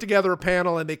he put together a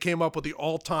panel and they came up with the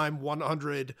all-time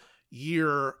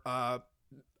 100-year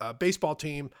baseball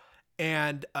team.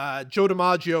 And Joe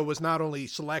DiMaggio was not only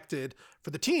selected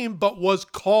for the team, but was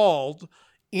called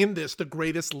in this the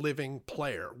greatest living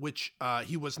player, which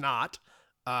he was not.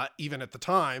 Even at the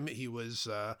time, he was,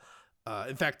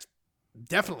 in fact,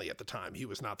 definitely at the time, he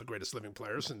was not the greatest living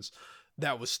player, since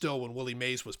that was still when Willie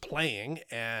Mays was playing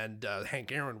and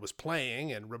Hank Aaron was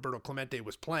playing and Roberto Clemente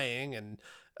was playing and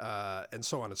so on and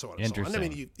so on and so on. I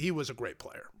mean, he was a great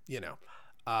player,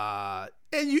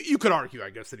 and you could argue, I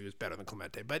guess, that he was better than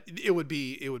Clemente, but it would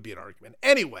be an argument.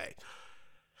 Anyway,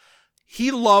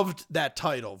 he loved that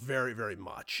title very, very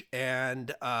much.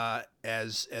 And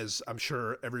as I'm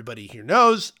sure everybody here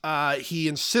knows, he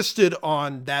insisted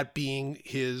on that being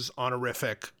his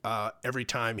honorific every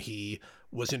time he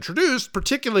was introduced,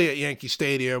 particularly at Yankee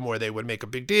Stadium, where they would make a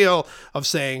big deal of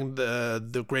saying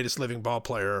the greatest living ball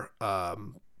player,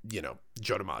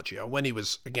 Joe DiMaggio, when he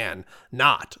was, again,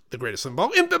 not the greatest living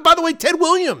ball. And by the way, Ted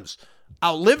Williams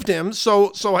outlived him,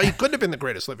 so he couldn't have been the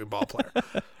greatest living ball player.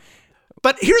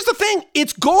 But here's the thing,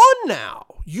 it's gone now.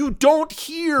 You don't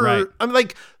hear, right. I mean,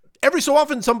 like, every so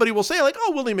often somebody will say, like,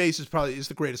 oh, Willie Mays is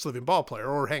the greatest living ball player,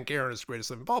 or Hank Aaron is the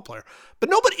greatest living ball player. But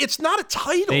nobody, it's not a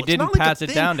title. They it's didn't not like pass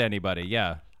it down to anybody,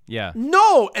 yeah. Yeah.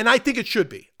 No, and I think it should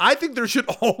be. I think there should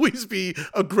always be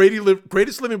a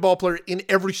greatest living ball player in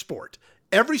every sport.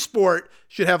 Every sport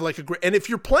should have like a great, and if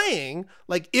you're playing,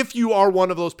 like if you are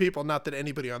one of those people, not that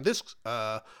anybody on this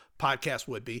podcast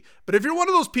would be, but if you're one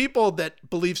of those people that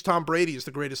believes Tom Brady is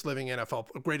the greatest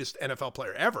NFL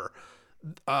player ever,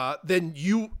 then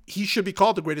he should be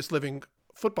called the greatest living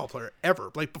football player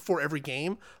ever. Like before every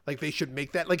game, like they should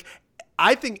make that. Like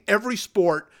I think every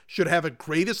sport should have a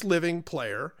greatest living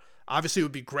player. Obviously, it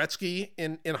would be Gretzky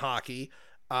in hockey.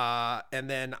 And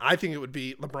then I think it would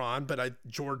be LeBron, but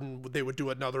Jordan, they would do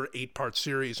another 8-part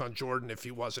series on Jordan if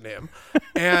he wasn't him.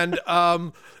 And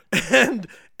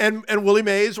Willie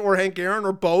Mays or Hank Aaron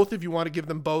or both, if you want to give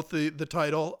them both the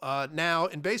title now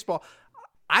in baseball.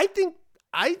 I think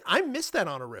I miss that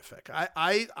honorific.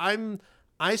 I'm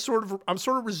sort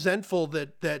of resentful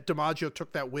that DiMaggio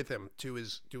took that with him to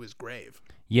his grave.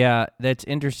 Yeah, that's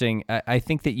interesting. I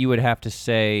think that you would have to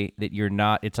say that you're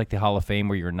not. It's like the Hall of Fame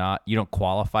where you don't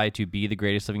qualify to be the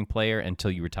greatest living player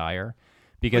until you retire.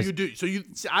 Because you do. So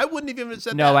I wouldn't even have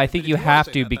said that. No, I think you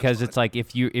have to that, because it's like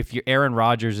if you Aaron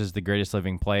Rodgers is the greatest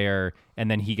living player and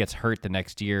then he gets hurt the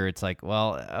next year, it's like,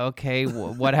 well, okay,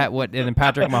 what and then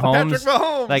Patrick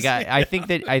Mahomes. Like I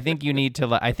think you need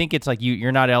to. I think it's like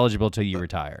you're not eligible till you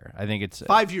retire. I think it's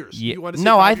 5 years. Yeah, you want to say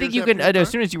no, 5 I years think you after can as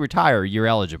soon as you retire, you're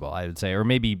eligible. I would say, or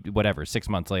maybe whatever, 6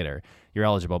 months later, you're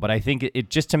eligible. But I think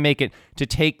it just to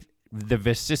take the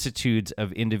vicissitudes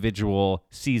of individual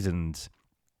seasons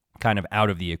kind of out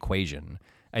of the equation.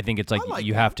 I think it's like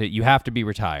you have to be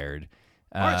retired.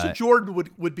 All right, so Jordan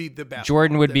would be the best.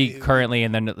 Jordan would be currently,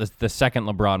 and then the second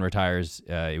LeBron retires,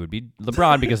 it would be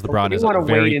LeBron because LeBron is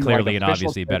very clearly and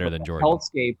obviously better than Jordan.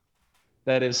 Hellscape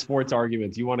that is sports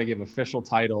arguments. You want to give official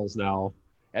titles now,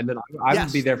 and then I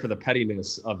would be there for the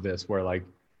pettiness of this, where like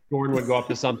Jordan would go up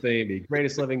to something, be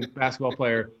greatest living basketball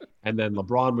player, and then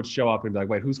LeBron would show up and be like,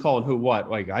 wait, who's calling who what?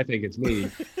 Like, I think it's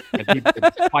me. And people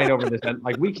would fight over this. And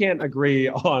like, we can't agree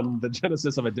on the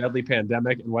genesis of a deadly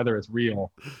pandemic and whether it's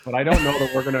real. But I don't know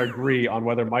that we're going to agree on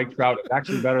whether Mike Trout is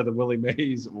actually better than Willie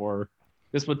Mays or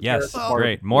this would tear us apart.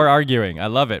 Great. More arguing. I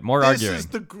love it. More arguing. This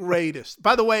is the greatest.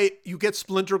 By the way, you get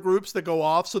splinter groups that go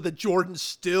off so that Jordan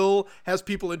still has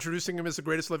people introducing him as the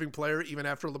greatest living player even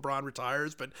after LeBron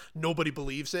retires, but nobody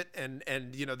believes it.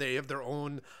 And you know, they have their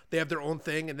own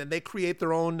thing, and then they create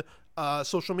their own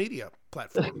social media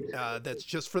platform that's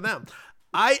just for them.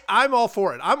 I'm all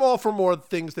for it. I'm all for more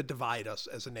things that divide us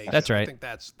as a nation. That's right. I think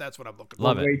that's what I'm looking for.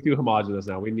 Love it. Way too homogenous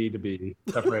now. We need to be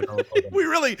separated. we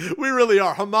really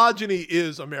are. Homogeny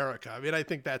is America. I mean, I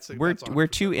think we're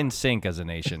too in sync as a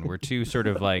nation. We're too sort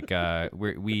of like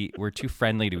we're too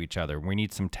friendly to each other. We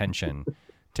need some tension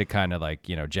to kind of like,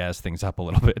 you know, jazz things up a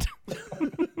little bit.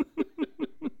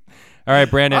 All right,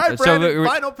 Brandon. All right, Brandon, so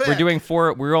final pick.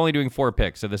 We're only doing 4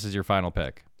 picks, so this is your final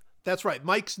pick. That's right.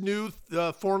 Mike's new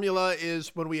formula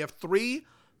is when we have 3,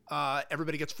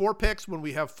 everybody gets 4 picks. When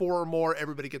we have 4 or more,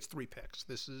 everybody gets 3 picks.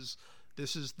 This is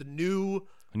the new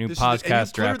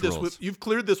podcast draft rules. You've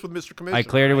cleared this with Mr. Commissioner. I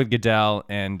cleared it with Goodell,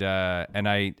 and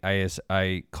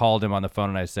I called him on the phone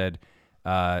and I said,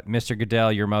 Mr.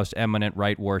 Goodell, your most eminent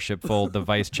right worshipful, the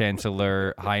Vice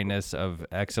Chancellor, Highness of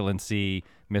Excellency,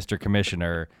 Mr.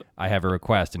 Commissioner, I have a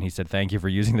request. And he said, thank you for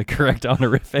using the correct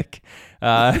honorific.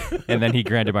 And then he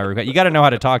granted my request. You got to know how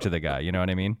to talk to the guy. You know what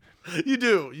I mean? You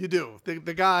do.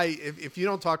 The guy, if you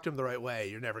don't talk to him the right way,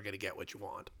 you're never going to get what you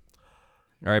want.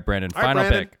 All right, Brandon, All right, final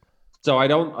Brandon. pick. So I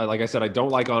don't, like I said, I don't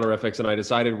like honorifics. And I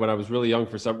decided when I was really young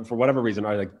for whatever reason,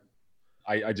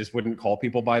 I just wouldn't call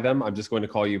people by them. I'm just going to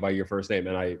call you by your first name.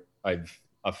 And I've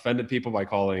offended people by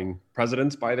calling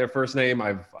presidents by their first name.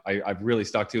 I've really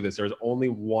stuck to this. There's only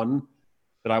one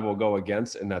that I will go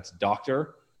against, and that's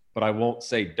doctor. But I won't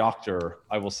say doctor.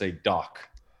 I will say doc,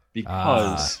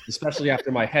 because especially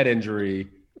after my head injury,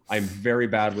 I'm very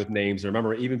bad with names.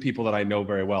 Remember, even people that I know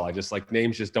very well, I just like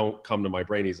names just don't come to my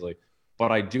brain easily.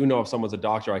 But I do know if someone's a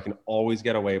doctor, I can always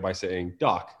get away by saying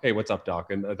doc. Hey, what's up,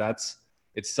 doc? And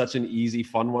it's such an easy,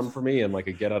 fun one for me, and like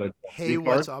a get out of hey,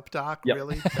 what's up, doc? Yep.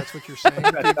 Really? That's what you're saying?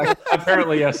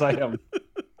 Apparently, yes, I am.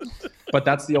 But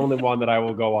that's the only one that I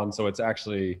will go on. So it's one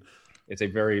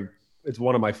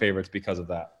of my favorites because of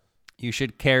that. You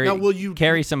should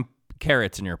carry some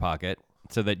carrots in your pocket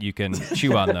so that you can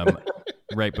chew on them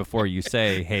right before you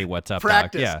say, hey, what's up,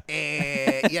 practice. doc?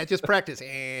 Yeah. Yeah, just practice.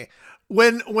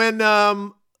 When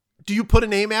do you put a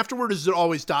name afterward, or is it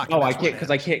always Doc? Oh, I can't, because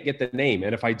I can't get the name.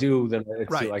 And if I do, then it's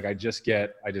right. like I just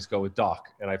go with Doc.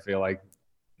 And I feel like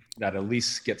that at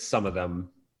least gets some of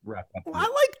them wrapped up. Well, I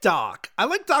like Doc,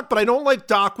 but I don't like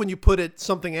Doc when you put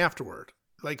something afterward.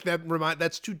 Like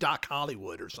that's too Doc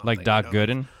Hollywood or something. Like Doc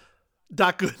Gooden?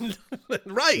 Doc Gooden.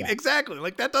 Right, exactly.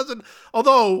 Like that doesn't,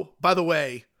 although, by the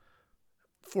way,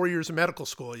 4 years of medical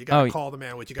school, you got to call the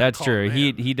man what you got to call true.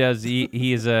 the man. He does.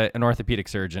 He is an orthopedic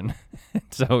surgeon,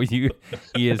 so he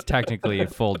is technically a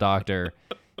full doctor.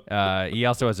 He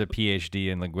also has a PhD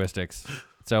in linguistics.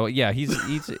 So yeah, he's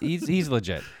legit. He's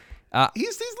legit.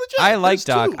 I like There's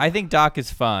Doc. two. I think Doc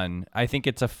is fun. I think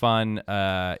it's a fun.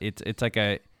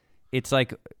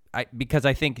 Because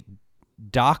I think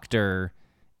doctor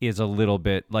is a little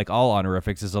bit like all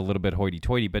honorifics is a little bit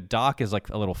hoity-toity, but Doc is like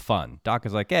a little fun. Doc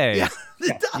is like, hey, Yeah,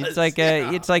 it does.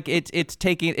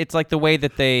 it's like the way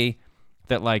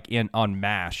that like on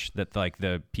MASH that like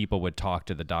the people would talk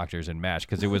to the doctors in MASH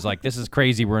because it was like, this is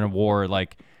crazy, we're in a war,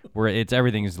 like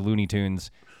everything is Looney Tunes.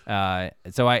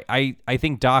 So I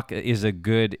think Doc is a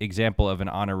good example of an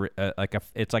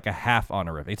it's like a half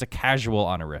honorific. It's a casual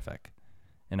honorific.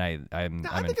 And I'm I in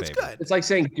think it's favor. good. It's like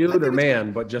saying dude or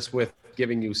man, but just with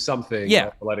giving you something.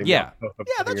 Yeah, Letting yeah. you know.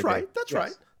 Yeah, that's right. That's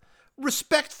right.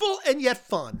 Respectful and yet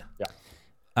fun. Yeah.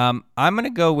 I'm gonna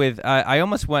go with. I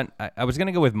almost went. I was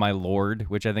gonna go with my lord,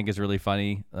 which I think is really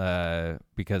funny.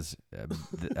 Because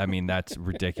I mean that's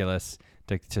ridiculous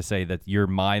to say that you're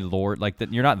my lord. Like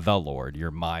that you're not the lord. You're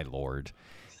my lord.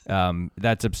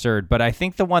 That's absurd. But I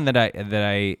think the one that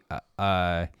I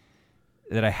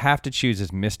have to choose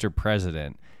is Mr.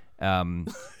 President.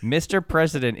 Mr.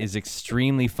 President is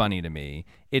extremely funny to me.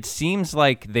 It seems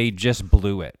like they just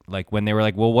blew it. Like when they were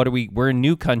like, "Well, we're a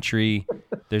new country.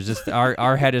 There's this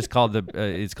our head is called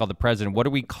the president. What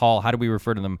do we call? How do we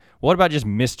refer to them? What about just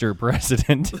Mr.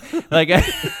 President?" Like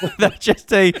that's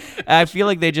just I feel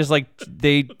like they just like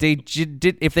they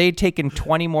did if they had taken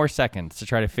 20 more seconds to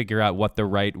try to figure out what the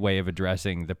right way of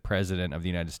addressing the president of the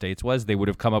United States was, they would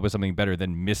have come up with something better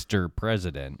than Mr.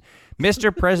 President.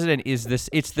 Mr. President is this.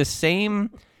 It's the same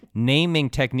naming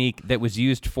technique that was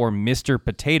used for Mr.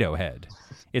 Potato Head.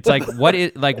 It's like what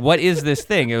is this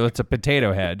thing? Oh, it's a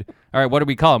potato head. All right, what do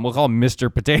we call him? We'll call him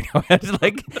Mr. Potato Head.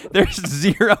 Like there's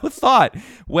zero thought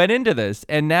went into this,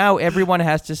 and now everyone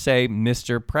has to say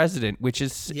Mr. President, which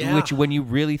when you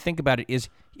really think about it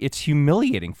it's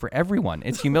humiliating for everyone.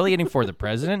 It's humiliating for the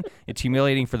president. It's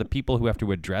humiliating for the people who have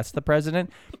to address the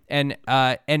president. And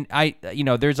I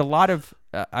there's a lot of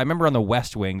I remember on the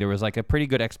West Wing there was like a pretty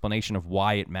good explanation of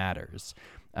why it matters.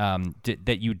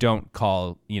 That you don't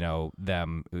call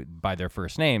them by their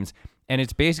first names, and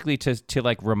it's basically to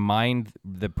like remind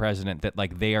the president that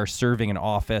like they are serving an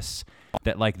office,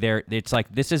 that like it's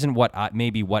like this isn't what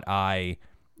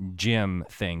Jim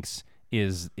thinks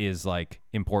is like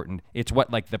important. It's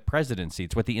what like the presidency,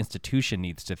 it's what the institution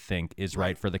needs to think is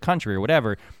right for the country or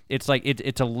whatever. It's like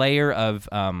it's a layer of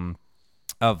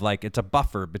like it's a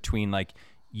buffer between like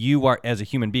you are as a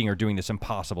human being are doing this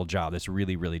impossible job, this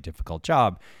really, really difficult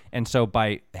job. And so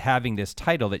by having this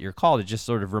title that you're called, it just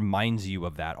sort of reminds you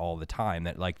of that all the time,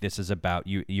 that like this is about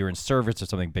you're in service of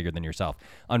something bigger than yourself.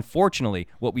 Unfortunately,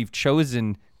 what we've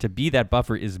chosen to be that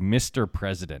buffer is Mr.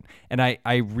 President. And I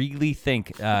really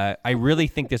think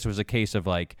this was a case of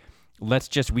like,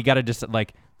 we got to just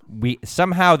like,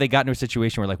 somehow they got into a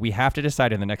situation where like we have to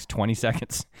decide in the next 20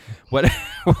 seconds what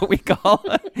we call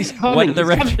he's coming,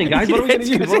 guys. What are we going to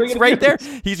use? It's right there.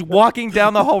 He's walking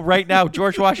down the hall right now.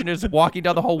 George Washington is walking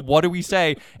down the hall. What do we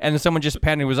say? And then someone just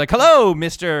panicked and was like, "Hello,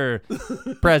 Mr.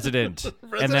 President."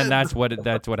 And then that's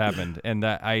what happened. And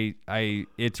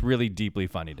it's really deeply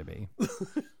funny to me.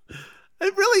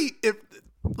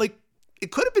 It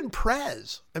could have been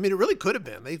Prez. I mean, it really could have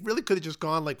been. They really could have just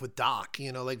gone like with Doc,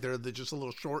 like they're just a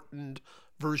little shortened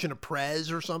version of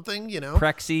Prez or something,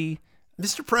 Prexy.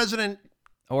 Mr. President.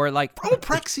 Or like,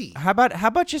 Prexy. How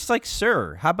about just like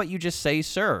sir? How about you just say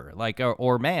sir, like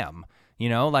or ma'am?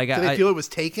 Like did they feel it was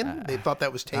taken? They thought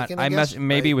that was taken. I guess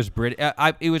maybe it was Brit.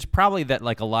 It was probably that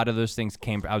like a lot of those things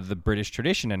came out of the British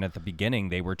tradition, and at the beginning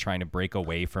they were trying to break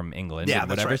away from England and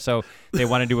whatever. Right. So they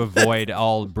wanted to avoid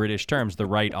all British terms. The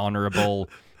right honorable,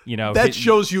 That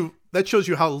shows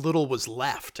you how little was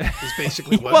left. Is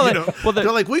basically what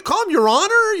they're like. We call him Your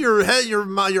Honor,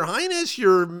 Your Highness,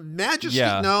 Your Majesty.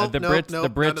 Yeah, no, the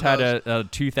Brits had a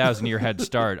 2,000-year head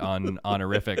start on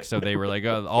honorifics, so they were like,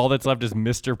 oh, all that's left is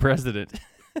Mr. President.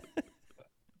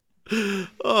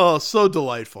 Oh, so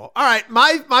delightful. All right,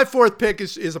 my fourth pick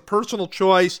is a personal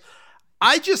choice.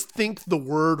 I just think the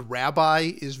word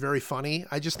rabbi is very funny.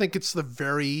 I just think it's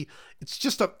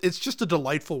just a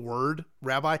delightful word,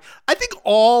 rabbi. I think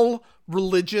all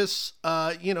religious,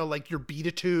 like your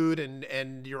beatitude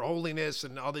and your holiness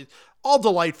and all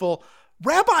delightful.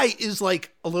 Rabbi is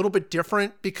like a little bit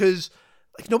different because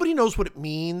like nobody knows what it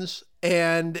means.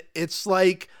 And it's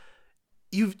like,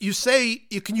 you say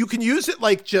you can use it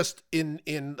like just in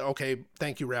okay,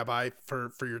 thank you, Rabbi,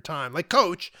 for your time, like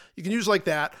coach. You can use it like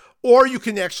that, or you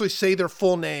can actually say their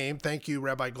full name. Thank you,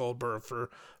 Rabbi Goldberg, for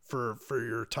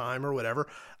your time or whatever.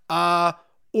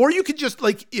 Or you could just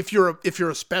like if you're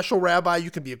a special rabbi,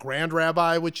 you can be a grand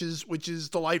rabbi, which is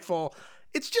delightful.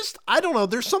 It's just, I don't know.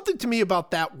 There's something to me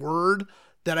about that word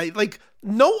that I like.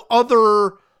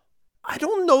 I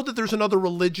don't know that there's another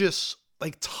religious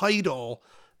like title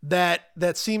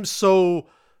that seems so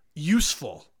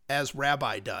useful as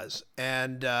rabbi does.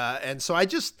 And so I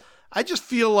just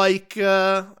feel like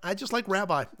I just like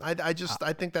rabbi.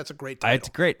 I think that's a great title. It's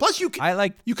great. Plus you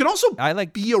can also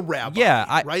be a rabbi.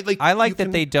 Yeah, right. Like I like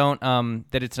that they don't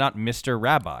that it's not Mr.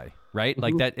 Rabbi, right?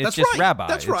 Like that it's That's just right. rabbi.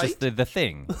 That's it's right. just the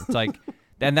thing. It's like,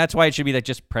 and that's why it should be like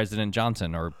just President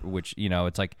Johnson, or which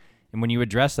it's like, and when you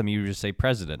address them, you just say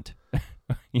President.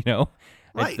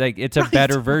 Right. It's like it's a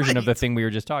better version of the thing we were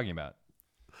just talking about.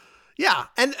 Yeah,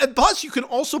 and plus you can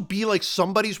also be like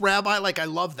somebody's rabbi. Like I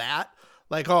love that.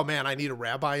 Like, oh man, I need a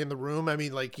rabbi in the room. I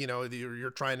mean, like,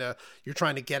 you're trying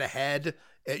to get ahead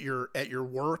at your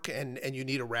work, and you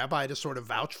need a rabbi to sort of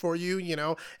vouch for you,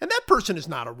 and that person is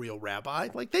not a real rabbi.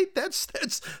 Like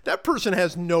that person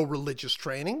has no religious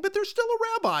training, but they're still a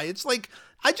rabbi. It's like,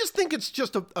 I just think it's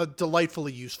just a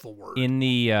delightfully useful word. In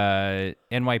the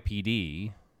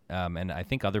NYPD, and I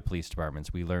think other police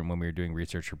departments, we learned when we were doing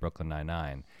research for Brooklyn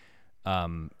Nine-Nine,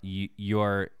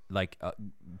 you're like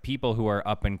people who are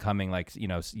up and coming, like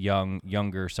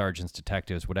younger sergeants,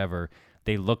 detectives, whatever.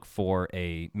 They look for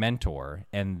a mentor,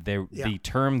 and the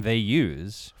term they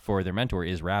use for their mentor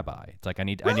is rabbi. It's like I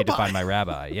need to find my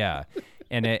rabbi. Yeah,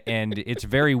 and it's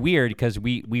very weird because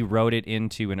we wrote it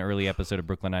into an early episode of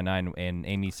Brooklyn Nine-Nine, and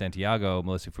Amy Santiago,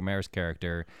 Melissa Fumera's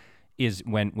character, is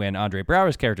when Andre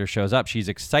Braugher's character shows up, she's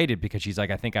excited because she's like,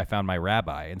 I think I found my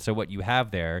rabbi. And so what you have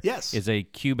there is a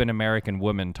Cuban-American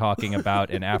woman talking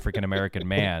about an African-American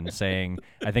man saying,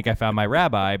 I think I found my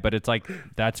rabbi, but it's like,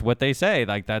 that's what they say.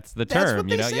 Like, that's the term, that's what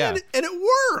they say, yeah. And it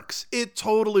works. It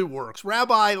totally works.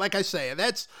 Rabbi, like I say,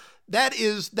 that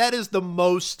is the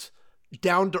most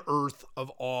down to earth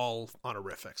of all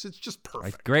honorifics. It's just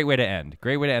perfect. Great way to end.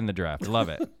 Great way to end the draft. Love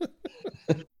it.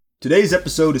 Today's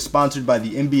episode is sponsored by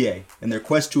the NBA and their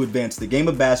quest to advance the game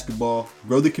of basketball,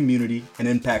 grow the community, and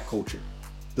impact culture.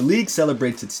 The league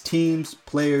celebrates its teams,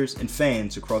 players, and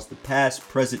fans across the past,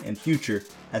 present, and future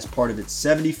as part of its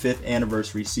 75th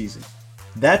anniversary season.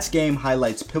 That's Game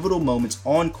highlights pivotal moments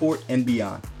on court and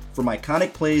beyond, from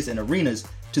iconic plays and arenas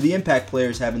to the impact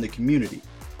players have in the community.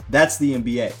 That's the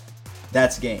NBA.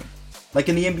 That's Game. Like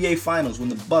in the NBA Finals when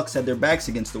the Bucks had their backs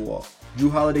against the wall.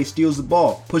 Jrue Holiday steals the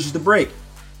ball, pushes the break,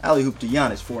 alley-oop to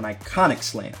Giannis for an iconic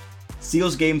slam,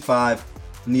 seals Game 5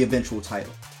 and the eventual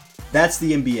title. That's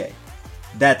the NBA.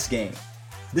 That's Game.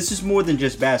 This is more than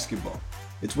just basketball.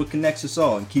 It's what connects us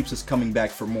all and keeps us coming back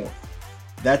for more.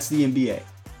 That's the NBA.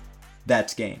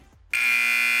 That's Game.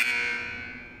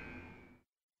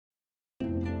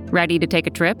 Ready to take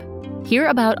a trip? Hear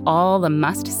about all the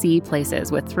must-see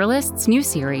places with Thrillist's new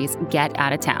series, Get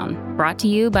Out of Town, brought to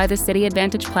you by the City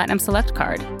Advantage Platinum Select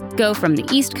Card. Go from the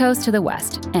East Coast to the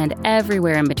West and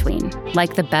everywhere in between,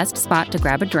 like the best spot to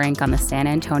grab a drink on the San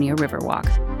Antonio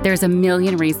Riverwalk. There's a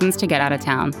million reasons to get out of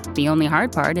town. The only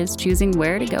hard part is choosing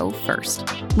where to go first.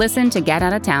 Listen to Get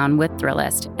Out of Town with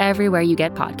Thrillist everywhere you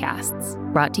get podcasts.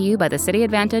 Brought to you by the City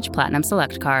Advantage Platinum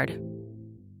Select Card.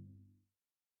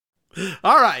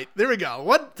 All right, there we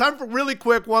go. Time for really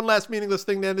quick, one last meaningless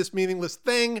thing to end this meaningless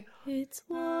thing. It's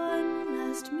one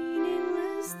last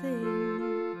meaningless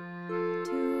thing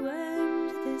to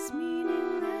end this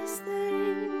meaningless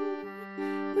thing.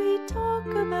 We talk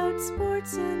about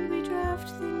sports and we draft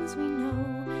things we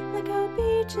know, like how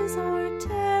beaches are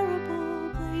terrible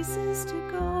places to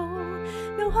go.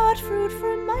 No hot fruit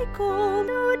for Michael,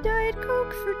 no Diet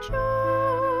Coke for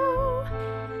Joe.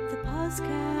 The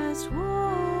podcast, whoa.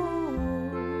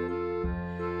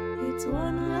 It's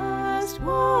one last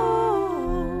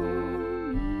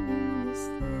meaningless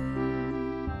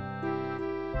thing.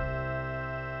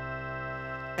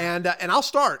 And I'll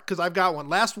start because I've got one.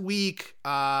 Last week,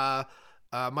 Mike,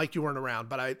 you weren't around,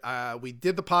 but we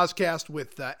did the podcast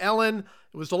with Ellen.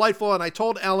 It was delightful, and I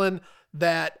told Ellen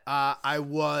that I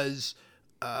was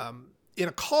in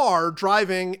a car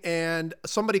driving, and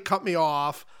somebody cut me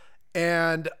off,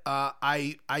 and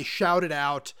I shouted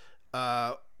out.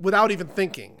 Without even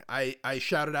thinking, I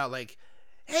shouted out like,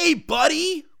 "Hey,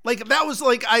 buddy!" Like that was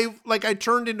like I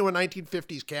turned into a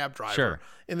 1950s cab driver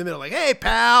in the middle, like, "Hey,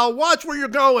 pal, watch where you're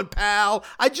going, pal."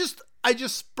 I just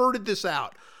spurted this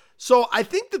out. So I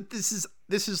think that this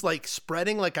is like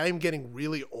spreading. Like I am getting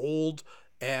really old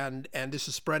and this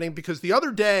is spreading because the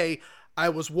other day I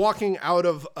was walking out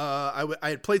of I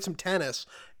had played some tennis,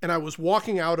 and I was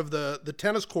walking out of the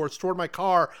tennis courts toward my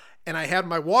car, and I had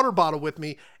my water bottle with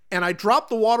me, and I dropped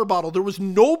the water bottle. There was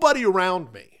nobody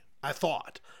around me. I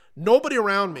thought nobody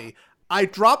around me. I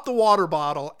dropped the water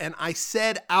bottle and I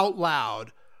said out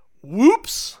loud,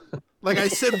 "Whoops." Like I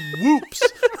said, "Whoops."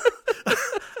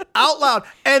 Out loud.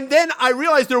 And then I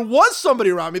realized there was somebody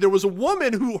around me. There was a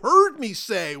woman who heard me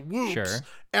say "whoops"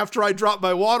 after I dropped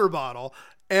my water bottle.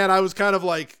 And I was kind of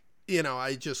like,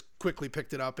 I just quickly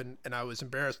picked it up and I was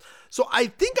embarrassed. So I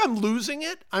think I'm losing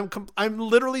it. I'm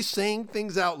literally saying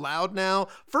things out loud now.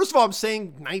 First of all, I'm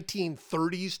saying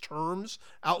 1930s terms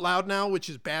out loud now, which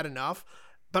is bad enough.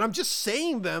 But I'm just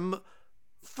saying them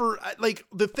for like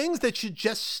the things that should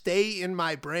just stay in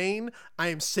my brain. I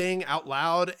am saying out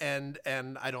loud, and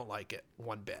I don't like it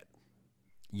one bit.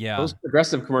 Yeah. Those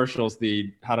progressive commercials,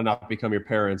 the How to Not Become Your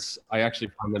Parents, I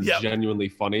actually find them genuinely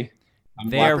funny.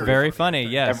 They are very funny.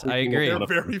 Yes, I agree. They're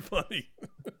very funny.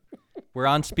 We're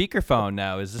on speakerphone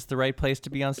now. Is this the right place to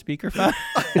be on speakerphone?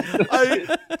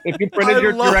 If you printed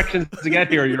your directions to get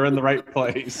here, you're in the right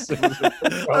place.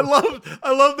 I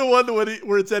love the one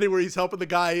where it's Eddie, where he's helping the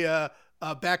guy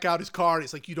back out his car, and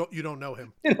he's like, "You don't know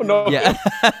him." You don't know Yeah.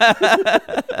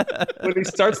 When he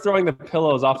starts throwing the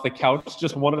pillows off the couch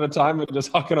just one at a time and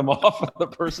just hucking them off, and the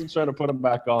person's trying to put them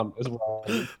back on as well.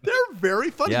 They're very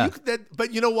funny. Yeah.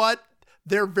 But you know what?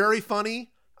 They're very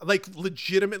funny. Like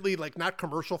legitimately, like not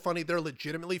commercial funny. They're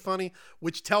legitimately funny,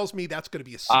 which tells me that's going to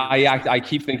be a series. I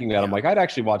keep thinking that. I'm like, I'd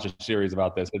actually watch a series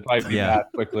about this. It'd probably be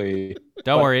that quickly.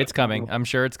 Don't worry, it's coming. I'm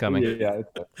sure it's coming. Yeah,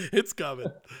 It's coming.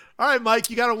 All right,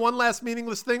 Mike, you got one last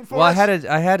meaningless thing for us? Well,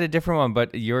 I had a different one,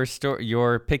 but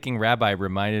your picking rabbi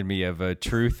reminded me of a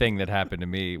true thing that happened to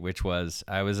me, which was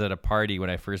I was at a party when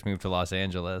I first moved to Los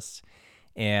Angeles.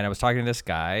 And I was talking to this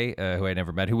guy who I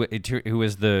never met, who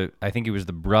was I think he was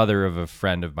the brother of a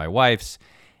friend of my wife's.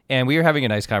 And we were having a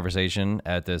nice conversation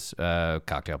at this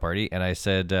cocktail party. And I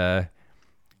said,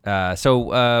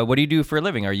 so what do you do for a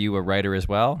living? Are you a writer as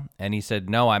well? And he said,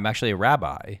 no, I'm actually a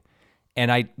rabbi.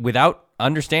 And without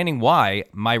understanding why,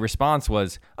 my response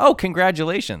was, oh,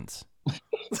 congratulations.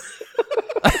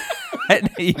 And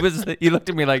he looked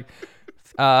at me like,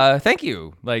 thank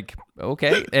you. Like,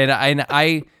 okay. And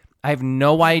I have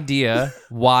no idea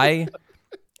why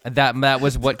that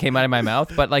was what came out of my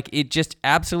mouth, but like it just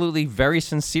absolutely very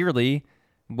sincerely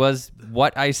was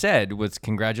what I said was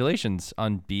congratulations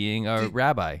on being a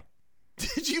rabbi.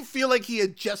 Did you feel like he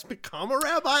had just become a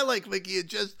rabbi? Like he had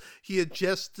just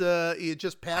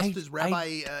passed his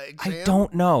rabbi exam? I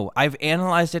don't know. I've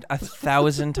analyzed it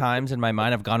 1,000 times in my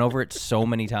mind. I've gone over it so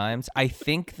many times. I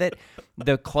think that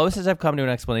the closest I've come to an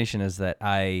explanation is that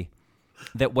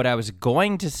what I was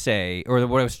going to say, or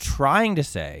what I was trying to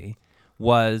say,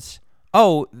 was,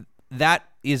 oh, that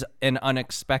is an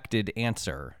unexpected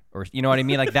answer. Or, you know what I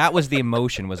mean? Like, that was the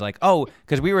emotion, was like, oh,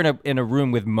 because we were in a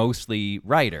room with mostly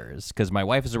writers, because my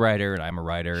wife is a writer, and I'm a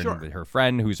writer, and her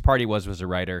friend, whose party was a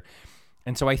writer.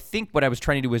 And so I think what I was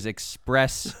trying to do was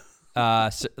express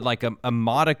like a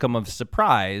modicum of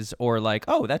surprise, or like,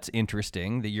 oh, that's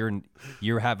interesting that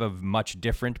you have a much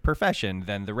different profession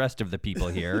than the rest of the people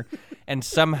here. And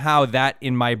somehow that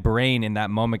in my brain in that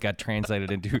moment got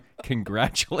translated into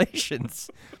congratulations,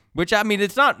 which, I mean,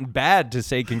 it's not bad to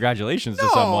say congratulations to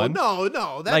someone. No.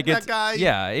 That guy.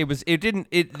 Yeah,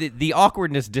 the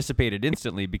awkwardness dissipated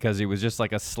instantly because it was just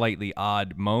like a slightly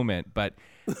odd moment. But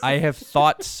I have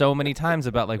thought so many times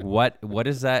about like, what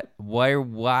is that? Why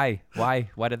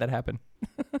did that happen?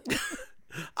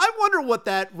 I wonder what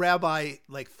that rabbi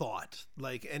like thought.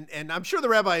 Like, and I'm sure the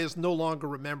rabbi no longer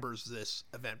remembers this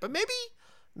event, but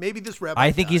maybe this rabbi.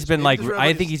 I think he's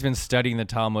been studying the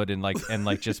Talmud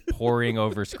and just poring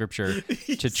over scripture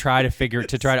to try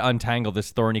to untangle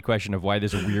this thorny question of why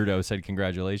this weirdo said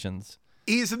congratulations.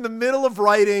 He's in the middle of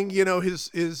writing,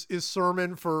 his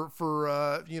sermon for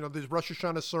this Rosh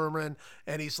Hashanah sermon,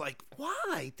 and he's like,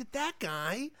 "Why did that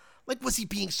guy? Like, was he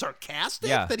being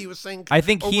sarcastic that he was saying? I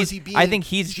think he's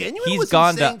genuine. Was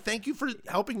gone he saying thank you for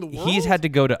helping the world? He's had to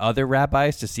go to other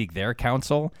rabbis to seek their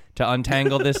counsel to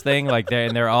untangle this thing. Like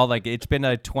they're all like, it's been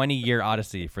a 20-year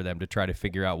odyssey for them to try to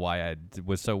figure out why I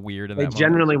was so weird. I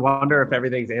genuinely wonder if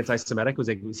everything's anti-Semitic. Was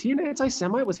he an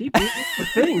anti-Semite? Was he doing the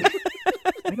thing?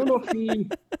 I don't know if he.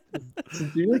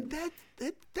 Like that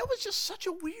was just such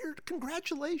a weird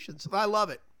congratulations. I love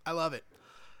it.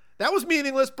 That was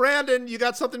meaningless. Brandon, you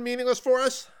got something meaningless for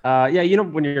us? Yeah,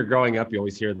 when you're growing up, you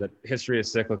always hear that history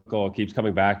is cyclical. It keeps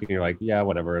coming back, and you're like, yeah,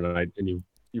 whatever. And you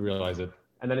realize it.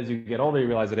 And then as you get older, you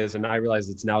realize it is. And I realize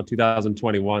it's now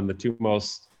 2021. The two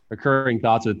most occurring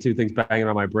thoughts are the two things banging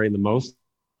on my brain the most.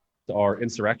 are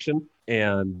insurrection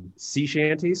and sea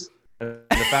shanties. And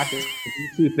the fact that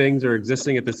these two things are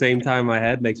existing at the same time in my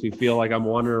head makes me feel like I'm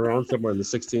wandering around somewhere in the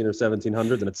 16 or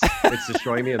 1700s, and it's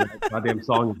destroying me. And that goddamn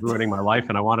song is ruining my life,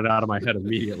 and I want it out of my head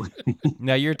immediately.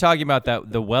 Now you're talking about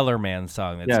the Wellerman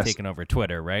song that's Yes. taken over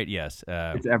Twitter, right? Yes.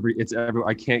 It's every.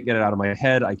 I can't get it out of my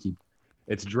head.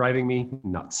 It's driving me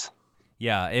nuts.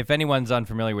 Yeah, if anyone's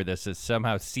unfamiliar with this, it's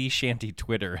somehow sea shanty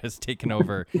Twitter has taken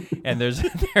over, and there's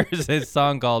this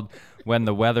song called "When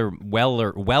the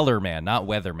Wellerman," not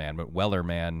Weatherman, but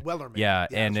Wellerman. Wellerman. Yeah,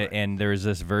 and there's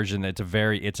this version that's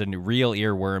it's a real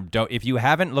earworm. If you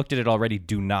haven't looked at it already,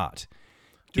 do not.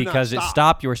 Because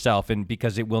stop yourself, and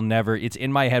because it will never. It's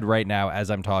in my head right now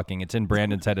as I'm talking. It's in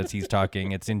Brandon's head as he's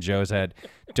talking. It's in Joe's head.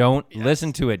 Don't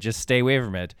listen to it. Just stay away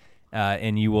from it,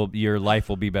 and your life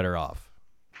will be better off.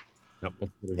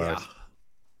 Yeah.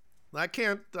 I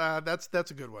can't. That's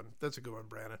a good one. That's a good one,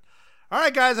 Brandon. All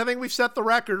right, guys. I think we've set the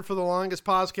record for the longest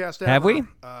podcast ever. Have we?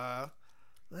 Well,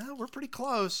 we're pretty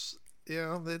close.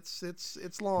 Yeah,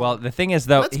 it's long. Well, the thing is,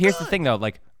 though, That's here's good. the thing, though.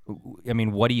 Like, I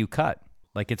mean, what do you cut?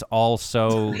 Like, it's all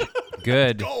so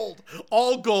good. Gold,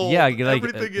 all gold. Yeah, like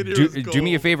everything in here is gold. do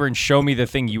me a favor and show me the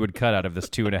thing you would cut out of this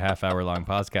 2.5 hour long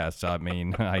podcast. I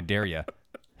mean, I dare you.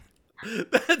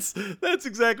 That's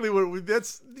exactly what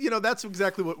that's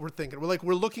exactly what we're thinking.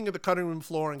 We're looking at the cutting room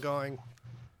floor and going,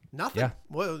 nothing. Yeah.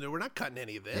 Well, we're not cutting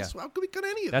any of this. Yeah. How could we cut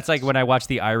any of That's this? like when I watched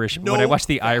The Irishman. When I watched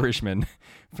The Irishman,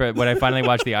 when I finally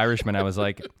watched The Irishman, I was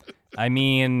like, I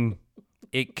mean,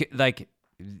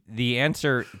 the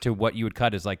answer to what you would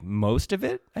cut is like most of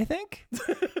it. I think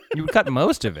you would cut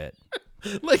most of it.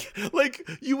 Like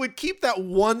you would keep that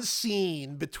one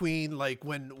scene between like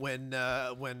when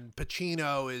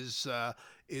Pacino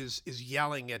is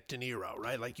yelling at De Niro,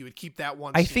 right? Like you would keep that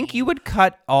one I scene. think you would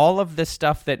cut all of the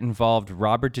stuff that involved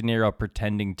Robert De Niro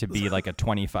pretending to be like a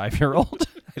 25-year-old.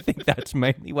 I think that's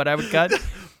mainly what I would cut.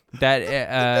 The thing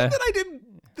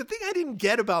I didn't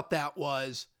get about that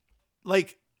was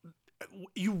like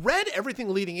you read everything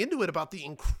leading into it about the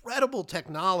incredible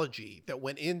technology that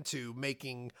went into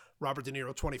making Robert De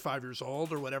Niro 25 years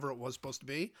old or whatever it was supposed to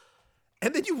be.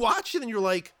 And then you watch it and you're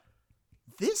like,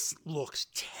 this looks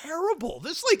terrible.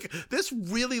 This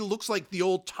really looks like the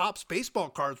old Topps baseball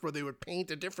cards where they would paint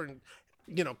a different,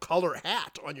 color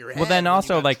hat on your head. Well, then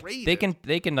also like traded.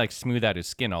 they can like smooth out his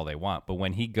skin all they want, but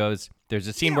when he goes, there's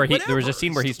a scene Yeah, there was a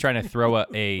scene where whatever. he's trying to throw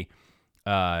a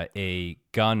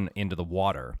gun into the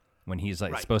water when he's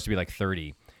like supposed to be like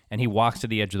 30, and he walks to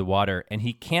the edge of the water and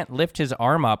he can't lift his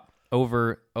arm up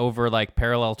over like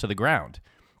parallel to the ground,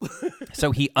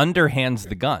 so he underhands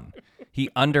the gun. He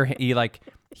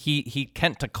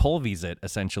Kent to Colby's it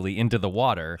essentially into the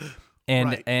water.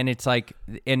 And it's like,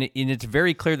 and it's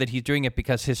very clear that he's doing it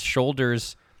because his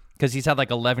shoulders, because he's had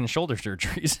like 11 shoulder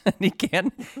surgeries, and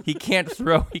he can't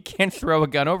throw a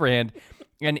gun overhand.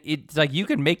 And it's like you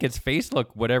can make his face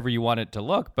look whatever you want it to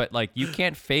look, but like you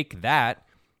can't fake that.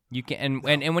 You can,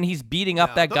 and when he's beating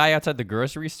up that guy outside the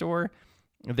grocery store,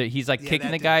 that he's like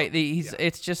kicking the guy.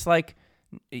 It's just like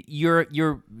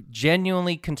you're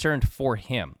genuinely concerned for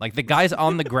him. Like the guy's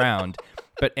on the ground.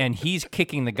 And he's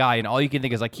kicking the guy, and all you can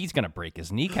think is like he's gonna break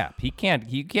his kneecap. He can't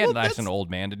ask an old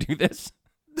man to do this.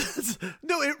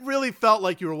 No, it really felt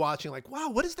like you were watching like, wow,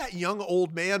 what is that young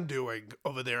old man doing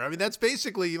over there? I mean, that's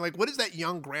basically like, what is that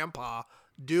young grandpa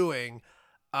doing?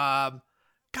 God,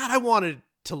 I wanted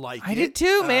to like I it. did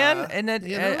too, man. And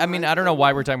then, I mean, I don't know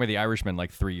why we're talking about The Irishman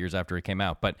like 3 years after it came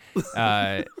out, but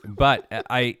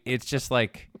it's just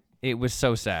like it was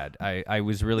so sad. I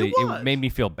was really it made me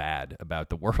feel bad about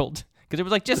the world. Because it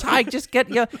was like,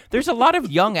 there's a lot of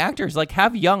young actors. Like,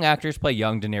 have young actors play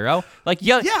young De Niro. Like,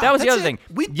 that was the other thing.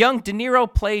 Young De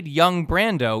Niro played young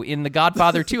Brando in The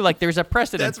Godfather 2. Like, there's a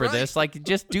precedent for this. Like,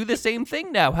 just do the same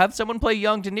thing now. Have someone play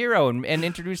young De Niro and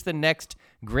introduce the next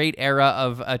great era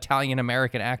of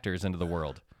Italian-American actors into the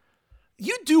world.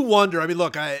 You do wonder. I mean,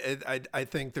 look, I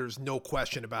think there's no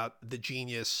question about the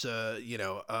genius, of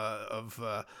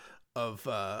Martin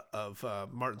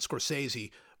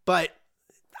Scorsese, but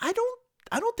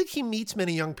I don't think he meets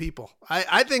many young people.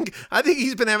 I think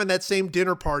he's been having that same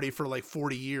dinner party for like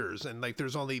 40 years, and like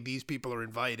there's only these people are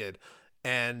invited,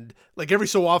 and like every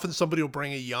so often somebody will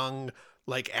bring a young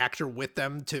like actor with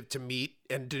them to meet,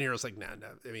 and De Niro's like, no.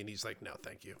 I mean, he's like, no,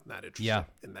 thank you, not interested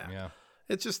in that. Yeah.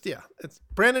 It's just It's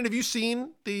Brandon. Have you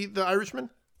seen the Irishman?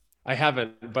 I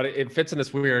haven't, but it fits in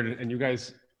this weird. And you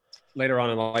guys, later on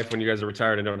in life, when you guys are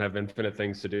retired and don't have infinite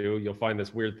things to do, you'll find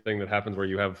this weird thing that happens where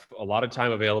you have a lot of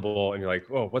time available and you're like,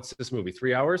 oh, what's this movie?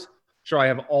 3 hours? Sure, I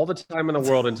have all the time in the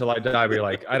world until I die, but you're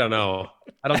like, I don't know.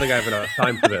 I don't think I have enough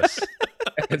time for this.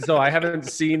 And so I haven't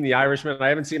seen The Irishman. I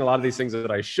haven't seen a lot of these things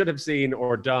that I should have seen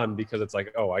or done because it's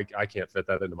like, oh, I can't fit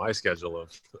that into my schedule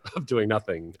of doing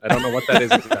nothing. I don't know what that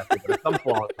is exactly, but it's some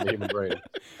flaw in the human brain.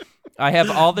 I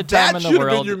have all the time in the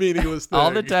world. Your meaningless thing.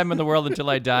 All the time in the world until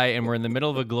I die, and we're in the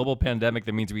middle of a global pandemic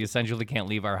that means we essentially can't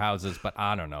leave our houses. But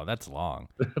I don't know. That's long.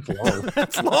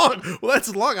 That's long. Well,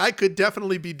 that's long. I could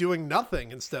definitely be doing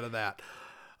nothing instead of that.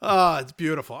 Oh, it's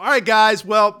beautiful. All right, guys.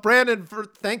 Well, Brandon,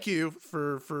 thank you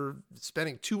for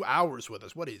spending 2 hours with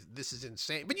us. This is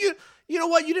insane. But you know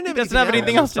what? You didn't have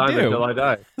anything else to do until I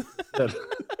die.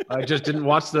 I just didn't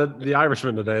watch the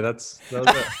Irishman today. That was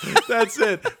it. That's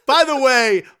it. By the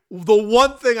way, the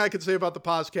one thing I can say about the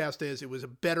podcast is it was a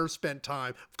better spent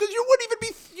time because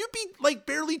you'd be like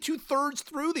barely 2/3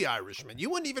 through The Irishman. You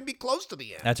wouldn't even be close to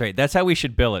the end. That's right. That's how we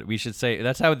should bill it. We should say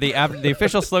that's how the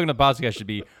official slogan of the podcast should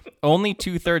be: only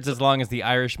 2/3 as long as The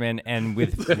Irishman, and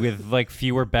with like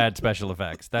fewer bad special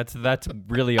effects. That's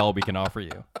really all we can offer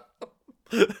you.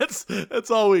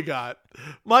 That's all we got.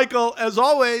 Michael, as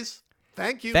always,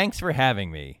 thank you. Thanks for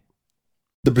having me.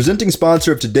 The presenting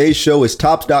sponsor of today's show is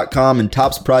Topps.com and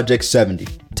Topps Project 70.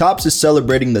 Topps is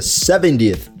celebrating the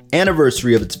 70th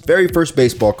anniversary of its very first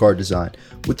baseball card design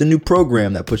with a new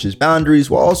program that pushes boundaries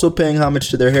while also paying homage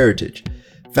to their heritage.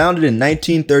 Founded in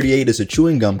 1938 as a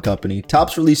chewing gum company,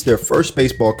 Topps released their first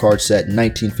baseball card set in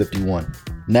 1951.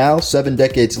 Now, 7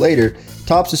 decades later,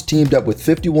 Topps has teamed up with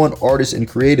 51 artists and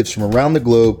creatives from around the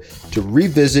globe to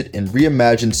revisit and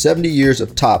reimagine 70 years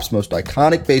of Topps' most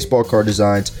iconic baseball card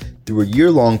designs through a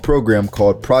year-long program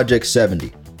called Project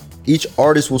 70. Each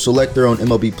artist will select their own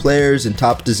MLB players and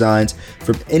Topps designs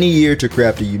from any year to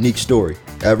craft a unique story.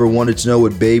 Ever wanted to know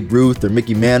what Babe Ruth or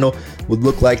Mickey Mantle would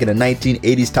look like in a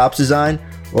 1980s Topps design?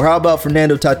 Or how about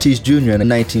Fernando Tatis Jr. in the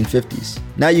 1950s?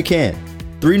 Now you can.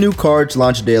 3 new cards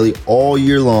launch daily all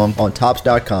year long on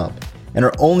Topps.com and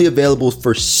are only available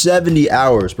for 70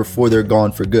 hours before they're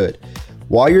gone for good.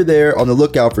 While you're there, on the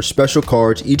lookout for special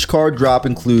cards, each card drop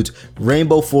includes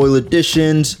rainbow foil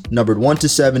editions, numbered 1 to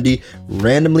 70,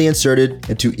 randomly inserted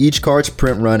into each card's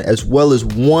print run, as well as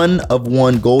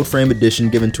 1-of-1 gold frame edition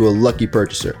given to a lucky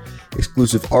purchaser.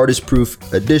 Exclusive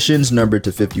artist-proof editions numbered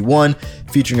to 51,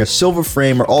 featuring a silver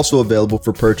frame, are also available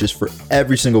for purchase for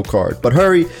every single card. But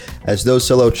hurry, as those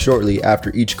sell out shortly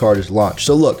after each card is launched.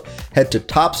 So look, head to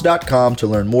Topps.com to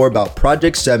learn more about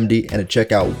Project 70 and to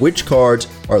check out which cards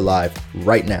are live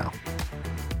right now.